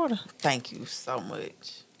bottle of water? Thank you so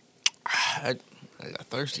much. I got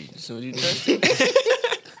thirsty as soon as you thirsty.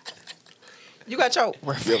 You got your You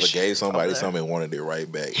ever refresh. gave somebody over there. something and wanted it right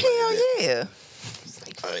back? Hell yeah.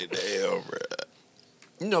 Like, damn, bro.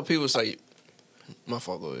 You know, people say, my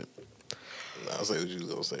fault, go ahead. Nah, I'll say what you was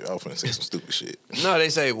gonna say. I was finna say some stupid shit. No, they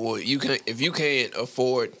say, well, if you can't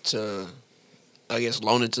afford to, I guess,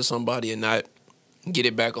 loan it to somebody and not get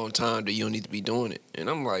it back on time, then you don't need to be doing it. And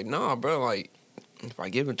I'm like, nah, bro. Like, if I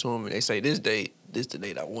give it to them and they say this the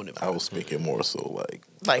date I want it. I was speaking more so like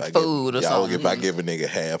Like food or If something. I give a nigga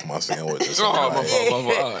half my sandwich or Oh, something, my like, fault,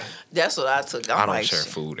 my fault. All right. That's what I took. I'm I don't like, share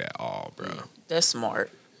shit, food at all, bro. that's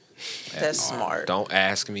smart. That's smart. Don't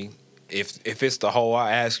ask me. If it's the whole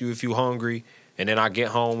I ask you if you hungry and then I get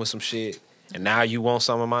home with some shit and now you want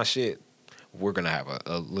some of my shit, we're gonna have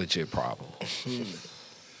a legit problem.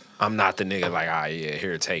 I'm not the nigga like, yeah,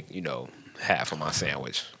 here, take, half of my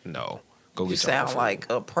sandwich. No. Go You get your own sound food. like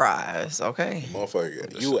a prize, okay?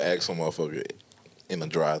 motherfucker, you ask some motherfucker in a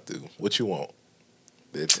drive-thru, what you want?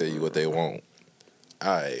 They'll tell you what they want. All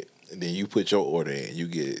right. And then you put your order in, you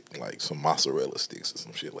get like some mozzarella sticks or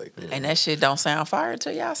some shit like that. And that shit don't sound fire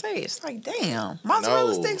till y'all say it. It's like, damn,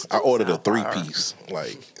 mozzarella No, sticks. I do ordered a sound fire. 3-piece.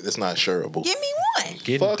 Like, it's not shareable. Give me one.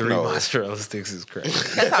 Getting Fuck 3 no. mozzarella sticks is crazy.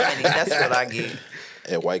 That's how many. That's what I get.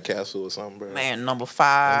 At White Castle or something, bro. Man, number Them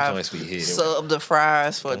 5. joints be hitting. Sub the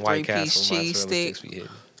fries for a Them White 3-piece Castle cheese mozzarella stick, sticks be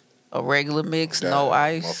hitting. a regular mix, God, no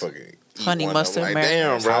ice, motherfucker eat honey one of mustard them, marinade.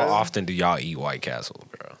 damn, bro. How often do y'all eat White Castle,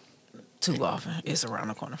 bro? too often. It's around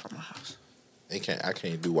the corner from my house. I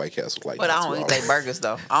can't do White Castle like But that I don't too eat often. their burgers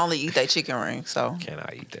though. I only eat their chicken rings, so Can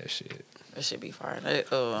I eat that shit? that should be fire. They,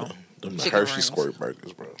 Them the chicken Hershey rings. Squirt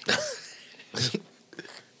burgers, bro.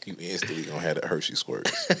 You instantly gonna have that Hershey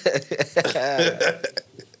Squirts.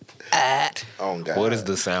 Oh God. What is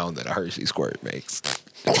the sound that a Hershey squirt makes?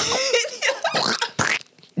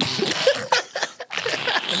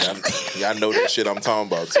 Y'all know that shit I'm talking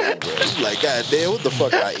about too, bro. You like, God damn, what the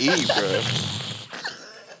fuck I eat, bro?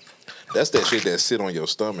 That's that shit that sit on your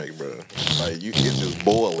stomach, bro. Like you get just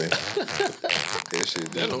boiling. That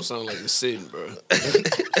shit. That don't sound like it's sitting, bro.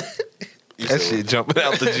 You That said, shit jumping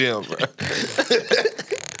out the gym, bro.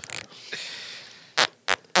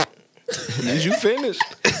 Did you finish?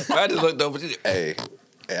 I just looked over. Hey,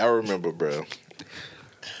 I remember, bro.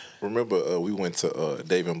 Remember, we went to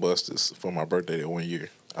Dave and Buster's for my birthday that one year.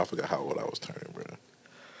 I forgot how old I was turning, bro.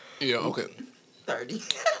 Yeah, okay. 30.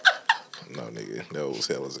 No, nigga, that was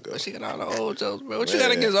hell ago. But she got all the old jokes, bro. What you Man.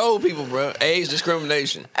 got against old people, bro? Age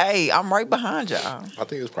discrimination. Hey, I'm right behind y'all. I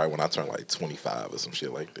think it was probably when I turned like 25 or some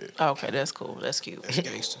shit like that. Okay, that's cool. That's cute.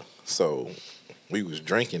 Gangster. So we was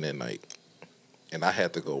drinking that night, and I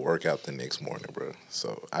had to go work out the next morning, bro.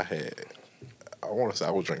 So I want to say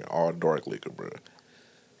I was drinking all dark liquor, bro.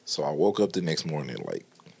 So I woke up the next morning like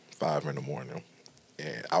 5 in the morning,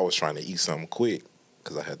 and I was trying to eat something quick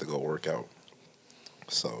because I had to go work out.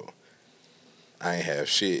 So I ain't have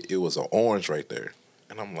shit. It was an orange right there,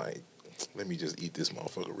 and I'm like, let me just eat this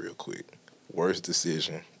motherfucker real quick. Worst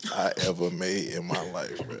decision I ever made in my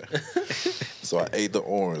life, bro. So I ate the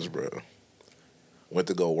orange, bro. Went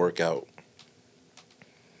to go work out.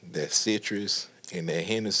 That citrus and that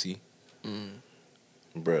Hennessy,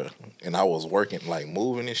 bro. And I was working, like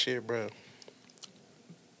moving and shit, bro.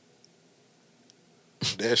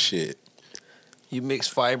 That shit. You mix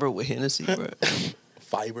fiber with Hennessy, bro.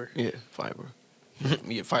 Fiber. Yeah, fiber.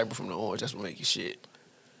 You get fiber from the orange. That's what make you shit.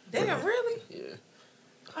 Damn, really? Yeah.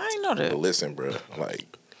 I ain't know But that. listen, bro. Like,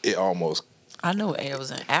 it almost, I knew it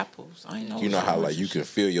was in apples. I ain't know. you know how, like, you can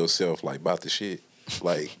feel yourself, like, about the shit?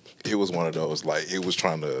 Like, it was one of those, like, it was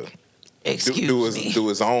trying to Excuse me. do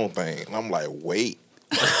his own thing. And I'm like, wait.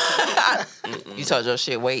 You told your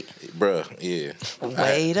shit, wait. Bruh, yeah.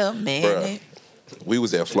 Wait a minute. We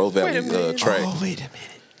was at Flow Valley track. Oh, wait a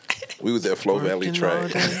minute. We was at Flow Valley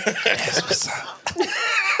track. That's what's up.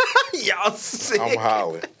 Y'all sick. I'm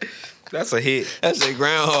hollering. That's a hit. That's a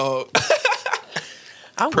groundhog.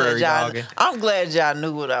 Prairie dogging. I'm glad y'all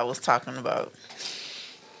knew what I was talking about.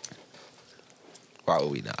 Why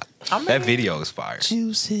would we not? I mean, That video is fire.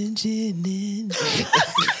 Juice and gin and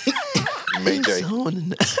May J.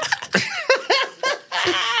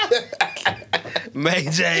 May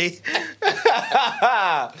J.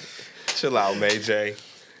 Chill out, May J.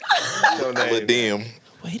 Your name. But damn.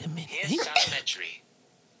 Wait a minute. Here's Elementary.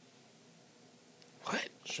 What?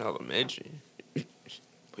 Charlamagne. But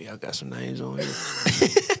y'all got some names on here.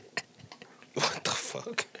 What the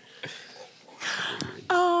fuck?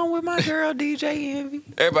 with my girl DJ Envy.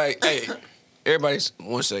 Everybody, hey, everybody's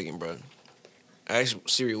 1 second, bro. Ask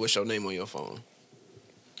Siri, what's your name on your phone?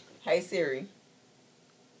 Hey Siri.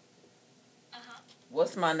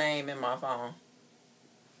 What's my name in my phone?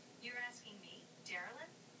 You're asking me, Darylyn?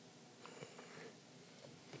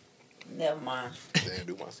 Never mind. Damn,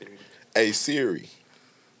 do my Siri. Hey Siri.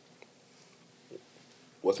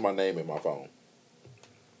 What's my name in my phone?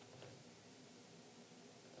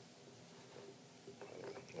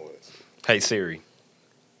 Hey Siri.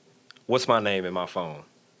 What's my name in my phone?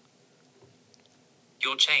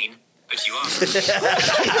 Your chain, but you are.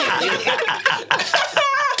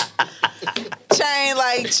 Chain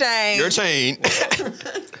like chain. Your chain.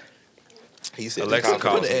 He said Alexa call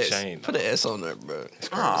calls Put an him S. Chain. Put an S on there, bro.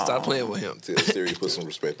 Aw. Stop playing with him. Tell Siri put some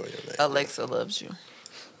respect on your name. Alexa loves you.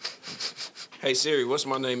 Hey Siri, what's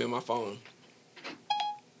my name in my phone?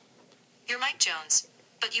 You're Mike Jones,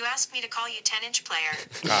 but you asked me to call you 10-inch player.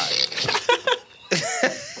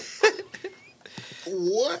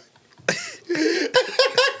 What?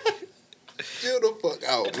 Chill the fuck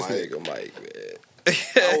out, This Mike. nigga Mike, man.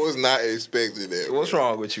 I was not expecting that. What's bro.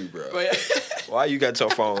 wrong with you, bro? Why you got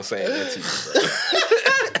your phone saying that to you,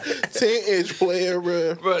 bro? 10-inch player,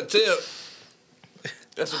 bro. Bro, Tip.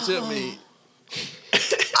 That's what Tip mean.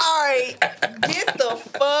 All right, get the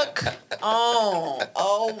fuck on.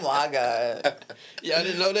 Oh my god. Y'all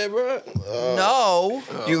didn't know that, bro? No.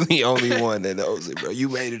 You the only one that knows it, bro. You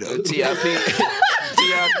made it up.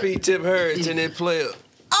 TIP Tip Harris and then player.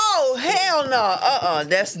 Oh hell no.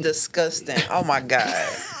 That's disgusting. Oh my god.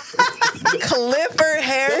 Clifford That's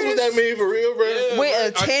Harris what that mean for real, bro? Yeah. with a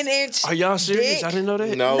Are- 10-inch. Are y'all serious? dick? I didn't know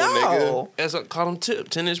that. No, nigga. No. As I call him Tip,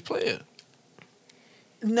 10-inch player.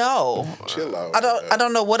 No. Chill out. I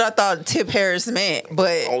don't know what I thought Tip Harris meant,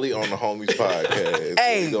 but Only on the homies podcast.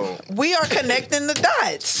 hey, We gon- we are connecting the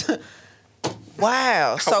dots.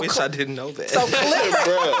 Wow. I wish I didn't know that. So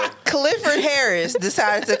Bruh, Clifford Harris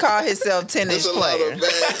decided to call himself 10-inch It's a lot player. of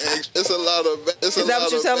bad action. It's a lot of. It's Is a that lot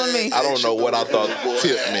what you of telling bad me? I don't know what I action thought over there, boy.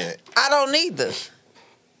 tip meant. I don't either.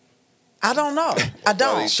 I don't know. I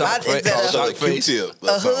don't. Shock I, face. is that Shock a, face. Q-tip.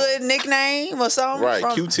 a hood nickname or something? Right,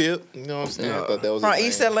 From, Q-tip. You know what I'm saying? I thought that was from his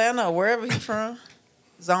East name. Atlanta or wherever he from.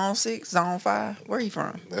 Zone 6, Zone 5. Where he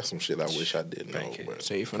from? That's some shit I wish I didn't know, Thank bro.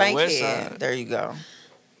 Say you from the west Bankhead. side. There you go.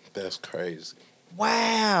 That's crazy.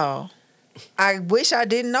 Wow. I wish I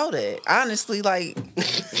didn't know that. Honestly, like.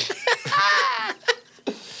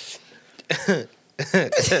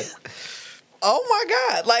 Oh my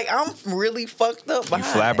God. Like, I'm really fucked up You behind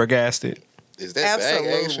it. flabbergasted? Is that bag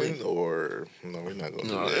Absolutely. action or no? We're not gonna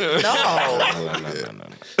No. do that. No. We're not gonna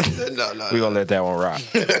do that. No. We gonna let that one rock.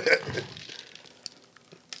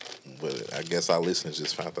 But I guess our listeners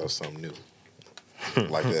just found out something new.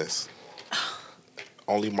 Like this.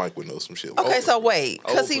 Only Mike would know some shit. Like Okay, that. so wait.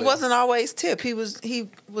 Because he Oakland. wasn't always Tip. He was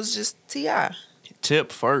just T.I.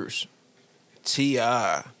 Tip first.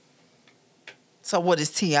 T.I. So what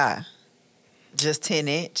is T.I.? Just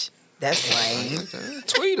 10-inch? That's lame.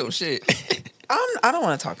 Tweet him, shit. I don't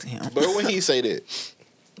want to talk to him. But when he say that,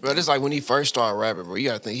 Bro, it's like when he first started rapping, bro. You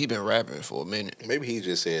gotta think he been rapping for a minute. maybe he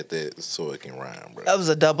just said that so it can rhyme, bro. That was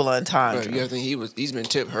a double Bro, entendre. you gotta think he's been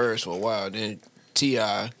Tip Harris for a while. Then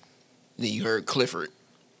T.I. Then you heard Clifford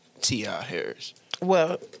T.I. Harris.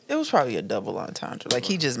 Well, it was probably a double entendre. Like,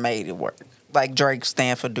 he just made it work. Like Drake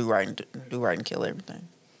stand for do right and kill everything.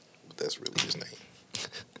 But that's really his name.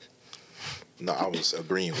 No, I was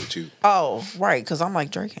agreeing with you. Oh, right, because I'm like,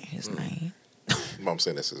 Drake ain't his name. I'm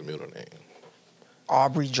saying that's his middle name.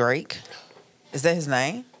 Aubrey Drake. Is that his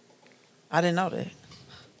name? I didn't know that.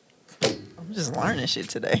 I'm just learning shit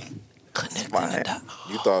today. Smart.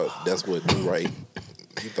 You thought that's what do right?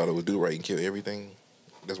 You thought it would do right and kill everything?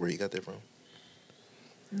 That's where he got that from?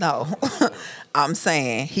 No. I'm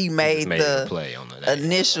saying he made Made a the play on the name.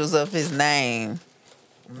 initials of his name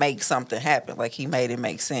make something happen. Like he made it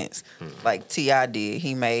make sense. Like T.I. did.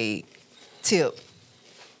 He made TIP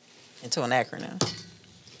into an acronym.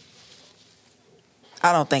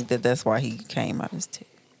 I don't think that that's why he came out as TIP.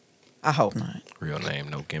 I hope not. Real name,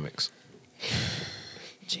 no gimmicks.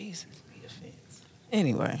 Jesus, be offense.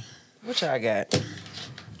 Anyway, what y'all got?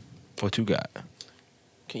 What you got?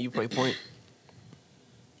 Can you play point?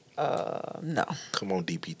 No. Come on,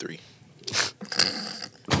 DP3.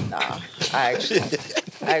 Nah. I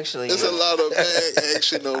actually There's a lot of bad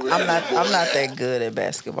action over here. I'm not that good at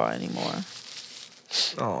basketball anymore.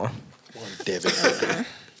 Oh, Devin.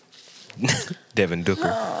 Devin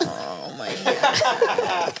Dooker. Oh my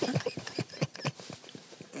god.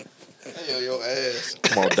 Hey, yo, ass.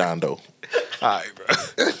 Come on, Dondo. All right, bro.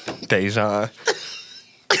 Dejan.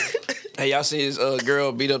 Hey, y'all see this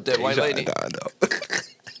girl beat up that white lady?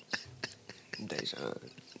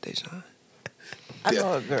 Dejan. I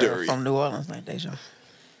know a girl Dirty. from New Orleans named Deja.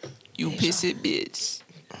 You pissy bitch.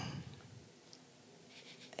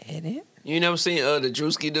 Ain't it? You never seen the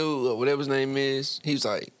Drewski dude or whatever his name is? He was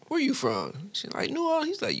like, "Where you from?" She's like, "New Orleans."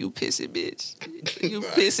 He's like, "You pissy bitch. You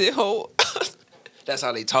pissy hoe." That's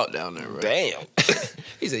how they talk down there, right? Damn.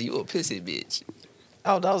 He said, "You a pissy bitch."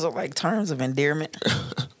 Oh, those are like terms of endearment.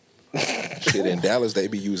 Shit, in Dallas, they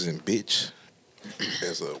be using bitch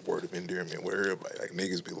as a word of endearment where everybody, like,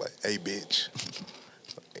 niggas be like, hey, bitch.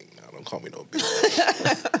 Like, nah, don't call me no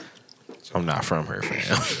bitch. I'm not from here,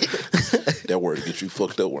 fam. That word get you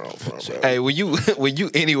fucked up where I'm from, bro. Hey, when you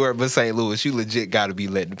anywhere but St. Louis, you legit got to be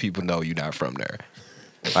letting people know you're not from there.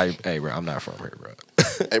 Like, hey, bro, I'm not from here, bro.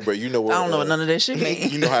 Hey, bro, you know what? I don't know what none of that shit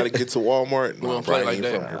mean. You know how to get to Walmart? No, don't bro, play I like ain't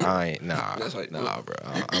that. from here. I ain't nah, That's like- nah, bro.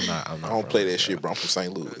 I'm not. I don't from play here, that shit, bro. bro. I'm from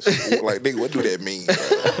St. Louis. Like, nigga, what do that mean,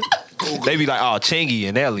 bro? They be like, oh, Chingy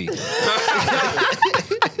and Ellie.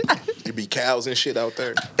 You be cows and shit out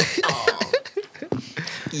there.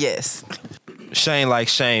 Yes. Shane like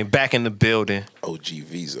Shane back in the building. OG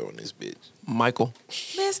Visa on this bitch. Michael.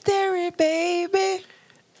 Mystery baby.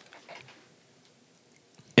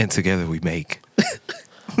 And together we make the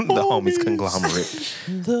homies conglomerate.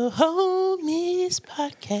 The Homies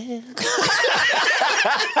Podcast.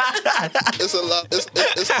 It's a lot. It's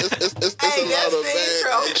Hey, a that's lot of the bad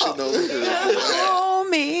intro. action over here.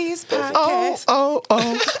 Homies Podcast. Oh.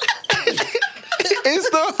 It's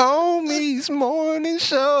the homies morning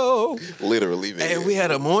show. Literally, man. Hey, we had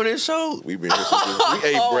a morning show. We been here since we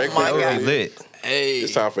ate breakfast. my That God. was lit. Hey,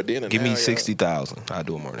 It's time for dinner. Give now, me y'all. 60,000. I'll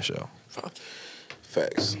do a morning show.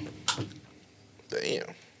 Facts. Damn.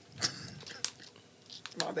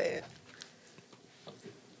 My bad.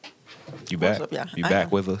 You back? up, y'all? You I back am.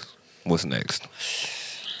 with us? What's next?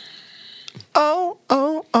 Oh.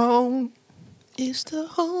 It's the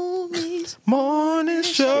homies morning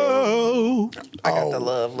show. I got the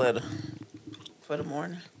love letter for the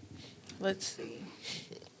morning. Let's see.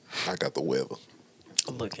 I got the weather.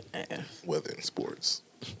 Looking at Weather and sports.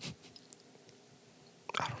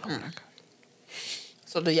 I don't know.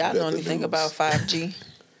 So do y'all You know got the anything news. about 5G?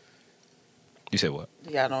 You said what?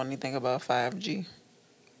 Do y'all know anything about 5G?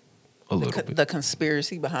 A little bit. The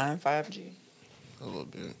conspiracy behind 5G? a little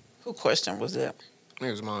bit. Who question was that?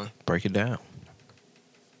 Here's mine. Break it down.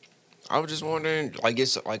 I was just wondering, like,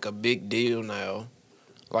 it's like a big deal now,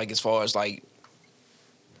 like as far as like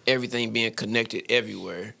everything being connected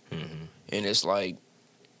everywhere, and it's like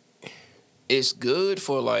it's good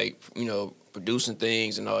for like producing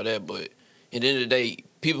things and all that, but at the end of the day,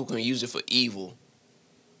 people can use it for evil.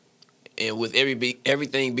 And with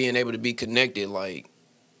everything being able to be connected, like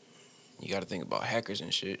you got to think about hackers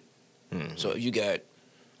and shit. So if you got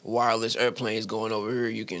wireless airplanes going over here,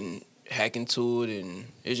 you can hack into it, and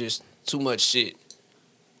it's just too much shit.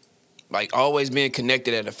 Like always being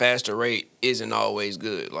connected at a faster rate isn't always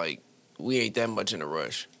good. Like we ain't that much in a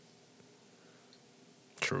rush.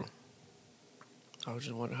 True. I was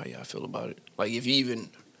just wondering how y'all feel about it. Like if you even,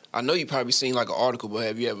 I know you probably seen like an article, but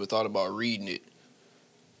have you ever thought about reading it?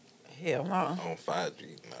 Hell no. On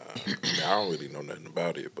 5G, nah. I don't really know nothing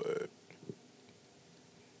about it, but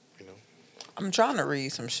I'm trying to read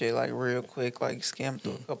some shit like real quick, like skim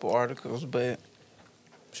through a couple articles, but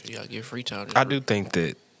Should y'all get free time? I do think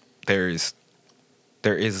that there is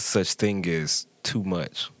such thing as too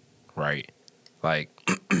much, right? Like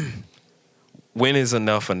when is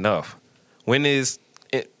enough? When is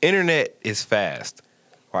internet is fast?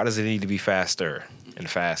 Why does it need to be faster and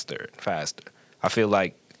faster and faster? I feel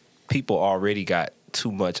like people already got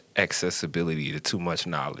too much accessibility to too much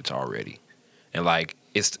knowledge already. And like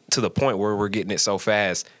it's to the point where we're getting it so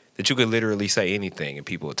fast that you could literally say anything and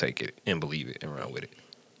people will take it and believe it and run with it.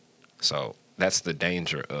 So that's the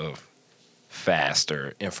danger of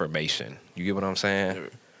faster information. You get what I'm saying?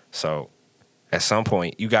 So at some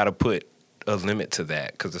point, you got to put a limit to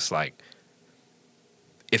that because it's like,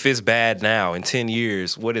 if it's bad now, in 10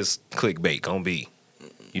 years, what is clickbait gonna be?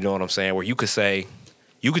 You know what I'm saying? Where you could say,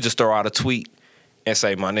 you could just throw out a tweet and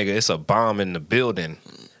say, my nigga, it's a bomb in the building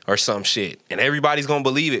or some shit. And everybody's gonna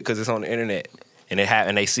believe it because it's on the internet. And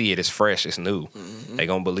they see it, it's fresh, it's new. They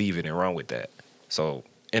gonna believe it and run with that. So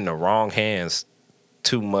in the wrong hands,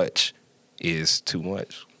 too much is too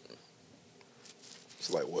much. It's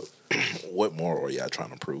like what more are y'all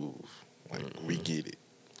trying to prove? Like we get it.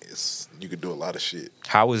 You could do a lot of shit.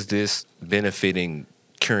 How is this benefiting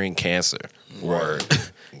curing cancer? Or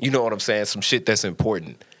you know what I'm saying? Some shit that's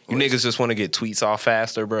important. You niggas just want to get tweets off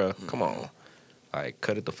faster, bro. Come on. Like,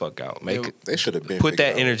 cut it the fuck out. They should have been put that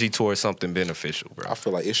figured out. energy towards something beneficial, bro. I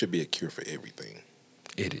feel like it should be a cure for everything.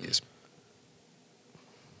 It is.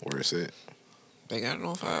 Where it's at. They got it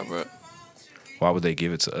on fire, bro. Why would they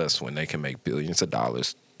give it to us when they can make billions of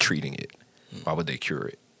dollars treating it? Why would they cure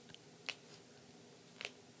it?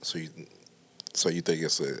 So you think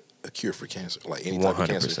it's a cure for cancer? Like any type of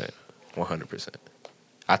cancer? 100%.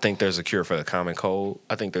 I think there's a cure for the common cold.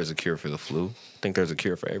 I think there's a cure for the flu. I think there's a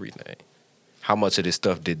cure for everything. How much of this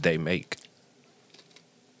stuff did they make?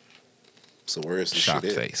 So where is the Shock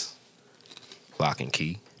shit at? face. Lock and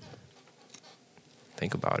key.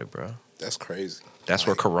 Think about it, bro. That's crazy. That's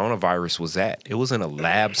where coronavirus was at. It was in a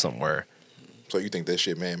lab somewhere. So you think that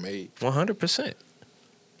shit man-made? 100%.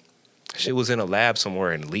 Shit was in a lab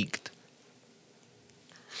somewhere and leaked.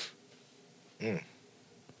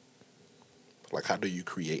 Like, how do you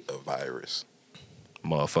create a virus?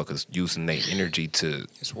 Motherfuckers using their energy to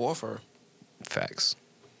It's warfare. facts.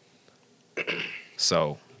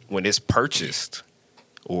 So when it's purchased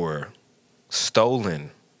or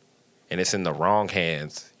stolen and it's in the wrong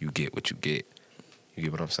hands, you get what you get. You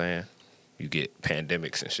get what I'm saying? You get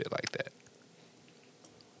pandemics and shit like that.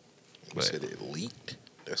 You said it leaked?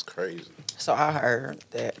 That's crazy. So I heard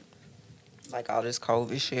that, like all this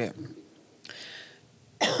COVID shit,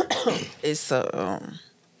 it's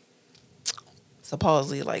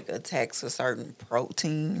supposedly like attacks a certain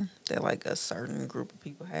protein that like a certain group of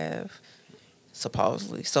people have.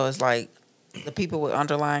 Supposedly, so it's like the people with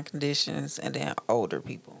underlying conditions and then older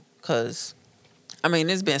people. Cause I mean,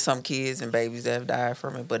 there's been some kids and babies that have died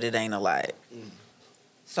from it, but it ain't a lot.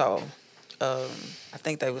 So I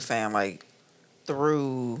think they were saying like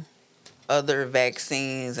through other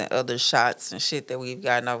vaccines and other shots and shit that we've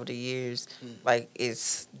gotten over the years, like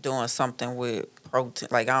it's doing something with protein.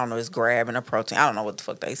 Like, I don't know, it's grabbing a protein. I don't know what the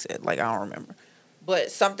fuck they said. Like, I don't remember.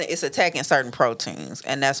 But something, it's attacking certain proteins.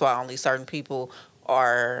 And that's why only certain people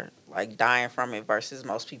are like dying from it versus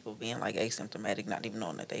most people being like asymptomatic, not even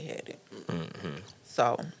knowing that they had it.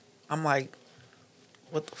 So I'm like,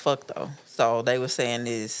 what the fuck though? So they were saying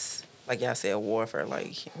this, like y'all said, warfare,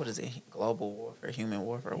 like, what is it? Global warfare, human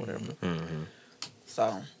warfare, whatever.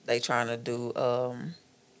 So they trying to do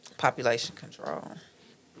population control.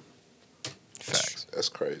 Facts. That's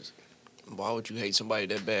crazy. Why would you hate somebody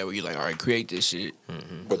that bad where you like, all right, create this shit?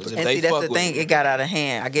 But Because the, if And they see, that's fuck the with thing. It got out of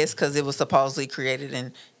hand. I guess because it was supposedly created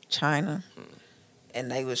in China. And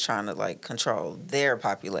they was trying to, like, control their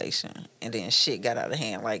population. And then shit got out of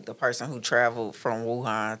hand. Like, the person who traveled from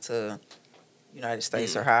Wuhan to United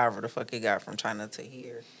States or however the fuck it got from China to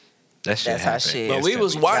here. That shit That's how happened. shit- But we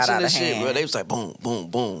was got watching out this of shit, hand. bro. They was like, boom, boom,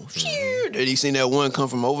 boom. Did you seen that one come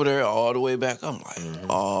from over there all the way back? I'm like,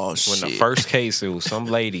 oh, shit. When the first case, it was some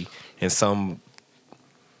lady in some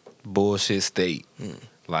bullshit state.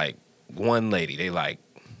 Like, one lady, they like,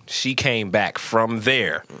 she came back from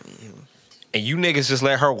there. And you niggas just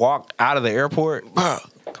let her walk out of the airport? Bro,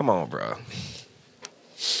 Come on, bro.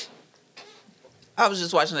 I was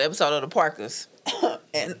just watching the episode of The Parkers.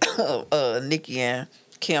 And Nikki and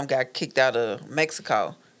Kim got kicked out of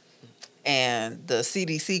Mexico. And the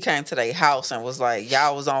CDC came to their house and was like,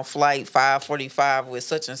 y'all was on flight 545 with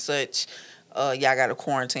such and such. Y'all got to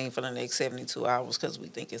quarantine for the next 72 hours because we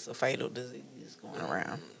think it's a fatal disease going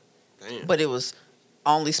around. damn. But it was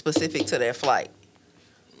only specific to that flight.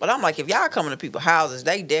 But I'm like, if y'all coming to people's houses,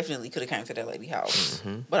 they definitely could have came to that lady's house.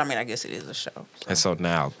 But I mean, I guess it is a show. So. And so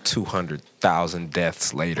now, 200,000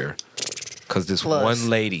 deaths later, because this Plus. one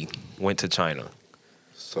lady went to China.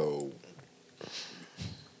 so,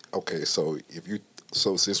 okay, so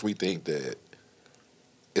since we think that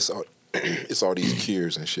it's all these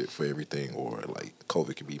cures and shit for everything, or like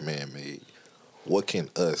COVID can be man-made, what can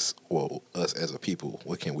us as a people,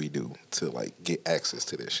 what can we do to like get access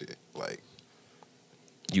to that shit? Like,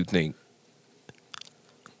 You think?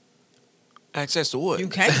 access to what? You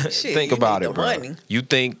can't. Shit, Think you about need it, the bro. money. You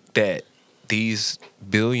think that these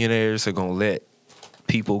billionaires are gonna let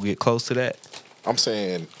people get close to that? I'm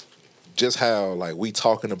saying just how like we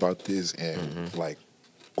talking about this and like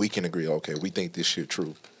we can agree, okay, we think this shit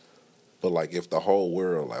true. But like if the whole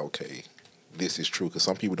world like, okay, this is true, because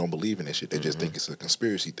some people don't believe in this shit. They just think it's a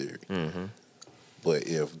conspiracy theory. But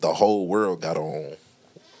if the whole world got on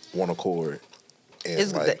one accord and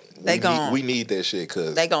It's- like we need that shit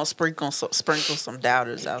because They gonna sprinkle some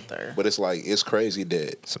doubters out there. but it's like it's crazy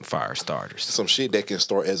that Some fire starters. some shit that can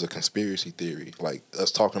start as a conspiracy theory, like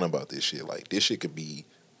us talking about this shit, like this shit could be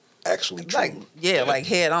actually true. Like like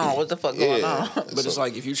head on. What the fuck going on? But it's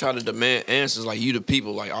like if you try to demand answers, like you the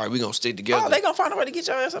people, like all right, we gonna stick together. Oh, they gonna find a way to get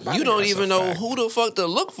your ass up. you don't even know who the fuck to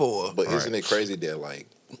look for. But isn't it crazy that like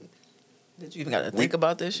Did you even got to think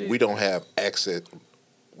about this shit? we don't have access?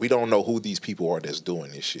 We don't know who these people are that's doing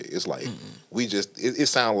this shit. It's like we just it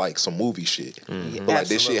sounds like some movie shit, but like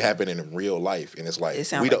this shit Absolutely. happening in real life, and it's like It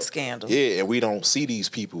sounds we like don't Scandal. Yeah, and we don't see these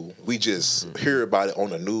people. We just hear about it on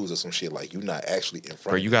the news or some shit. Like you're not actually in front.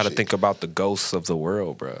 Bro, of you this got to shit. think about the ghosts of the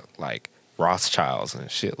world, bro. Like Rothschilds and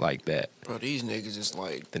shit like that. Bro, these niggas is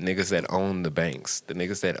like The niggas that own the banks. The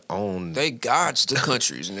niggas that own. they gods to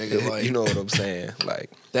countries, nigga. Like you know what I'm saying? Like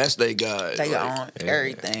that's they god. They like, own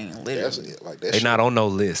everything, That's literally. it. Like that. they shit. not on no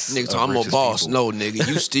list. nigga, of so I'm a richest boss. people. No, nigga,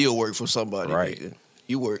 you still work for somebody. Right. Nigga.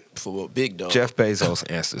 You work for a big dog. Jeff Bezos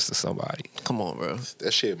answers to somebody. Come on, bro.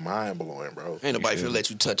 That shit mind blowing, bro. Ain't nobody finna let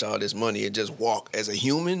you touch all this money and just walk as a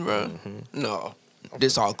human, bro. No,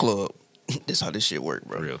 this our club. This how this shit work,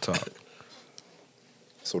 bro. Real talk.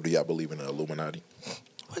 So do y'all believe in the Illuminati?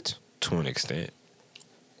 What? To an extent.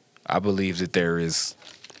 I believe that there is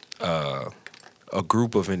a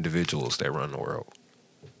group of individuals that run the world.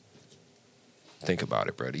 Think about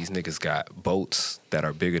it, bro. These niggas got boats that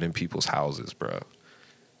are bigger than people's houses, bro.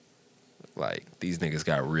 Like, these niggas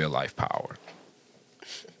got real life power.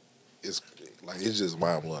 It's like it's just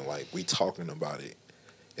mind blowing. Like we talking about it,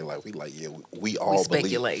 and like we all believe.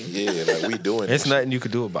 speculating. Yeah, like we doing. There's this nothing you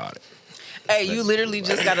could do about it. Hey, you literally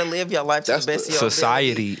just gotta live your life to the That's best the- of your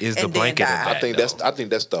Society ability is the and then blanket of die. that. I think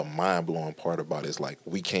that's the mind blowing part about it. Is like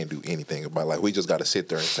we can't do anything about it. Like we just got to sit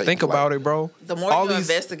there and Think about it, bro. The more all you these,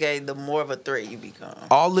 investigate, the more of a threat you become.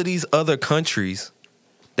 all of these other countries,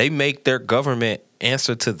 they make their government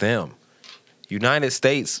answer to them. United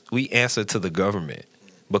States, we answer to the government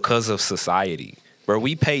because of society. Bro,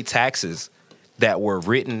 we pay taxes that were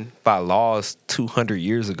written by laws 200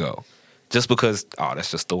 years ago just because, that's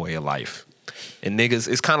just the way of life. And niggas,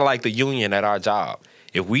 it's kind of like the union at our job.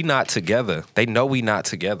 If we not together, they know we not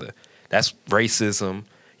together. That's racism,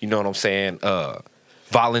 you know what I'm saying?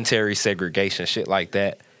 Voluntary segregation, shit like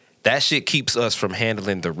that. That shit keeps us from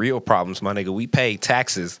handling the real problems, my nigga. We pay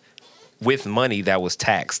taxes with money that was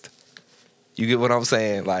taxed. You get what I'm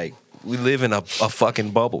saying? Like, we live in a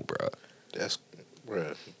fucking bubble, bro. That's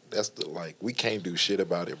the like we can't do shit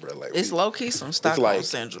about it, bro. Like It's we, low key some Stockholm like-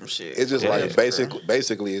 syndrome shit. it's just Yeah, like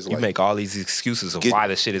basically it's You like make all these excuses of Get- why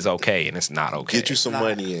the shit is okay and it's not okay. get you some Nah.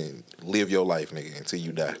 money and live your life, nigga, until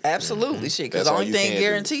you die. Absolutely shit. Because That's the all only you thing can do.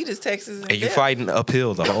 guaranteed is Texas and and you death. fighting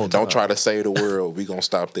uphill the whole time. Don't try to save the world. We gonna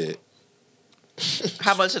stop that.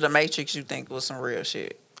 How much of the Matrix you think was some real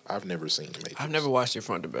shit? I've never seen the Matrix. I've never watched it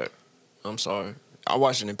front to back. I'm sorry. I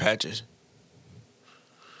watched it in patches.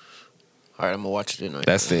 All right, I'm gonna watch it tonight.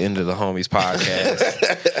 That's the end of the Homies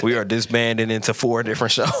podcast. We are disbanded into 4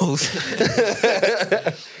 different shows.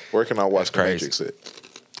 Where can I watch the crazy. Matrix at?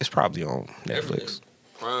 It's probably on Netflix.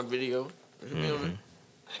 Prime Video.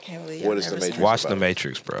 I can't believe What I've is the never seen Matrix? it. Watch The about?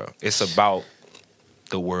 Matrix, bro. It's about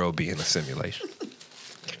the world being a simulation.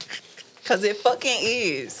 Cause it fucking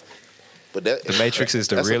is. But that The Matrix is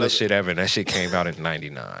the that's realest another- shit ever. And that shit came out in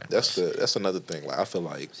 99. That's another thing. Like I feel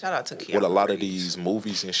like Shout out to Keanu with a lot of Reeves these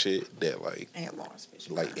movies and shit that like and Lawrence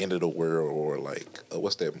Fishburne. End of the World or like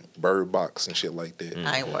what's that Bird Box and shit like that.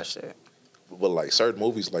 I ain't watched it. But like certain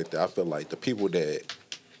movies like that, I feel like the people that's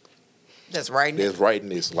That's right. writing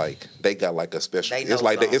this like they got like a special. They know It's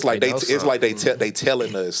like something. they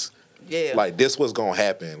telling us Yeah. like this was gonna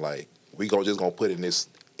happen. Like we just gonna put in this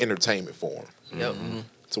entertainment form Yep.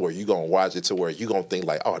 to where you gonna watch it to where you gonna think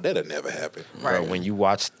like, oh, that'll never happen. Right. Bro, when you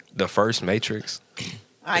watch the first Matrix,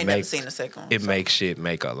 I ain't it never makes- seen the second one. it so makes shit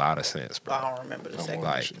make a lot of sense, bro. I don't remember the second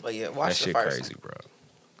like, one. But yeah, That watch the shit first crazy, one. bro.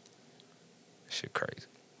 Shit crazy.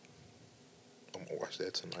 I'm gonna watch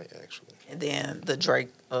that tonight actually. And then the Drake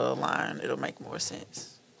line, it'll make more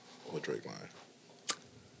sense. What Drake line?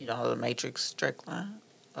 You know the Matrix Drake line?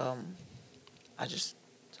 I just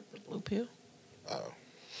took the blue pill. Oh.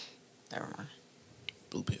 Never mind.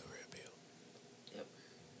 Blue pill, red pill.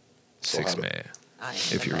 So Six how do- man. I am If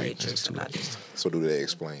the you read Matrix this and too. I just So do they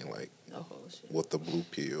explain like No bullshit. what the blue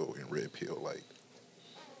pill and red pill like?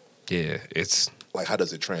 Yeah, it's Like, how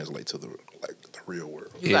does it translate to the real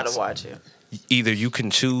world? You gotta It's- watch it. either you can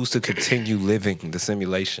choose to continue living the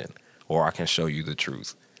simulation, or I can show you the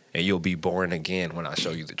truth, and you'll be born again when I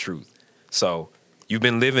show you the truth. So you've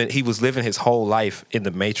been living. He was living his whole life in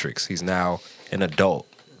the Matrix. He's now an adult,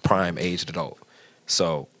 prime aged adult.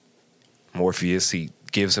 So Morpheus, he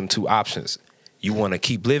gives him two options. You want to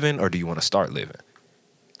keep living, or do you want to start living?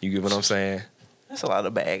 You get what I'm saying? That's a lot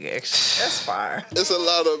of bag action. That's fire. It's a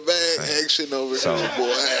lot of bad action over So here,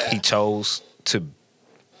 boy. he chose to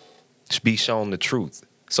be shown the truth.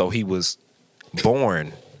 So he was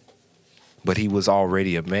born, but he was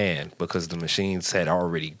already a man because the machines had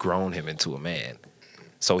already grown him into a man.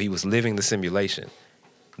 So he was living the simulation.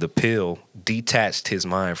 The pill detached his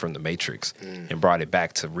mind from the Matrix and brought it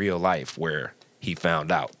back to real life where he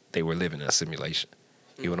found out they were living in a simulation.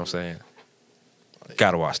 You know what I'm saying?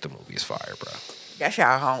 Gotta watch the movie. It's fire, bro. That's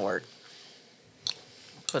y'all homework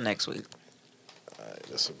for next week. All right,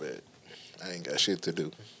 that's a bet. I ain't got shit to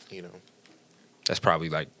do, you know. That's probably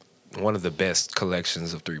like one of the best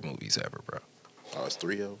collections of 3 movies ever, bro. Oh, it's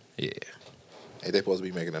 3 of them? Yeah. Ain't they supposed to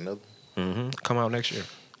be making another? Come out next year.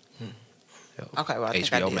 Okay, well, I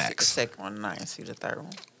think I HBO did see Max. the second one and I didn't see the third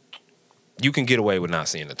one. You can get away with not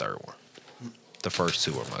seeing the third one. The first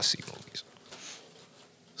 2 are must-see movies.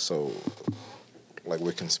 So, like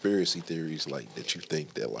with conspiracy theories, like that you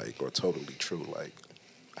think that like are totally true, like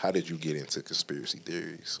how did you get into conspiracy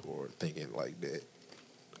theories or thinking like that?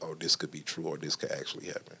 Oh, this could be true or this could actually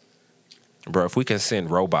happen. Bro, if we can send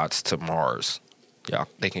robots to Mars, yeah,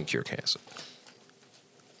 they can cure cancer.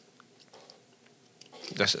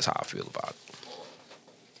 That's just how I feel about it.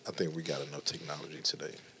 I think we got enough technology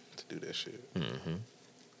today to do that shit.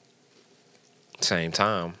 Same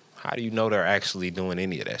time, how do you know they're actually doing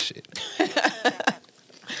any of that shit?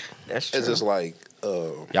 That's true. It's just like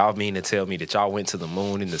Y'all mean to tell me that y'all went to the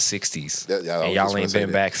moon in the 60s That- yeah, I and was y'all just gonna ain't say been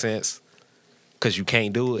that. back since? Because you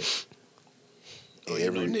can't do it. Oh,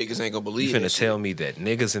 you know niggas ain't gonna You believe that finna shit. tell me that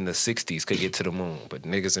niggas in the 60s could get to the moon, but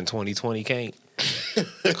niggas in 2020 can't?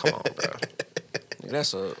 Come on, bro.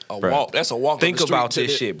 That's a Bruh. walk. That's a walk. Think up the street about to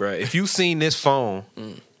this the- shit, bro. If you seen this phone,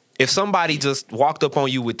 if somebody just walked up on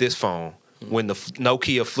you with this phone when the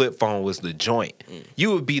Nokia flip phone was the joint,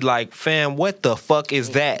 you would be like, fam, what the fuck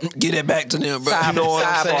is that? Get it back to them, bro. You know what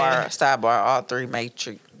I'm Sidebar, all 3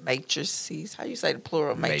 matrices. How you say the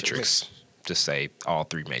plural? Matrix. Just say all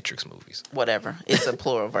 3 Matrix movies. Whatever. It's a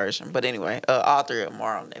plural version. But anyway, all 3 of them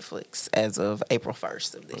are on Netflix as of April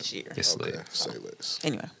 1st of this year. It's okay, lit. say less.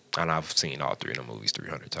 Anyway, And I've seen all 3 of the movies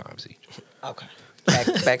 300 times each. okay.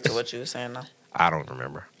 Back to what you were saying now. I don't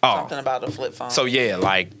remember. Oh, Something about the flip phone. so yeah,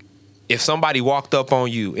 like if somebody walked up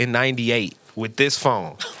on you in 98 with this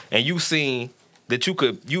phone and you seen that you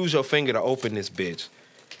could use your finger to open this bitch,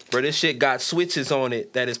 bro, this shit got switches on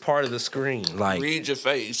it that is part of the screen. Like, Read your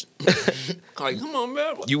face. Like, come on,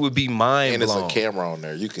 man. you would be mind And it's blown. a camera on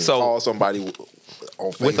there. You can So- call somebody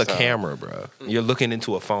on With a FaceTime. camera, bro. You're looking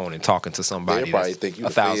into a phone and talking to somebody They'll probably that's think you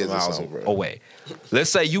 1,000 the feds or miles something, bro. away. Let's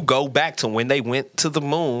say you go back to when they went to the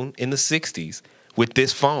moon in the 60s with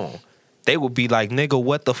this phone. They would be like, nigga,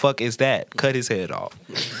 what the fuck is that? Cut his head off.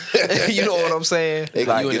 You know what I'm saying? They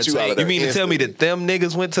Like, can get you out of there you mean to tell me that them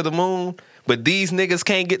niggas went to the moon, but these niggas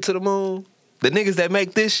can't get to the moon? The niggas that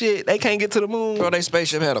make this shit, they can't get to the moon? Bro, they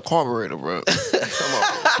spaceship had a carburetor, bro.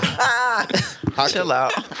 Chill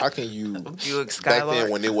out. How can you Buick back Skylark.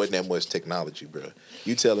 then when there wasn't that much technology, bro?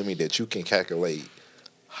 You telling me that you can calculate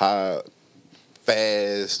how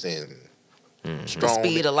fast and strong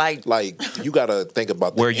speed of light. Like you gotta think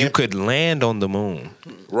about Where you could land on the moon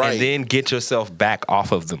Right. and then get yourself back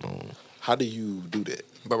off of the moon. How do you do that?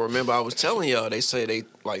 But remember, I was telling y'all, they say they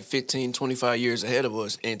like 15, 25 years ahead of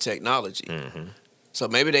us in technology. So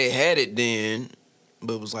maybe they had it then,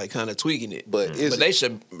 but was like kind of tweaking it. But is But they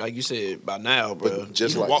should, like you said, by now, bro. But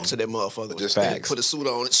just you can like- walk to that motherfucker. just Just put a suit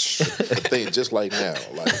on. the thing just like now,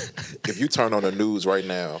 like if you turn on the news right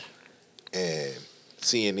now and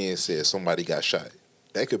CNN says somebody got shot,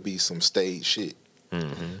 that could be some stage shit.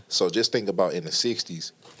 So just think about in the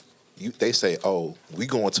 60s, they say, oh, we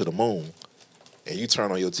going to the moon. And you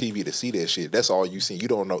turn on your TV to see that shit. That's all you see. You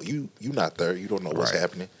don't know. You not there. You don't know what's Right.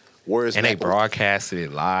 happening. Where's And they broadcasted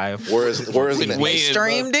it live. Where's When- They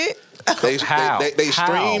streamed it. They How?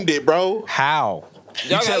 streamed it, bro. How? You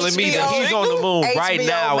Y'all got telling me that HBO he's on the moon right HBO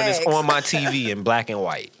now and it's Max. on my TV in black and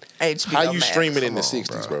white? HBO How you Max. stream it in the Come on,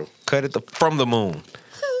 60s, bro? Cut it from the moon.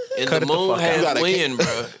 And Cut the it the moon fuck out. has You gotta- wind,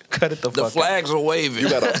 bro. Cut it the The fuck flags are waving. You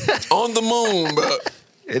gotta on the moon, bro. out.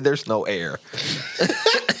 There's no air.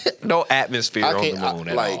 No atmosphere on the moon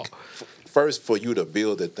at all. first for you to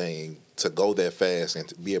build a thing to go that fast and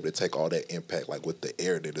to be able to take all that impact, like with the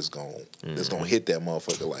air that is that's gonna hit that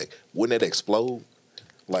motherfucker. Like, wouldn't it explode?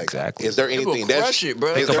 Like, Exactly. is there It will anything that's crush it,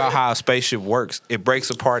 bro. Think about how a spaceship works. It breaks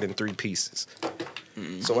apart in 3 pieces.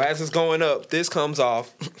 So as it's going up, this comes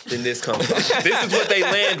off, then this comes off. This is what they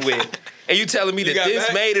land with. And you telling me that got this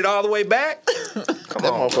back? made it all the way back? Come that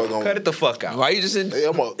on, motherfucker bro. gonna Cut it the fuck out. Why you just in?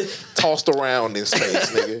 I'm tossed around in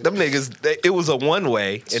space, nigga. Them niggas, it was a one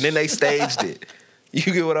way, and then they staged it. You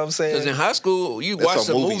get what I'm Because in saying? high school, you That's watch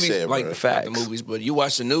a the movie movies, set, like bro. not Facts. the movies, but you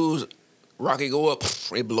watch the news, rocket go up,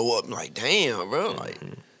 it blow up. I'm like, damn, bro. Like,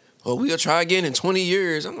 well, we'll try again in 20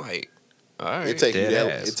 years. I'm like, all right. It take you Dead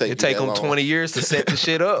that. ass. It take you take that them long. 20 years to set the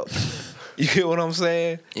shit up. You get what I'm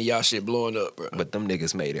saying? And y'all shit blowing up, bro. But them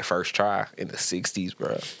niggas made it first try in the 60s,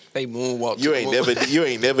 bro. They moonwalk. You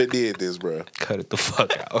ain't never did this, bro. Cut it the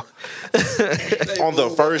fuck out. On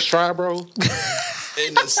the first try, bro.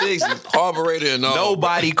 in the 60s, carburetor and all.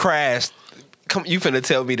 Nobody crashed. Come, you finna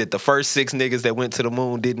tell me that the first 6 niggas that went to the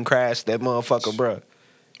moon didn't crash that motherfucker, bro?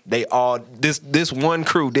 They all this one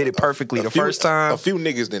crew did it perfectly the first time. A few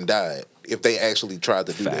niggas then died if they actually tried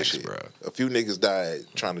to do that Facts, shit. bro. A few niggas died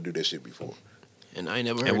trying to do that shit before. And I ain't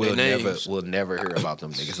never heard And we'll their never names. hear about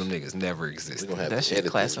them niggas. Them niggas never We existed. gonna have That to shit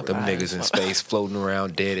edit this, bro. Them classified. niggas in space floating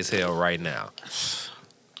around dead as hell right now.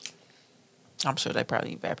 I'm sure they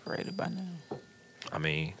probably evaporated by now. I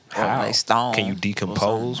mean, Or how they stone can you or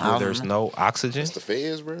decompose something. I where don't there's know. no oxygen? It's the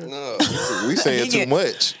feds, bro. No, We saying He too get-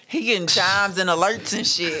 much. He getting chimes and alerts and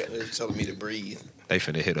shit. they're telling me to breathe. They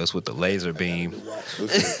finna hit us with the laser beam.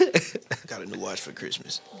 Got a new watch for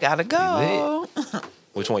Christmas. Gotta go.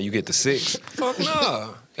 Which one you get, the 6? Fuck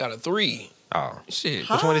nah. Got a 3. Oh, Shit.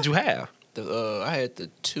 which one did you have? I had the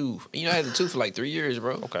 2. You know, I had the 2 for like 3 years,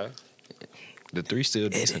 bro. Okay. The 3 still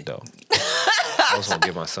decent though. I was gonna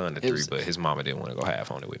give my son the 3, was- but his mama didn't want to go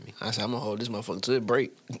half on it with me. I said, I'm gonna hold this motherfucker to the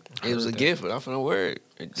break. It was a Heard that. gift, but I'm finna wear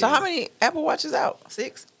it. So how many Apple Watches out?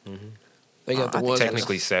 6? They got the I think ones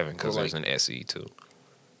Technically 7 because like- there's an SE too.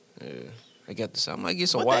 Yeah, I got this. I might get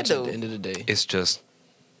some What watch they at do? the end of the day. It's just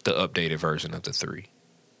the updated version of the 3.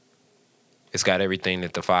 It's got everything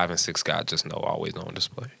that the 5 and 6 got, just no always on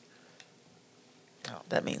display. Oh,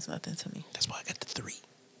 that means nothing to me. That's why I got the 3.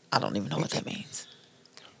 I don't even know what that means.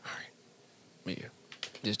 Yeah,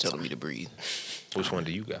 just telling me to breathe. Which one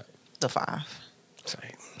do you got? The 5. Same.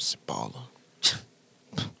 It's baller.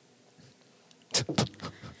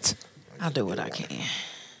 I'll do what I can.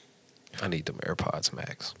 I need them AirPods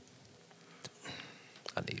Max.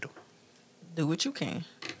 I need them. Do what you can.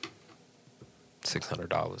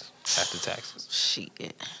 $600 after taxes.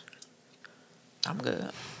 Shit. I'm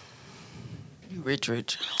good. You rich.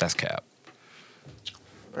 That's cap.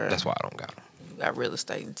 Bruh. That's why I don't got them. You got real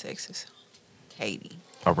estate in Texas. Katie.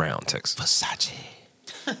 Around Texas. Versace.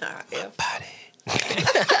 F.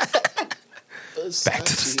 Back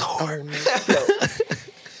to the store.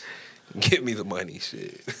 Give me the money,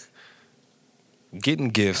 shit. Getting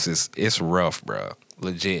gifts it's rough, bro.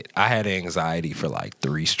 Legit. I had anxiety for like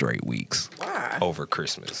 3 straight weeks Why? over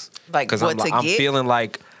Christmas. Like, Because what to I'm get? feeling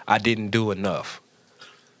like I didn't do enough.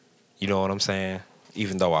 You know what I'm saying?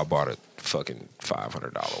 Even though I bought a fucking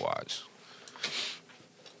 $500 watch.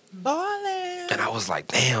 Ballin'. And I was like,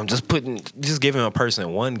 damn, just giving a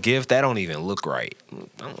person one gift, that don't even look right.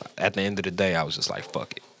 At the end of the day, I was just like,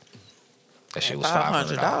 fuck it. That shit was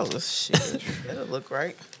 $500. Shit. That'll look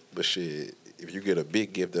right. But shit, if you get a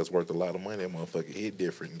big gift that's worth a lot of money, that motherfucker hit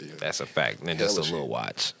different than That's a fact. And then just a Hella little shit.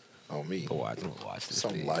 watch. on me. A watch. This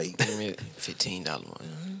Some big. light. Give me a $15 one.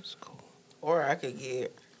 That's cool. Or I could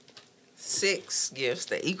get 6 gifts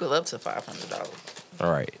that equal up to $500.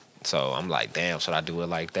 All right. So I'm like, damn, should I do it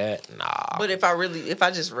like that? Nah. But if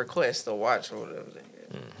I just request a watch or whatever,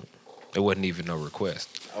 then It wasn't even no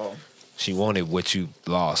request. oh, She wanted what you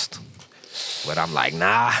lost. But I'm like,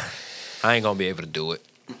 nah, I ain't gonna be able to do it.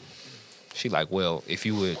 She like, well, if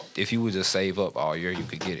you would just save up all year, you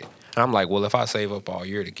could get it. And I'm like, well, if I save up all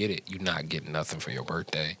year to get it, you're not getting nothing for your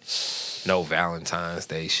birthday. No Valentine's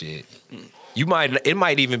Day shit. It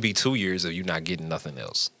might even be 2 years of you not getting nothing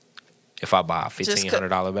else. If I buy a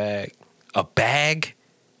 $1,500 bag, a bag,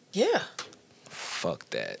 yeah, fuck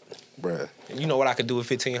that. Bruh, And you know what I could do with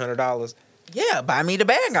 $1,500? yeah, buy me the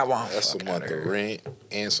bag I want. that's a month of rent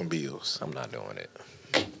and some bills. I'm not doing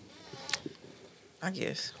it. I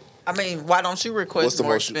guess. I mean, why don't you request What's the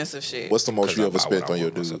more most- expensive shit? What's the most 'Cause you I ever buy what spent I on your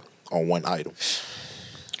want dude myself. on one item?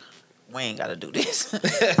 We ain't gotta do this.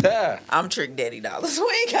 I'm Trick Daddy dollars. We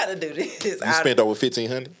ain't gotta do this. You spent over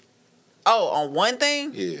 $1,500? on one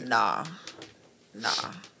thing? Yeah. Nah.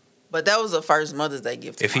 But that was the first Mother's Day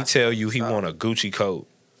gift. to If he my tell you he son. want a Gucci coat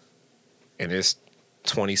and it's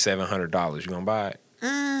 $2,700. You gonna buy it?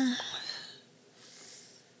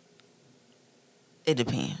 It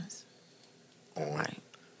depends. On Like,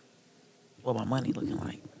 what my money looking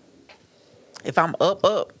like. If I'm up,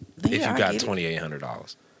 then If yeah, you I got get it.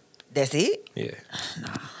 $2,800. That's it? Yeah.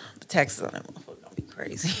 The taxes on that motherfucker gonna be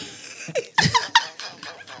crazy.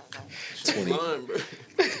 20, Lying, bro.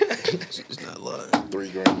 It's not lying.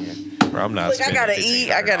 $3,000. Bro, I'm not Look, I gotta spending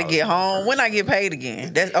eat. I gotta get $1,500 home. When I get paid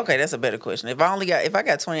again? That's okay. That's a better question. If I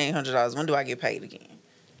got $2,800, when do I get paid again?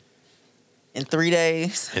 In 3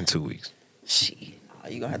 days? in 2 weeks. Shit,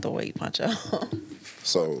 you gonna have to wait, Pancho.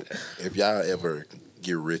 So, if y'all ever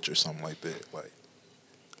get rich or something like that, like,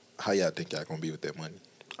 how y'all think y'all gonna be with that money?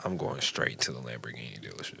 I'm going straight to the Lamborghini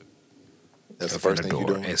dealership. That's the first thing you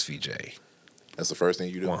doing? SVJ. That's the first thing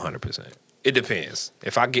you doing? 100%. It depends.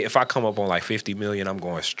 If I come up on like 50 million, I'm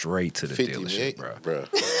going straight to the 50 dealership, million? bro.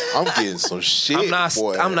 I'm getting some shit,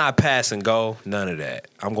 boy. I'm not pass and go. None of that.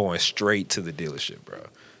 I'm going straight to the dealership, bro.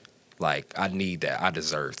 Like I need that. I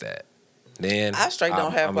deserve that. Then I straight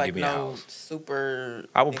don't have I'ma like give me a no house. super.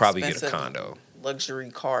 I would probably get a expensive condo. luxury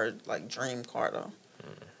car, like dream car though.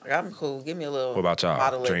 Like I'm cool. Give me a little. What about y'all?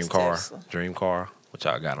 Model X Dream car? Tesla. Dream car? What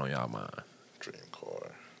y'all got on y'all mind? Dream car.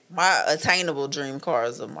 My attainable dream car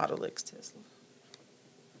is a Model X Tesla.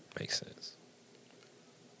 Makes sense.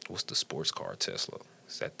 What's the sports car Tesla?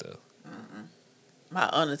 Is that the My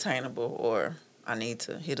unattainable, or I need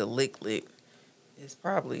to hit a lick. Is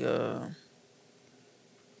probably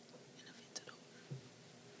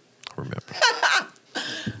remember?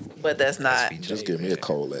 but that's not. SVJ, Just give me a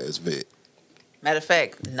cold ass vet. Matter of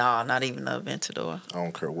fact, nah, not even a Aventador. I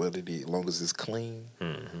don't care what it is, as long as it's clean.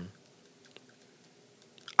 Mm-hmm.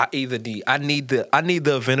 I need the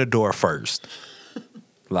Aventador first.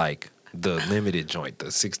 Like the limited joint,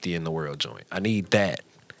 the 60 in the world joint. I need that.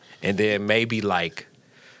 And then maybe like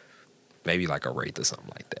a Wraith or something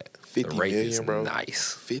like that. 50 the Wraith million, is bro.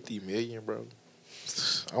 nice. 50 million, bro.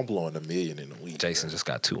 I'm blowing $1 million in a week. Jason bro. just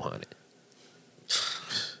got 200.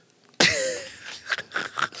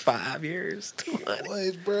 5 years, 200.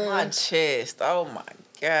 What, bro? My chest. Oh my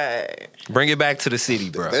god. Bring it back to the city,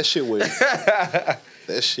 bro. That shit was. that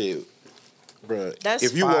shit, bro. That's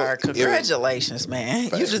if you fire. want, Congratulations, man. You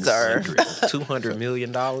Thanks. deserve. $200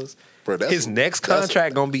 million. bro. That's, His next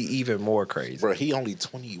contract gonna be even more crazy. bro. He only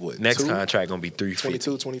 20. What? Next 2? contract gonna be 350.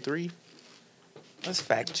 22, 23. Let's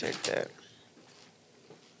fact check that.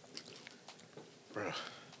 Bro,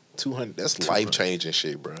 200. That's life changing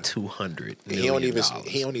shit, bro. $200 And million.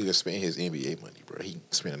 he don't even spend his NBA money, bro. He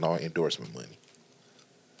spending all endorsement money.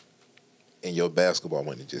 And your basketball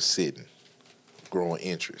money just sitting, growing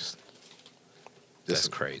interest. That's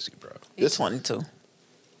crazy, bro. He's 22.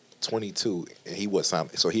 22, and he was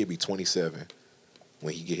signed, so he'll be 27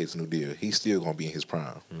 when he get his new deal. He's still gonna be in his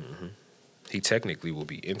prime. Mm-hmm. He technically will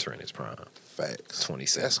be entering his prime. Facts.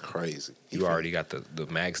 27. That's crazy. You already got the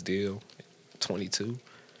max deal, 22.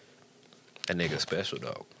 That nigga special,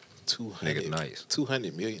 dog. 200. Nigga nice.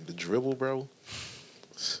 200 million. The dribble, bro.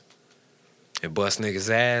 And bust niggas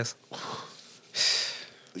ass.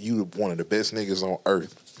 You one of the best niggas on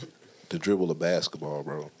earth to dribble a basketball,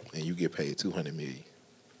 bro, and you get paid 200 million.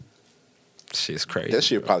 Shit's crazy. That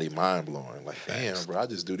shit bro. probably mind blowing. Like, Facts. damn, bro, I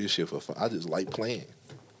just do this shit for fun. I just like playing,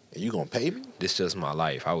 and you gonna pay me? This just my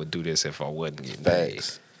life. I would do this if I wasn't getting paid.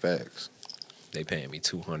 Facts. They paying me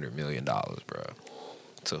 $200 million, bro.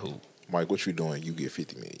 To who? Mike, what you doing? You get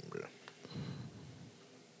 50 million, bro.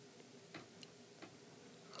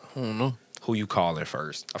 I don't know. Who you calling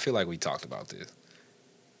first? I feel like we talked about this.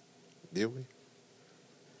 Did we?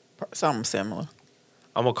 Something similar.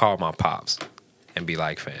 I'm gonna call my pops and be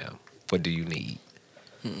like, fam, what do you need?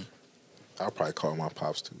 I'll probably call my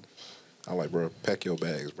pops too. I'm like, bro, pack your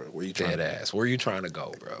bags, bro. Where you trying? Dead ass. Where you trying to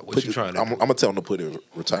go, bro? What you trying to I'm do? gonna tell them to put their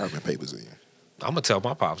retirement papers in. I'm gonna tell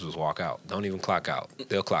my pops just walk out. Don't even clock out.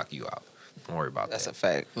 They'll clock you out. Don't worry about That's that. a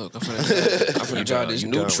fact. Look, I'm finna drive this You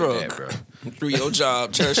new done with truck that, bro. through your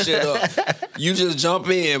job, tear shit up. You just jump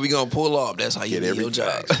in, we gonna pull off. That's how you Get do your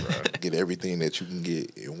job. Get everything that you can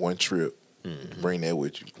get in one trip. Bring that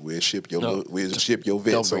with you. We'll ship your No. we'll ship your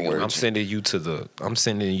vet Don't bring it somewhere. I'm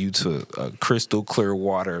sending you to a crystal clear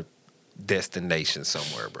water destination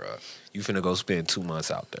somewhere, bro. You finna go spend 2 months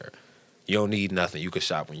out there. You don't need nothing. You can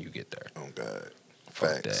shop when you get there. Oh God.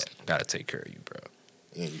 Fuck Facts. that. Gotta take care of you, bro.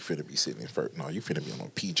 And you finna be sitting in first. No, you finna be on a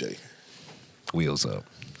PJ. Wheels up.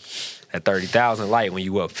 At 30,000 light when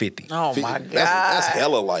you up 50. Oh my god. That's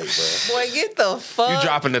hella light, bro. Boy, get the fuck. You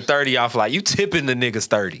dropping the 30 off like you tipping the niggas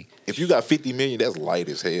 30. If you got 50 million, that's light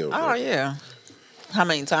as hell, bro. Oh yeah. How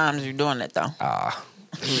many times you doing that though?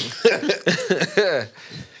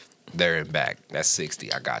 There and back. That's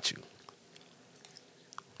 60. I got you.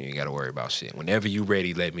 You ain't got to worry about shit. Whenever you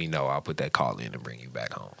ready, let me know. I'll put that call in and bring you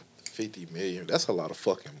back home. 50 million. That's a lot of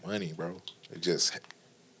fucking money, bro. It just.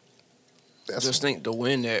 Just think to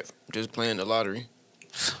win that just playing the lottery.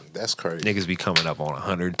 That's crazy. Niggas be coming up on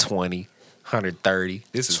 120, 130.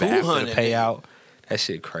 This is after 200 the payout. That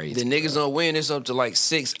shit crazy. The niggas don't win. It's up to like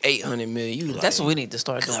 800 million. You like, That's what we need to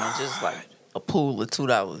start doing. Just like a pool of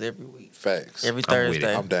 $2 every week, Facts. every I'm with it.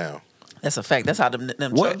 Thursday. I'm down. That's a fact. That's how them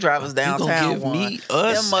What? truck drivers You gonna downtown give won. me Them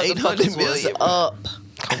us motherfuckers 800 was million? up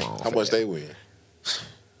Come on. How much they win?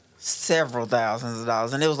 several thousands of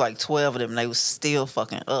dollars, and it was like 12 of them. And they was still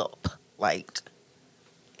fucking up, like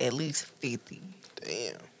at least 50.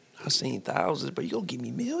 Damn. I seen thousands, but you gonna give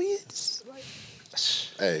me millions?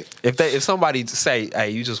 Hey, If somebody say, hey,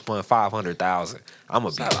 you just won 500,000, I'm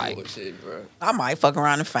gonna be like, bullshit, bro. I might fuck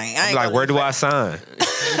around and faint. I I'm ain't like, gonna where do faint. I sign?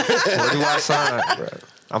 Where do I sign, bro?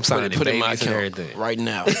 I'm signing Put it in my babies and account everything. right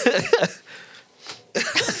now.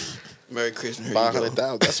 Merry Christmas. Here you go.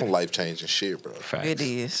 500,000. That's some life changing shit, bro. Facts. It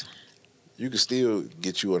is, You can still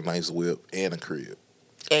get you a nice whip and a crib.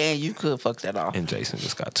 and you could fuck that off. And Jason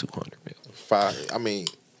just got 200 million. I mean,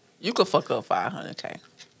 You could fuck up 500K.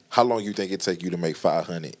 how long you think it take you to make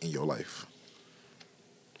 500 in your life?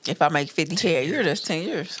 If I make 50K a year, that's 10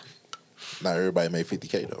 years. Not everybody make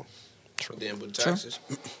 50K though. Then with the taxes.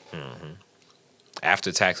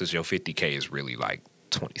 After taxes, your 50K is really like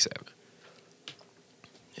 27.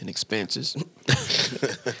 And expenses.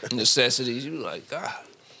 Necessities. You like, God.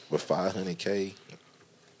 With 500K,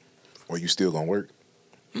 or you still gonna work?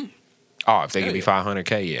 Oh, if they give me Hell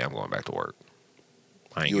 500K, yeah, I'm going back to work.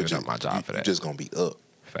 I ain't You'll giving up my job for you that. just gonna be up.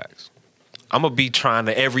 Facts. I'm gonna be trying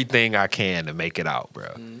to everything I can to make it out, bro.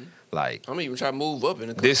 Like I'm even trying to move up in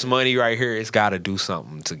the this money right here, it's got to do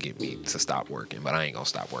something to get me to stop working. But I ain't gonna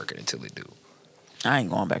stop working until it do. I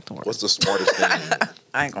ain't going back to work. What's the smartest thing?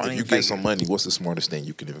 I ain't going If to you even get fake some it. money, what's the smartest thing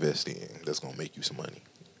you can invest in that's gonna make you some money?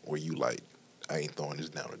 Where you like, I ain't throwing this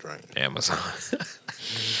down the drain. Amazon.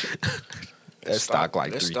 that stock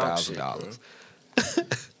like that stock shit,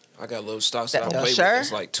 $3,000. I got little stocks that I That play with. Assure?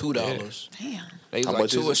 It's like $2. Damn. They was How like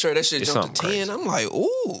much is $2 it? a shirt. That shit It's jumped to something 10. I'm like,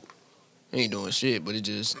 ooh. Ain't doing shit, but it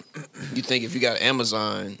just, you think if you got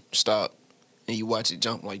Amazon stock and you watch it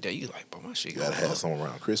jump like that, you like, bro, my shit You gotta going have up. some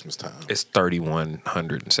around Christmas time. It's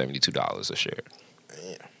 $3,172 a share.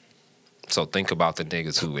 Damn. So think about the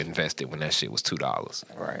niggas who invested when that shit was $2.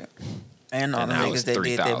 Right. And all And the now niggas it's that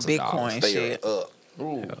did that $3,000. Bitcoin They shit. are up.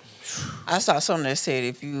 I saw something that said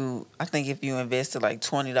if you invested like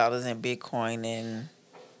 $20 in Bitcoin in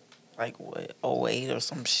like what 08 or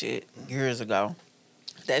some shit years ago,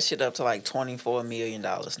 that shit up to like $24 million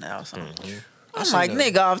now. Or something. I'm seen like,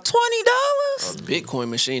 that. nigga, off $20. A Bitcoin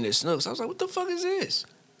machine at Snooks. I was like, what the fuck is this?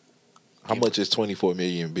 How much is 24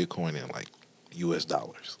 million Bitcoin in like US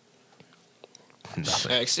dollars?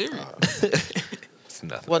 Nothing. Ask Siri. It's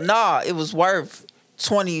nothing. Well, nah, it was worth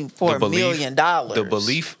 $24 million. The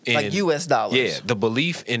belief in like US dollars. Yeah, the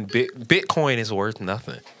belief in Bitcoin is worth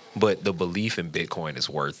nothing, but the belief in Bitcoin is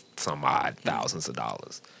worth some odd thousands of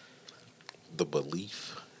dollars. The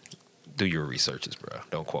belief. Do your researches, bro.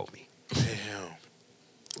 Don't quote me. Damn.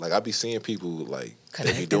 Like I be seeing people like they be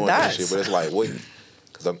Connecting doing that dots. shit, but it's like wait,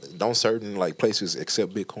 because don't certain like places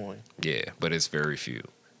accept Bitcoin? Yeah, but it's very few.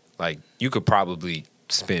 Like you could probably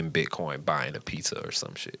spend Bitcoin buying a pizza or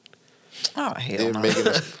some shit. Oh hell Then no. making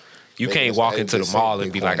us, You making can't us walk able into to the mall send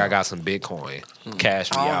and be Bitcoin like, I out. got some Bitcoin,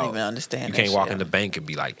 cash me I don't out. even understand. You that can't walk shit. in the bank and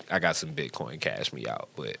be like, I got some Bitcoin, cash me out.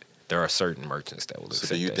 But there are certain merchants that will So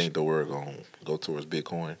accept do you that think shit. the world gonna go towards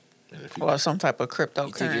Bitcoin in the future? or some type of You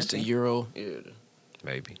think it's the cryptocurrency. euro? Yeah.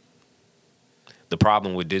 Maybe. The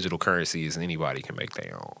problem with digital currency is anybody can make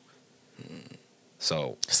their own.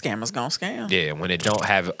 So Scammers gonna scam. yeah, when it don't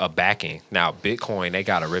have a backing. Now Bitcoin, they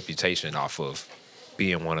got a reputation off of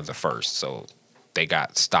being one of the first. So they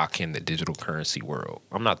got stock in the digital currency world.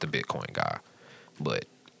 I'm not the Bitcoin guy, but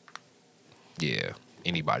yeah,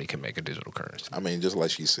 anybody can make a digital currency. I mean, just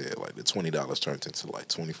like she said, like the $20 turned into like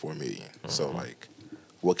 24 million. So like,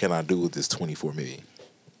 what can I do with this 24 million?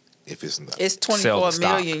 If it's not, It's Sell the 24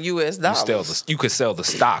 stock. million US dollars. You could sell the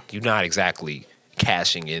stock. You're not exactly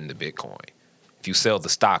cashing in the Bitcoin. If you sell the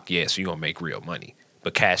stock, yes, you're gonna make real money.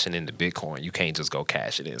 But cashing in the Bitcoin, you can't just go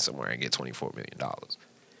cash it in somewhere and get $24 million.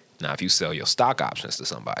 Now, if you sell your stock options to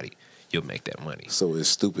somebody, you'll make that money. so it's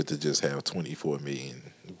stupid to just have 24 million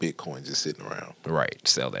Bitcoin just sitting around. Right.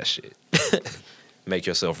 Sell that shit. Make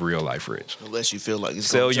yourself real life rich. Unless you feel like it's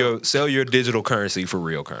Sell gonna jump. your digital currency for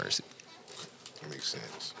real currency. That makes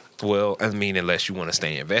sense. Well, I mean, unless you want to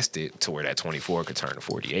stay invested to where that 24 could turn to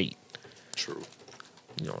 48. True.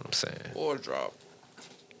 You know what I'm saying? or drop.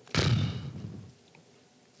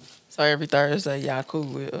 So every Thursday, y'all cool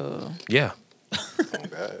with Yeah.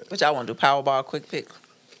 God, what y'all want to do? Powerball, quick pick.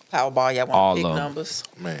 Powerball, y'all All want to pick of 'em. numbers?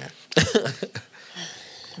 man.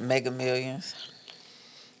 Mega Millions.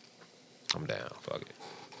 I'm down. Fuck it.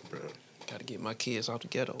 Bro, Gotta get my kids out the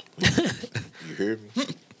ghetto. you hear me?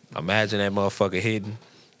 Imagine that motherfucker hidden,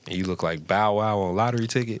 and you look like Bow Wow on lottery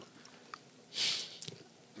ticket.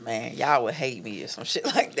 Man, y'all would hate me if some shit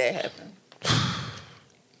like that happened.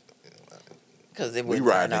 Because it We would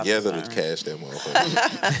riding together to cash that motherfucker.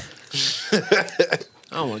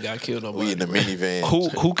 I don't want to got killed nobody. We in the minivan.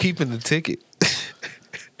 Who keeping the ticket?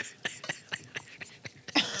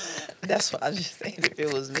 That's what I just said. If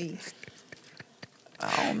it was me,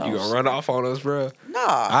 I don't know. You gonna run off on us, bro? Nah,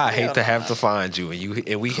 I hate hell to have nah. to find you,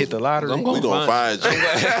 and we hit the lottery. I'm We gonna find you.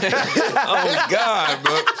 Oh God,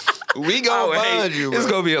 bro. We I gonna would hate- find you, It's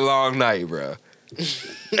bro. gonna be a long night, bro.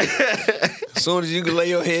 As soon as you can lay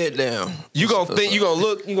your head down. You gonna think, you gonna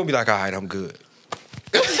look, you gonna be like, all right, I'm good.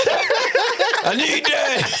 I need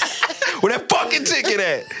that. Where that fucking ticket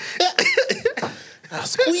at?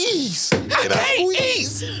 Squeeze.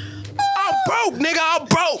 Squeeze. I'm broke, nigga. I'm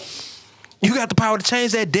broke. You got the power to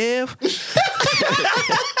change that, Dev?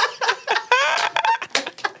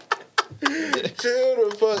 Chill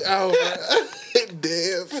the fuck out, man.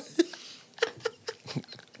 Damn.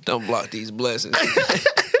 Don't block these blessings.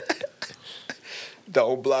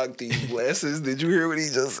 Don't block these blessings. Did you hear what he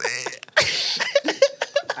just said?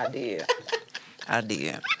 I did. I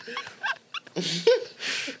did.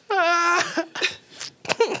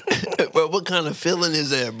 Bro, what kind of feeling is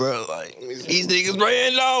that, bro? Like, these niggas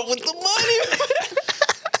ran off with the money.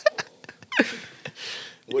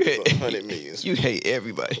 What is 100 million? You hate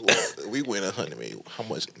everybody. We win 100 million. How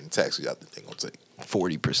much in taxes y'all think they gonna take?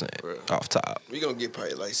 40% off top. We gonna get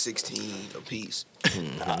probably like 16 a piece.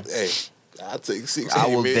 Hey, I'll take 16 I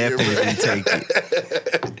will million, bro. definitely take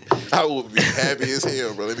it. I will be happy as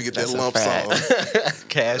hell, bro. Let me get That's that a lump fact. sum.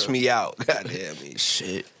 Cash me out. Goddamn me.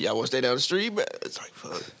 Shit. Y'all want to stay down the street? But it's like,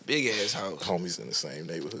 fuck. Big ass house. Homies in the same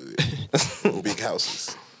neighborhood. Big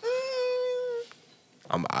houses.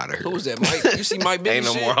 I'm out of here. Who was that, Mike? You see Mike Big Ain't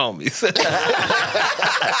no shit? more homies.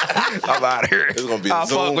 I'm out of here. It's gonna be a I'll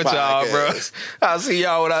Zoom fuck with y'all, bro. podcast. I'll see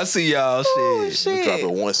y'all when I see y'all. Shit. We drop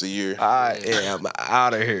it once a year. I am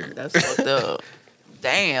out of here. That's fucked up.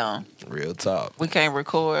 Damn. Real talk. We can't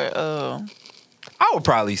record. I would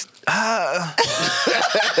probably.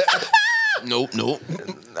 Nope.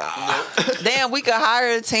 Damn, we could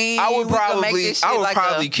hire a team. I would We could make probably. this shit I would like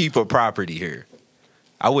probably keep a property here.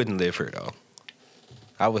 I wouldn't live here though.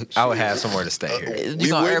 I would have somewhere to stay here. You We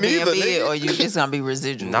gonna wouldn't either, Airbnb it nigga. or it's gonna be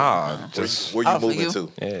residual? Nah, just Where you Oh, for moving you?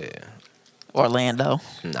 to? yeah. Orlando.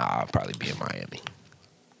 Nah, I'll probably be in Miami.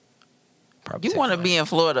 Probably You take want to Miami. be in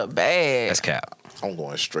Florida bad? That's cap. I'm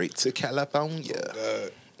going straight to California.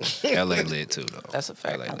 LA lit too though. That's a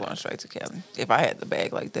fact. LA I'm lit. going straight to Cali. If I had the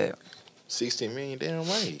bag like that. 16 million, damn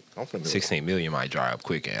right. I'm from 16 million might dry up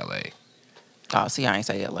quick in LA, Oh, see, I ain't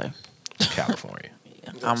say LA. California.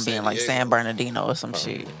 I'm San being like Diego. San Bernardino or some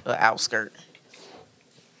shit, or outskirt.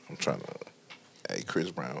 I'm trying to. Hey, Chris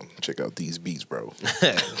Brown, check out these beats, bro.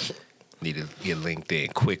 Need to get linked in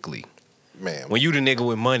quickly. Man, When you the nigga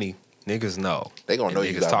with money, niggas know. they gonna And know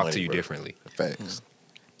niggas you got talk money, to you bro. differently. Facts.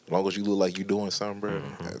 As long as you look like you doing something, bro.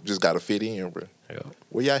 Just gotta fit in, bro. Yeah.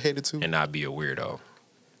 Where y'all headed to? And not be a weirdo.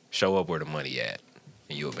 Show up where the money at,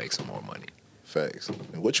 and you'll make some more money. Facts.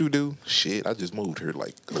 And what you do? Shit, I just moved here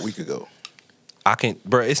like a week ago.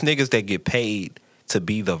 Bro, it's niggas that get paid to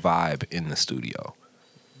be the vibe in the studio.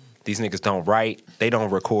 These niggas don't write, they don't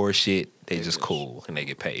record shit, they just cool, and they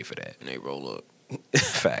get paid for that. And they roll up.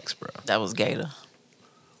 Facts, bro. That was Gator.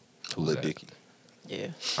 Who's Lil that? Dicky. Yeah.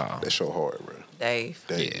 Oh, That show hard, bro. Dave.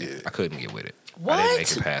 That, yeah, I couldn't get with it. I What? didn't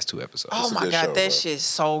make it past 2 episodes. Oh a my good god, show, that bro. shit's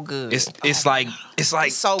so good. It's Oh,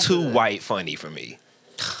 like so too good. white funny for me.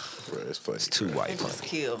 Bro, it's funny. It's too bro. white it just funny.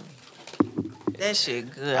 killed me. That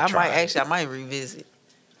shit good. I I tried. might revisit.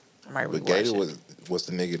 I might But rewatch Gator it. was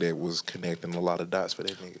the nigga that was connecting a lot of dots for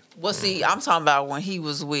that nigga. Well, see, I'm talking about when he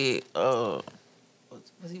was with was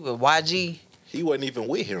he with YG? He wasn't even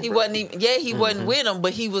with him. He bro. wasn't even. Yeah, he wasn't with him,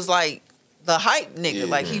 but he was like the hype nigga. Yeah.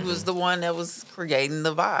 Like he was the one that was creating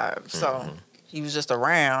the vibe. So he was just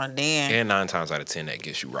around. Then And 9 times out of 10, that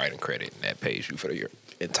gets you writing credit, and that pays you for your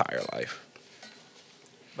entire life.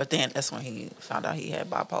 but then that's when he found out he had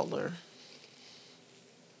bipolar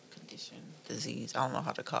condition, disease. I don't know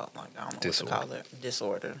how to call it. Like I don't know Disorder. what to call it.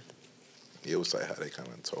 Disorder. It was like how they kind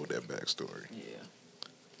of told that backstory. Yeah.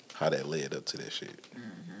 How that led up to that shit.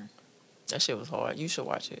 That shit was hard. You should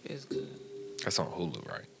watch it. It's good. That's on Hulu,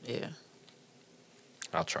 right? Yeah,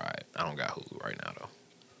 I'll try it. I don't got Hulu right now, though.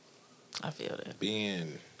 I feel that.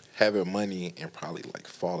 Being having money and probably like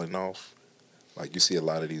falling off. Like you see a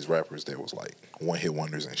lot of these rappers that was like one hit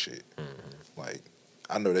wonders and shit. Like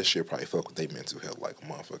I know that shit probably fuck with their mental health like a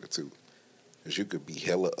motherfucker too. Cause you could be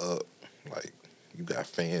hella up, like you got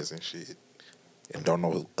fans and shit, and don't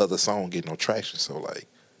know other song get no traction. So like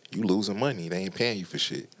you losing money, they ain't paying you for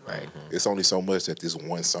shit. Right. It's only so much that this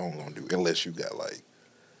one song gonna do, unless you got like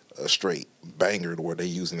a straight banger where they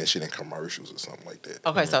using that shit in commercials or something like that.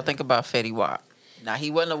 Okay, so think about Fetty Wap. Now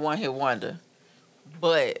he wasn't a one hit wonder,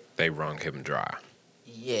 but They wrung him dry.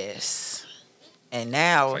 yes, and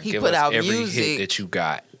now Like, he give put us out every music, hit that you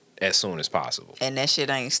got as soon as possible. and that shit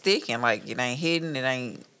ain't sticking. Like it ain't hitting. It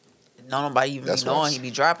ain't. Nobody even That's be why knowing he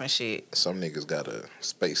be dropping shit. Some niggas gotta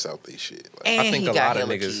space out they shit. Like, And I think he a got lot of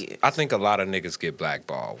hella niggas. kids. I think a lot of niggas get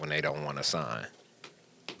blackballed when they don't want to sign.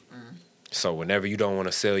 So whenever you don't want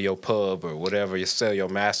to sell your pub or whatever, you sell your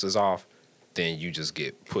masters off, then you just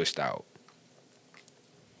get pushed out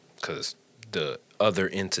because the other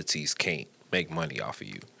entities can't make money off of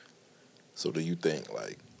you. so do you think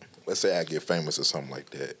like, let's say I get famous or something like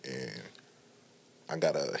that, and I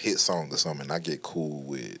got a hit song or something, and I get cool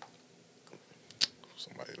with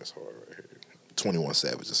somebody that's hard right here, 21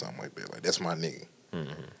 Savage or something like that. Like that's my nigga.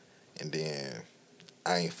 And then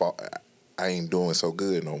I ain't doing so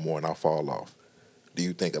good no more, and I fall off. Do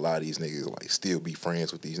you think a lot of these niggas like still be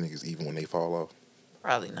friends with these niggas even when they fall off?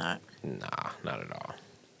 Probably not, Nah, not at all.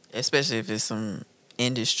 especially if it's some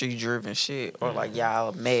industry driven shit or like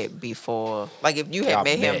y'all met before. Like if you had Y'all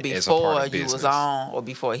met him met as a part before of you was business. on or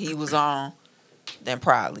before he was on, then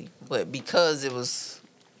probably. But because it was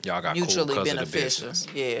Y'all got cool mutually because of the beneficial, business.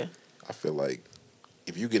 yeah. I feel like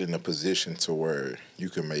if you get in a position to where you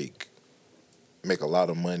can make a lot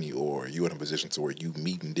of money, or you in a position to where you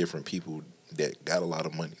meeting different people that got a lot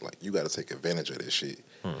of money, like you got to take advantage of that shit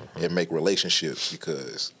and make relationships,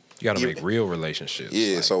 because You got to even- make real relationships.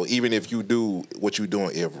 yeah. Like, So even if you do what you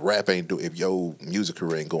doing, if your music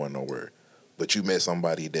career ain't going nowhere, but you met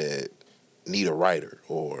somebody that need a writer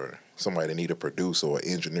or somebody that need a producer or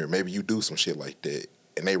engineer, maybe you do some shit like that,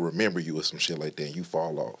 and they remember you with some shit like that, and you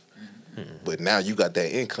fall off. But now you got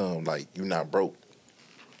that income, like you not broke.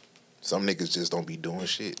 Some niggas just don't be doing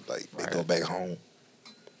shit. Like they go back home,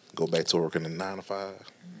 go back to working a 9 to 5.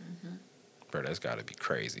 bro, that's got to be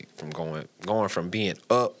crazy. From going from being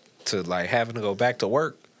up to like having to go back to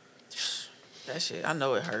work. That shit, I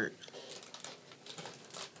know it hurt.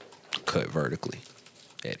 Cut vertically.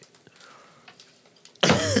 Edit.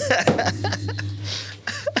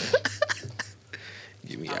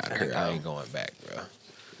 Get me out of here. I ain't going back, bro.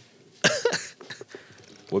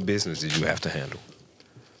 What business did you have to handle?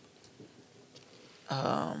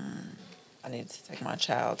 I needed to take my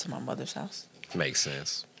child to my mother's house, Makes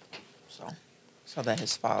sense. so that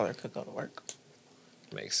his father could go to work.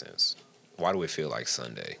 Makes sense. Why do it feel like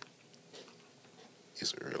Sunday?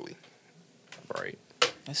 It's early. Right.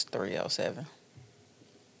 It's 3:07.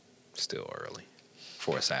 Still early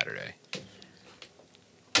for a Saturday.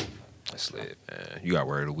 That's lit, man. You got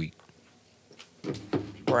word of the week.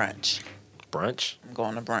 Brunch. Brunch? I'm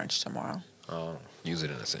going to brunch tomorrow. Use it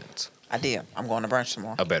in a sentence. I did. I'm going to brunch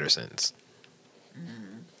tomorrow. A better sentence.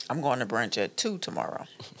 I'm going to brunch at 2 tomorrow.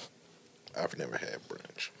 I've never had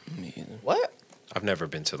brunch. Me either. What? I've never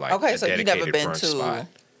been to like Okay, a so you dedicated never been brunch to spot.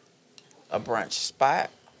 a brunch spot?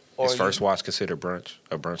 Is you- First Watch considered brunch?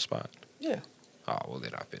 A brunch spot? Yeah. Oh, well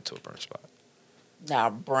then I've been to a brunch spot. Now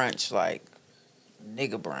brunch like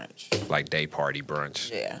nigga brunch. Like day party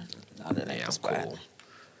brunch. Yeah. No, that ain't Yeah, the I'm spot. cool.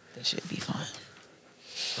 That should be fun.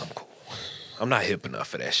 I'm cool. I'm not hip enough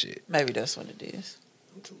for that shit. Maybe that's what it is.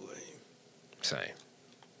 I'm too lame. Same.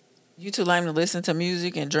 You too lame to listen to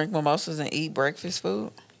music and drink mimosas and eat breakfast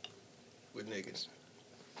food? With niggas.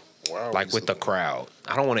 Wow. Like with the crowd.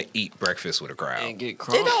 I don't want to eat breakfast with a crowd. And get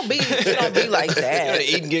crunk. It don't be like You that. gotta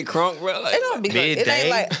eat and get crunk, bro. Like, It don't be like,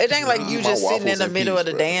 Midday? it ain't like you My just sitting in waffles the in middle peace, of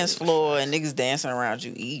the bro. dance floor and niggas dancing around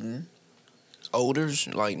you eating. odors.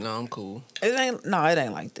 Like, nah, I'm cool. It ain't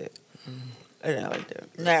like that. It ain't like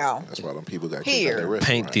that. Now, That's why them people got Here. kicked out their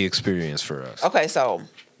Paint restaurant. the experience for us. okay, so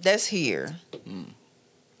that's here.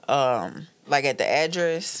 Like at the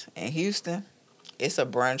address in Houston, it's a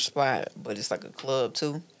brunch spot, but it's like a club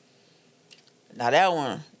too. Now that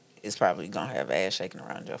one is probably gonna have ass shaking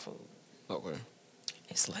around your food. Okay.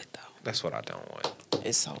 It's lit though. That's what I don't want.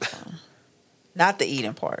 It's so fun. Not the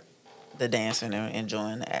eating part, the dancing and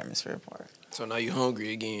enjoying the atmosphere part. So now you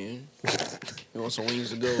hungry again. You want some wings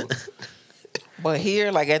to go? But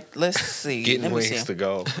here, like let's see, Getting let me wings see. to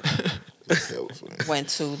go Hell, funny. Went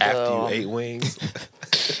to the after you ate wings.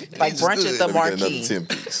 like It's brunch good. at the Let me get another Marquee. 10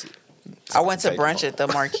 piece. I went to Take brunch them at the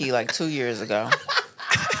Marquee like 2 years ago.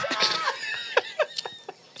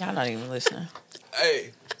 Y'all not even listening.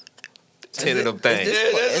 Hey. 10 of them things. Yeah,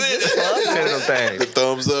 that's Is it. this Clubhouse? 10 of them The things.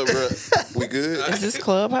 thumbs up, bro. We good? Is this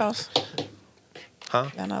Clubhouse? Huh?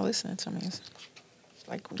 Y'all not listening to me. It's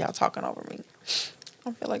like y'all talking over me.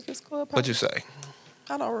 I feel like it's Clubhouse. What'd you say?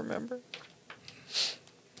 I don't remember.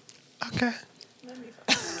 Okay.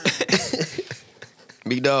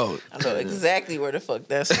 Big dog. I know exactly where the fuck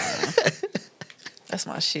that's from. That's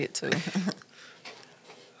my shit too.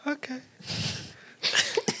 Okay.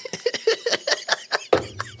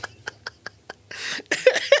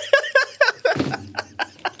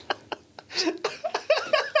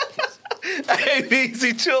 Hey,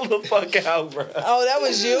 Beezy, chill the fuck out, bro. Oh, that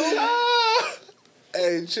was you?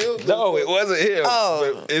 Hey, chill. No, it wasn't him.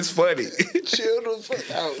 Oh. But it's funny. Chill the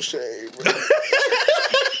fuck out, Shay, bro.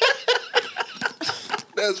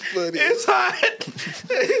 That's funny. It's hot.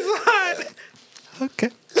 It's hot. Okay.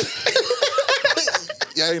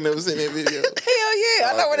 Y'all ain't never seen that video. Hell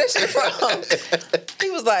yeah, I know where that shit from. He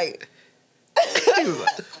was like,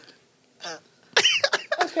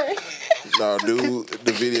 okay. No, dude,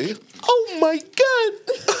 the video. Oh my god!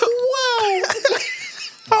 Wow!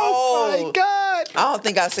 Oh My God. I don't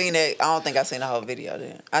think I seen that. I don't think I seen the whole video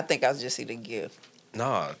then. I think I just see the GIF.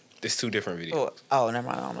 Nah, it's two different videos. Oh, never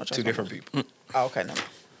mind. I don't know. What Two different people. Oh, okay, never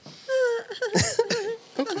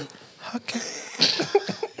mind. Okay.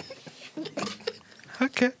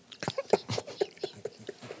 Okay.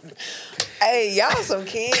 Hey, y'all some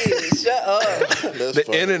kids. Shut up. That's The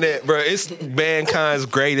funny. internet, bro, it's mankind's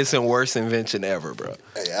greatest and worst invention ever, bro.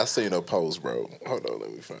 Hey, I seen a post, bro. Hold on,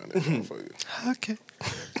 let me find that motherfucker. Okay.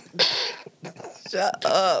 Shut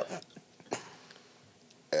up.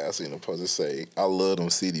 Hey, I seen a post that say, I love them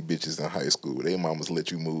city bitches in high school. They mamas let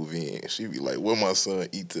you move in. She be like, what my son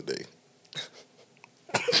eat today?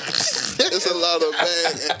 It's a lot of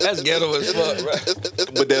bad. That's ghetto as fuck, bro.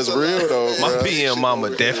 But that's real, though, My bro. PM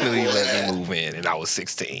mama definitely let me move in, and I was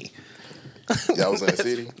 16. Y'all was in the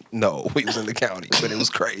city? No, we was in the county, but it was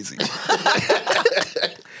crazy.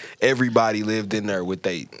 Everybody lived in there with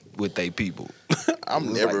they people. I'm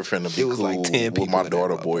was never like- finna be it was cool like 10 with people my in that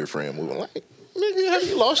daughter motherfucker. boyfriend moving. Like, nigga, have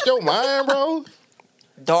you lost your mind, bro?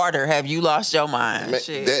 Daughter, have you lost your mind? Man,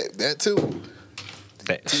 Shit. that too.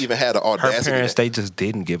 That- She even had the her audacity. parents, they just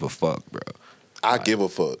didn't give a fuck, bro. I give a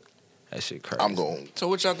fuck. That shit crazy. I'm going. So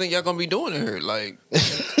what y'all think y'all gonna be doing in here? Like,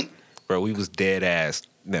 Bro, we was dead ass.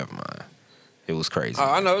 Never mind. It was crazy.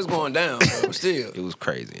 I know it's going down, but still. It was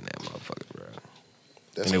crazy in that motherfucker, bro.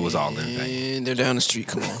 That's And it was all in vain. And they're down the street.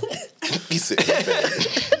 Come on. He said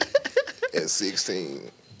at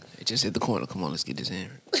 16. They just hit the corner. Come on, let's get this in.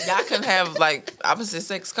 Y'all can have like opposite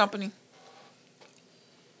sex company.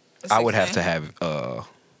 I would have 16? to have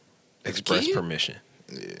express kid? permission.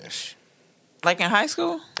 Yeah. Like in high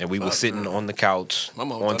school? And we were sitting on the couch, My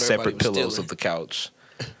mom on thought separate everybody was pillows stealing. of the couch.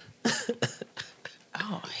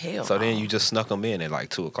 Oh hell. So then no. you just snuck them in at like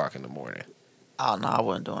 2:00 in the morning. Oh no, I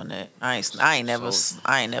wasn't doing that. I ain't never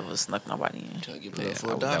snuck nobody in. Trying to get put Yeah, up for a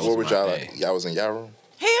that dime. was What were my y'all day. like? Y'all was in y'all room?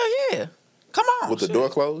 Hell yeah. Come on. With the shit. door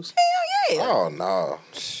closed? Hell yeah. Oh, no.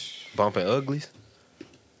 Bumping uglies,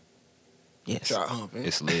 Yes. Try humping.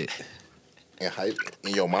 it's lit. And hype?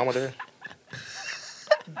 And your mama there?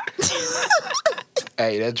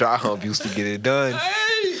 Hey, that dry hump used to get it done.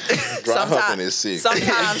 Dry humping is sick.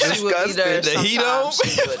 Sometimes she would be there. The heat on?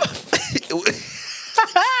 sometimes she wouldn't.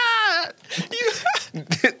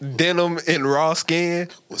 Denim and raw skin.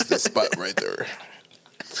 What's that spot right there?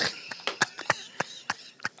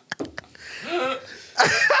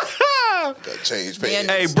 Got change Man,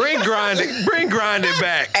 pants. Hey, bring grinding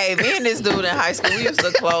back. Hey, me and this dude in high school, we used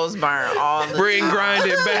to clothes burn all the Bring time.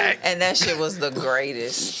 grinding back. And that shit was the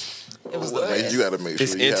greatest. It was the Man, best. you gotta make sure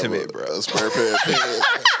It's you intimate, have bro. a spare pair of pants.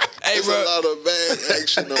 Hey, It's a bro. lot of bad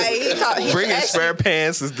action over Hey, there. Bringing spare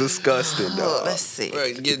pants is disgusting, Look, dog. let's see.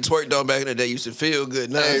 Bro, getting twerked on back in the day used to feel good.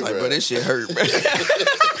 Now Hey, it's like, bro. bro, this shit hurt, bro.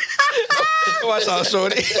 Watch out,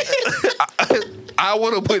 shorty. I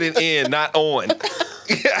would have put it in, not on.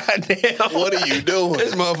 God damn. What are you doing?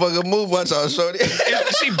 This motherfucker move. Watch out, shorty.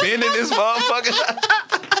 She bending this motherfucker.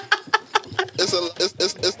 It's a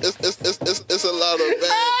lot of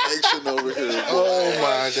bad action over here. Oh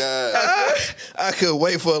my God. I couldn't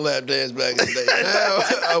wait for a lap dance back in the day. Now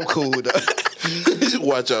I'm cool, though.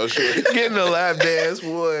 Watch out, shorty. Getting a lap dance,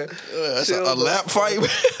 boy. That's Chill a the lap fight.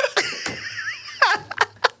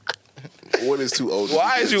 What is too old?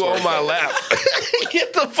 Why is you on my lap?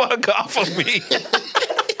 Get the fuck off of me.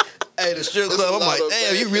 Hey, the strip It's a club. I'm lot like, of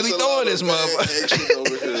damn, bad- you really it's a throwing lot this of bad motherfucker. action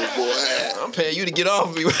over here, boy. I'm paying you to get off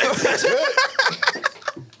of me.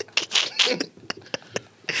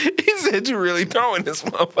 He said you really throwing this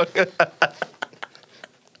motherfucker.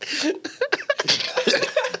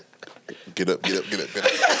 Get up.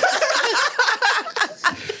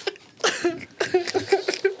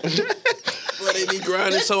 But they be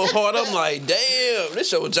grinding so hard. I'm like, damn,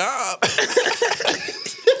 this your job.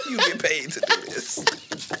 You get paid to do this.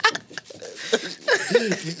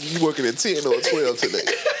 You working at 10 or 12 today?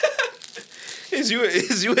 Is you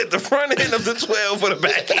at the front end of the 12 or the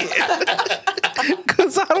back end?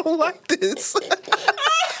 Because I don't like this.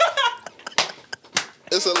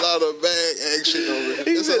 It's a lot of bag action over here.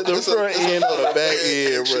 He's at the front end or the back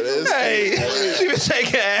end, bro. Hey, she was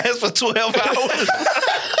shaking ass for 12 hours.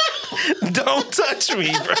 Don't touch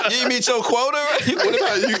me, bro. You meet your quota?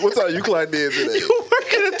 What time you clocked in today? You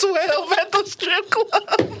working at 12 at the strip club.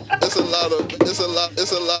 It's a lot of bag action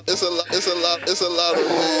over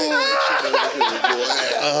here,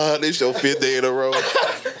 boy. This your 5th day in a row.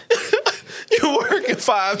 You working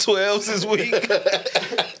 5 12s this week.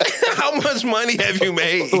 How much money have you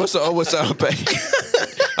made? What's the overtime pay?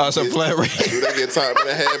 Oh, it's a flat rate. Do they get time and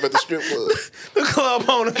a half at the strip club? The club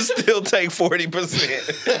owners still take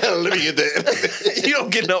 40%. Let me get that. You don't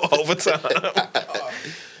get no overtime.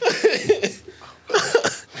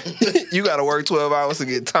 You got to work 12 hours to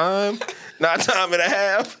get time, not time and a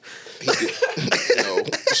half. No,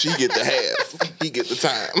 she get the half. He get the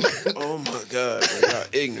time. Oh my God, bro. Y'all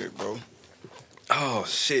ignorant, bro. Oh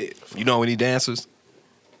shit! You know any dancers?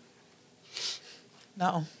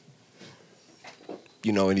 No.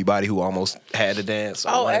 You know anybody who almost had to dance? Or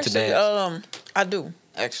Oh, wanted actually, to dance? I do.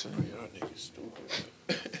 Actually,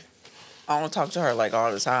 I don't talk to her like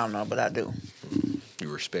all the time, though, but I do. You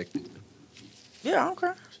respect it. Yeah, I don't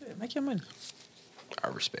care. Shit, make your money. I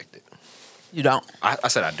respect it. You don't? I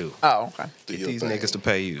said I do. Oh, okay. Do Get your these thing. niggas to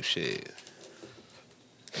pay you, shit.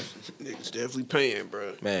 Niggas definitely paying,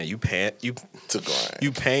 bro. Man, you paying? You grind.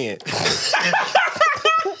 You paying?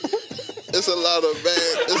 It's a lot of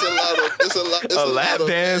bag. It's A lap lot of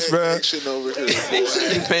dance, bag bruh. action over here,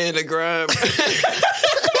 You paying the grind.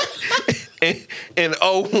 In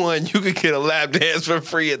 01, you could get a lap dance for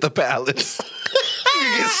free at the Palace. You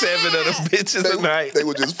could get 7 of the bitches a night. They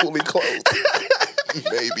were just fully clothed.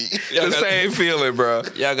 Maybe. The same feeling, bro.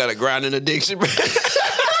 Y'all got a grinding addiction, bro.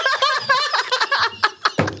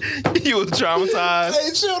 You was traumatized.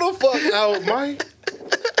 Hey, chill the fuck out, Mike.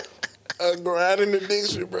 A grinding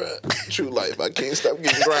addiction, bro. True life. I can't stop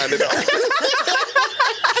getting grinded on.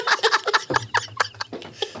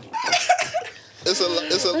 It's a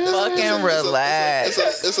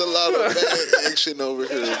lot of bag action over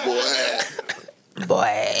here, boy. Boy.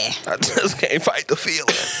 I just can't fight the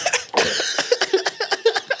feeling.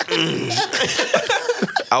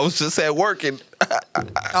 I was just at work and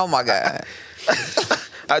Oh, my God.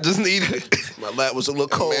 I just needed it. My lap was a little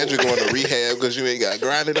cold. Imagine going to rehab because you ain't got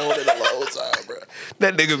grinded on it the whole time, bro.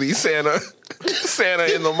 That nigga be Santa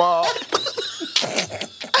in the mall.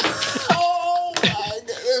 Oh, my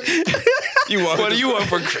God. You walk What do you want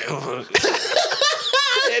for?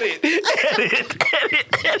 Edit.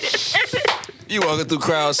 You walking through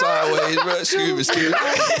crowd sideways, bro. Excuse me.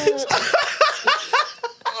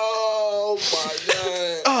 Oh, my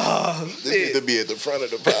God. Oh, This need to be at the front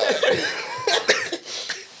of the pod.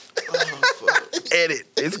 edit.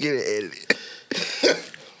 It's getting edited.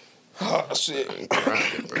 Oh, shit. You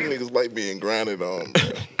niggas like being grinded on, bro.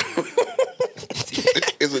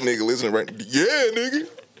 Is a nigga listening right? Yeah, nigga.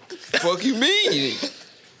 Fuck you mean?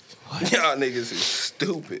 Y'all niggas is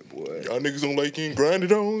stupid, boy. Y'all niggas don't like getting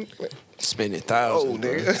grinded on? Spending Oh, thousands,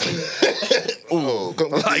 bro. nigga. Oh,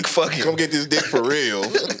 come Like fucking. come get this dick for real.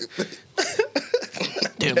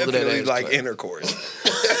 Damn, look at that Definitely ass like clap. intercourse.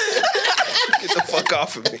 Get the fuck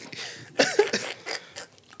off of me.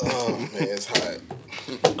 Oh, man, it's hot.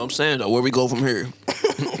 I'm saying though, where we go from here?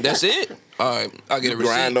 That's it. All right, I'll get a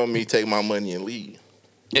receipt. Grind on me, take my money, and leave.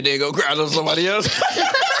 And then go grind on somebody else.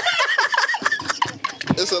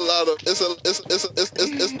 It's a lot of You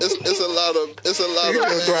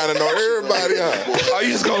just grinding on everybody, huh? Are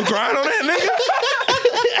you just gonna grind on that nigga?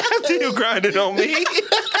 After you grinded on me?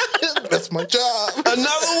 That's my job.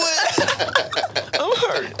 Another one. I'm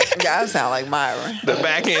hurt. Y'all sound like Myron. The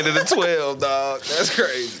back end of the 12, dog. That's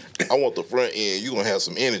crazy. I want the front end. You gonna have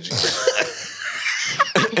some energy.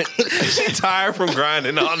 She tired from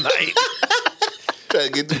grinding all night. Try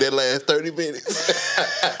to get through that last 30 minutes.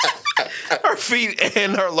 Her feet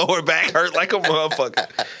and her lower back hurt like a motherfucker.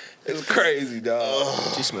 It's crazy,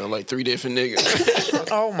 dog. She smelled like 3 different niggas.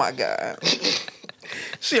 Oh, my God.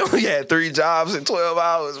 She only had 3 jobs in 12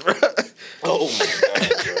 hours, bro. Oh my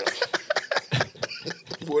God, bro.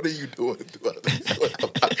 What are you doing throughout this 12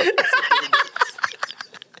 hours?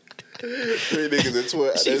 3 niggas in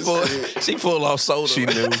 12 She full off soda. She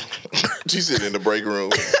knew. She sitting in the break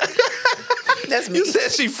room. That's me. You said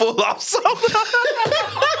she full off soda.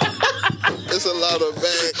 It's a lot of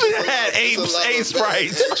bad. She had eight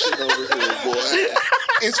Sprites. Action over here, boy.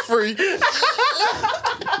 It's free.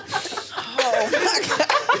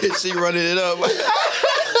 She running it up.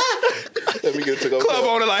 Let me get to go. Club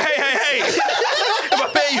owner like, hey. If I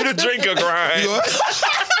pay you to drink a grind.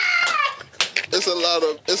 It's a lot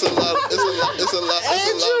of bad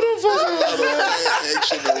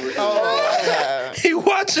action over here. He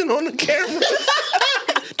watching on the camera.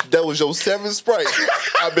 That was your 7 Sprite.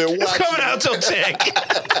 I've been It's watching. coming out your check.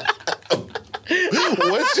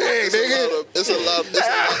 What check, nigga? It's a lot of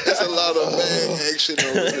bad action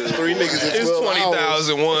over here. 3 niggas in It's 12 hours.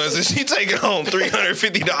 20,000 ones, and she taking home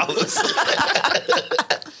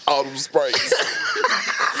 $350. All them Sprites.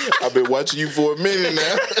 I've been watching you for a minute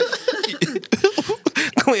now.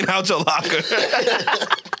 Clean out your locker.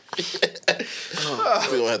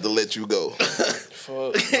 We gonna have to let you go.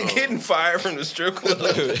 Getting fired from the strip club.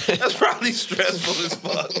 That's probably stressful as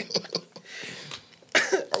fuck.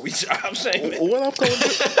 Are we job shaming? What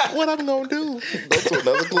I'm gonna do? Go to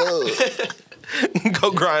another club.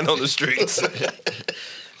 Go grind on the streets.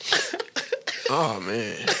 Oh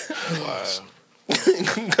man. Wow.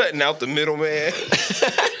 Cutting out the middleman.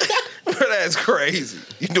 Bro, that's crazy.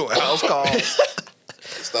 You doing house calls?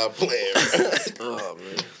 Stop playing. Oh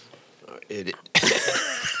man. Edit.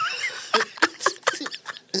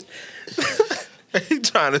 He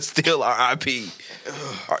trying to steal our IP,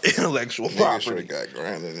 our intellectual Nigga property. should have got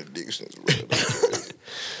grinding addictions, bro.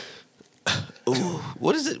 Ooh,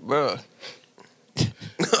 what is it, bro?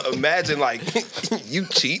 Imagine like you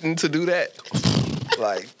cheating to do that.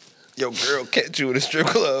 Like your girl catch you in a strip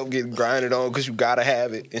club getting grinded on because you gotta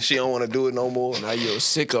have it, and she don't want to do it no more. Now you a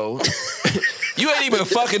sicko. You ain't even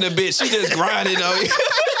fucking the bitch. She just grinding on you.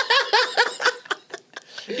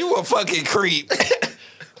 You a fucking creep.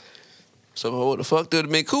 So what the fuck did it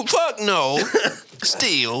mean? Cool? Fuck no.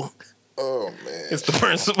 Still. Oh man. It's the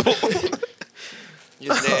principle. You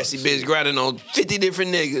nasty bitch grinding on 50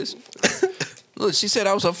 different niggas. Look, she said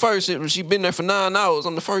I was her first. She been there for 9 hours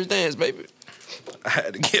on the first dance, baby. I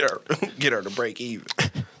had to get her to break even.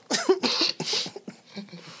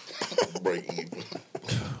 Break even.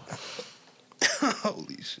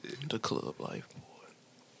 Holy shit. The club life, boy.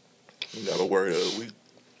 You got a word of the week.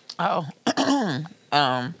 Oh,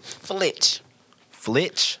 flitch.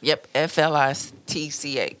 Flitch? Yep,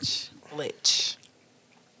 FLITCH. Flitch.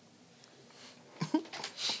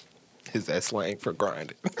 Is that slang for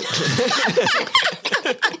grinding?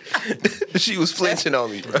 She was flinching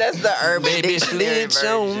on me, bro. That's the Urban Baby, Dictionary flitch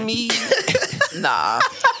version. on me. Nah.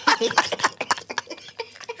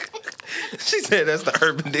 She said that's the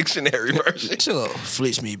Urban Dictionary version. Chill out.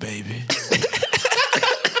 Flitch me, baby.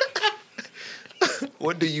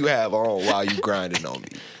 What do you have on while you grinding on me?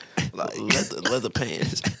 Like Leather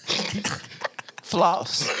pants.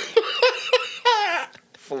 Floss.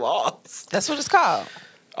 floss. That's what it's called.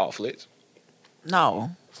 Oh, flitch. No,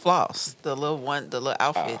 floss. The little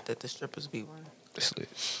outfit that the strippers be wearing.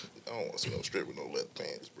 Slitch. I don't want to see no strip with no leather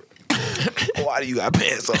pants, bro. Why do you got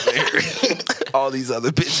pants on there? All these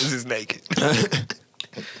other bitches is naked.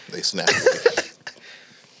 They snap away.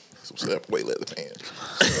 Some snap away leather pants.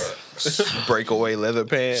 Breakaway leather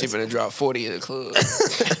pants. She finna drop 40 in the club.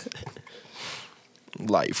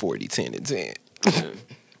 Like 40, 10, and 10.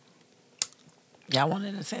 Y'all want it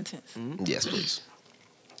in a sentence? Yes, please.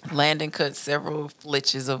 Landon cut several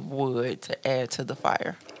flitches of wood to add to the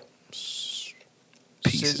fire. Pieces.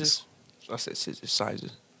 Scissors. I said scissors.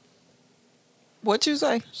 Sizes. What you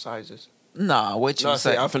say? Sizes. Nah, what you No, I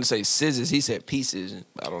say? was finna say scissors. He said pieces.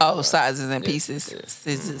 I don't know. Oh, sizes and Yeah, pieces. yeah.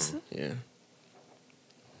 Scissors. Yeah.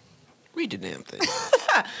 Read the damn thing.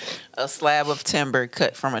 A slab of timber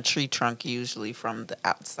cut from a tree trunk, usually from the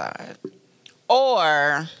outside.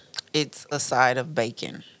 Or it's a side of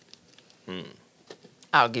bacon.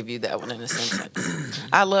 I'll give you that one in a sentence.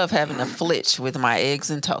 I love having a flitch with my eggs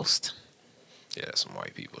and toast. Yeah, that's some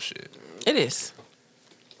white people shit. It is.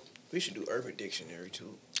 We should do Urban Dictionary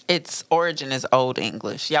too. Its origin is Old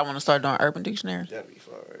English. Y'all want to start doing Urban Dictionary? That'd be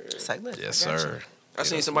fire. Say, look, Yes, I got sir. I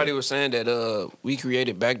seen somebody was saying that we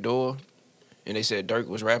created Backdoor, and they said Dirk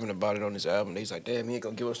was rapping about it on his album. They was like, damn, he ain't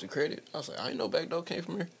gonna give us the credit. I was like, I didn't know Backdoor came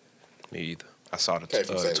from here. Me either. I saw the Came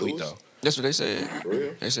from St. tweet Louis? though. That's what they said. For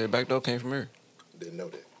real? They said Backdoor came from here. Didn't know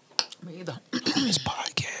that. Me either. It's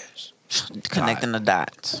podcast. Connecting the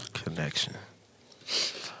dots. Connection.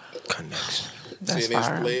 That's 10-inch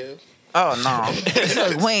fire. player. Oh, no.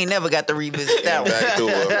 Look, we ain't never got to revisit that one. Back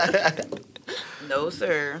door. No,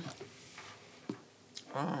 sir.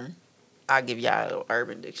 I'll give y'all an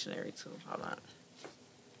Urban Dictionary, too. Hold on.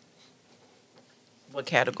 What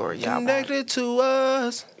category y'all want? Connected to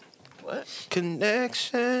us. What?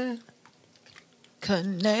 Connection.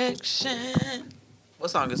 Connection.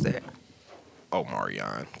 What song is that? Oh,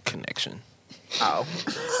 Marion. Connection. Oh.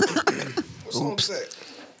 What song is that?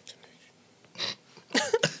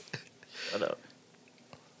 Shut up.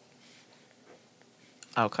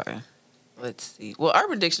 Okay. Let's see. Well,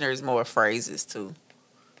 Urban Dictionary is more phrases too.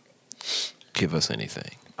 Give us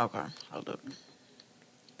anything. Okay. Hold up.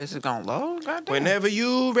 Is it gonna load? Goddamn. Whenever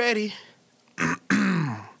you ready.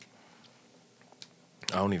 I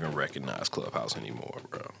don't even recognize Clubhouse anymore,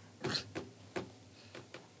 bro.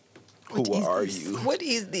 What Who is are this? you? What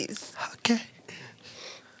is this? Okay.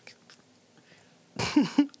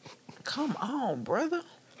 Come on, brother.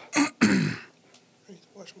 I need to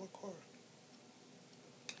wash my car.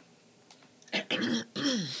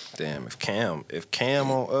 Damn, if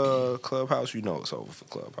Cam on Clubhouse, you know it's over for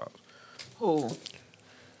Clubhouse. Who?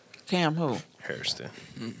 Cam who? Hairston.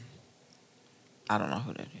 I don't know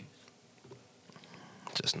who that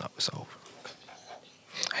is. Just know it's over.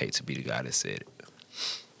 I hate to be the guy that said it.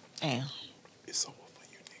 Damn. It's over for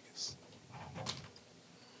you niggas.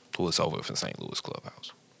 Who it's over for St. Louis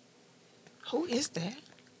Clubhouse. Who is that?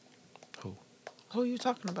 Who? Who are you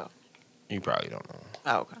talking about? You probably don't know.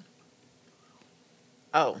 Oh, okay.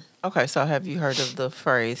 Oh, okay. So have you heard of the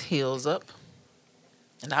phrase heels up?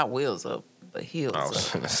 Not wheels up, but heels I was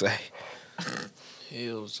up. gonna say.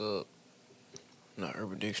 Heels up. Not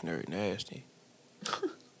Urban Dictionary nasty.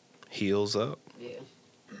 Heels up. Yeah.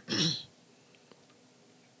 His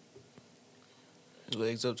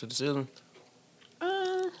legs up to the ceiling.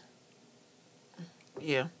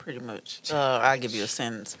 Yeah, pretty much. I'll give you a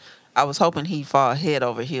sentence. I was hoping he'd fall head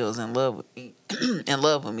over heels in love with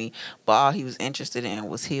me, but all he was interested in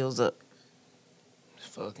was heels up.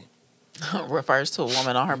 Fucking. Refers to a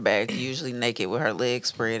woman on her back, usually naked with her legs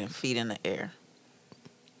spread and feet in the air.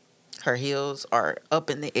 Her heels are up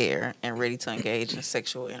in the air and ready to engage in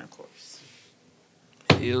sexual intercourse.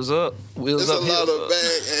 Heels up. Wheels There's up. a lot heels of up.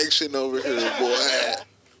 bad action over here, boy.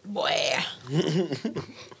 Boy.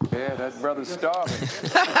 Yeah, that brother's starving.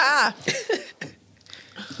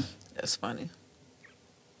 That's funny.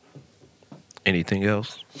 Anything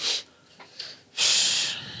else?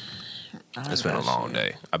 I It's been a got long you.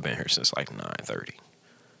 day. I've been here since like 9:30.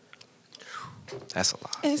 That's a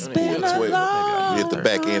lot. It's Yeah, been a 12. long You hit the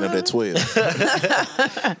back end of that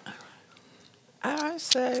 12. I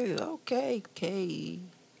say, okay,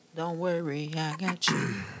 don't worry, I got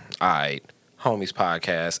you. All right. Homies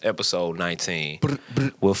Podcast, episode 19.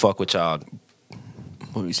 We'll fuck with y'all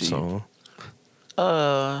Let me see. soon.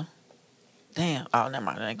 Damn. Oh, never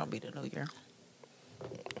mind. It ain't gonna be the New Year.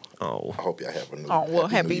 Oh. I hope y'all have a new, Oh well,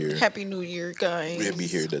 happy New Year. Happy New Year, guys. We'll be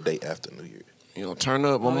here the day after New Year. You gonna turn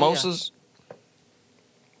up Oh, yeah. mimosas?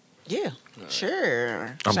 Yeah,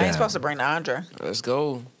 sure. I'm She down. ain't supposed to bring the Andre. Let's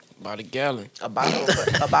go. By the gallon. A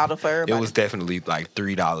bottle for It everybody. was definitely like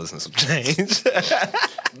 $3 and some change.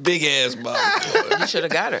 Big ass bottle. You should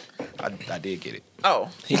have got it. I did get it. Oh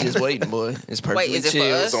He just waiting, boy. It's perfectly Wait, is it for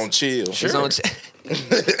chill. us? It's on chill.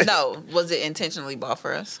 It's on no, was it intentionally bought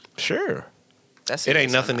for us? Sure. That's It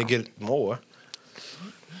ain't yes or nothing to no? get more.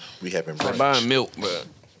 We having It's like brunch. buying milk, bro.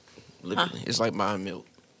 Literally. It's like buying milk.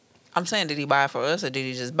 I'm saying, did he buy it for us or did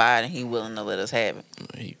he just buy it and he willing to let us have it?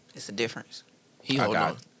 He, It's a difference. he I hold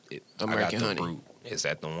got on. it. American I got the honey. brute. Is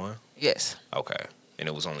that the one? Yes, Okay. And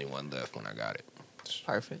it was only one left when I got it.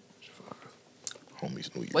 perfect.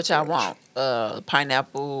 Homies New Year. What y'all brunch. want?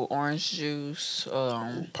 Pineapple, orange juice.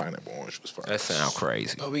 Pineapple orange was fire. That sound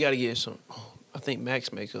crazy. Oh, we gotta get some. I think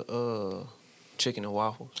Max make a chicken and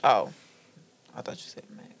waffles. Oh, I thought you said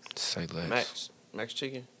Max. Say less. Max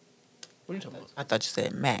chicken. What are you talking about? I thought you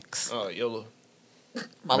said Max. Oh, YOLO.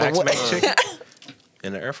 Max What- make chicken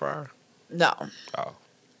in the air fryer? No, Oh.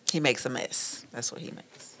 he makes a mess. That's what he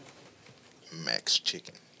makes. Max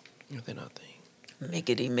chicken. Then I think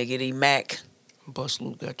Miggity Mac. Bust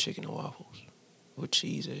Loop got chicken and waffles with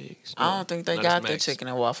cheese eggs. I don't think they No, got that's the Max. chicken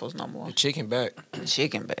and waffles no more. The chicken back.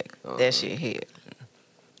 Chicken back. Oh, That shit hit.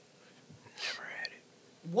 Never had it.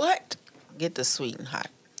 What? Get the sweet and hot.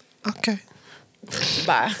 Okay.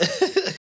 Bye.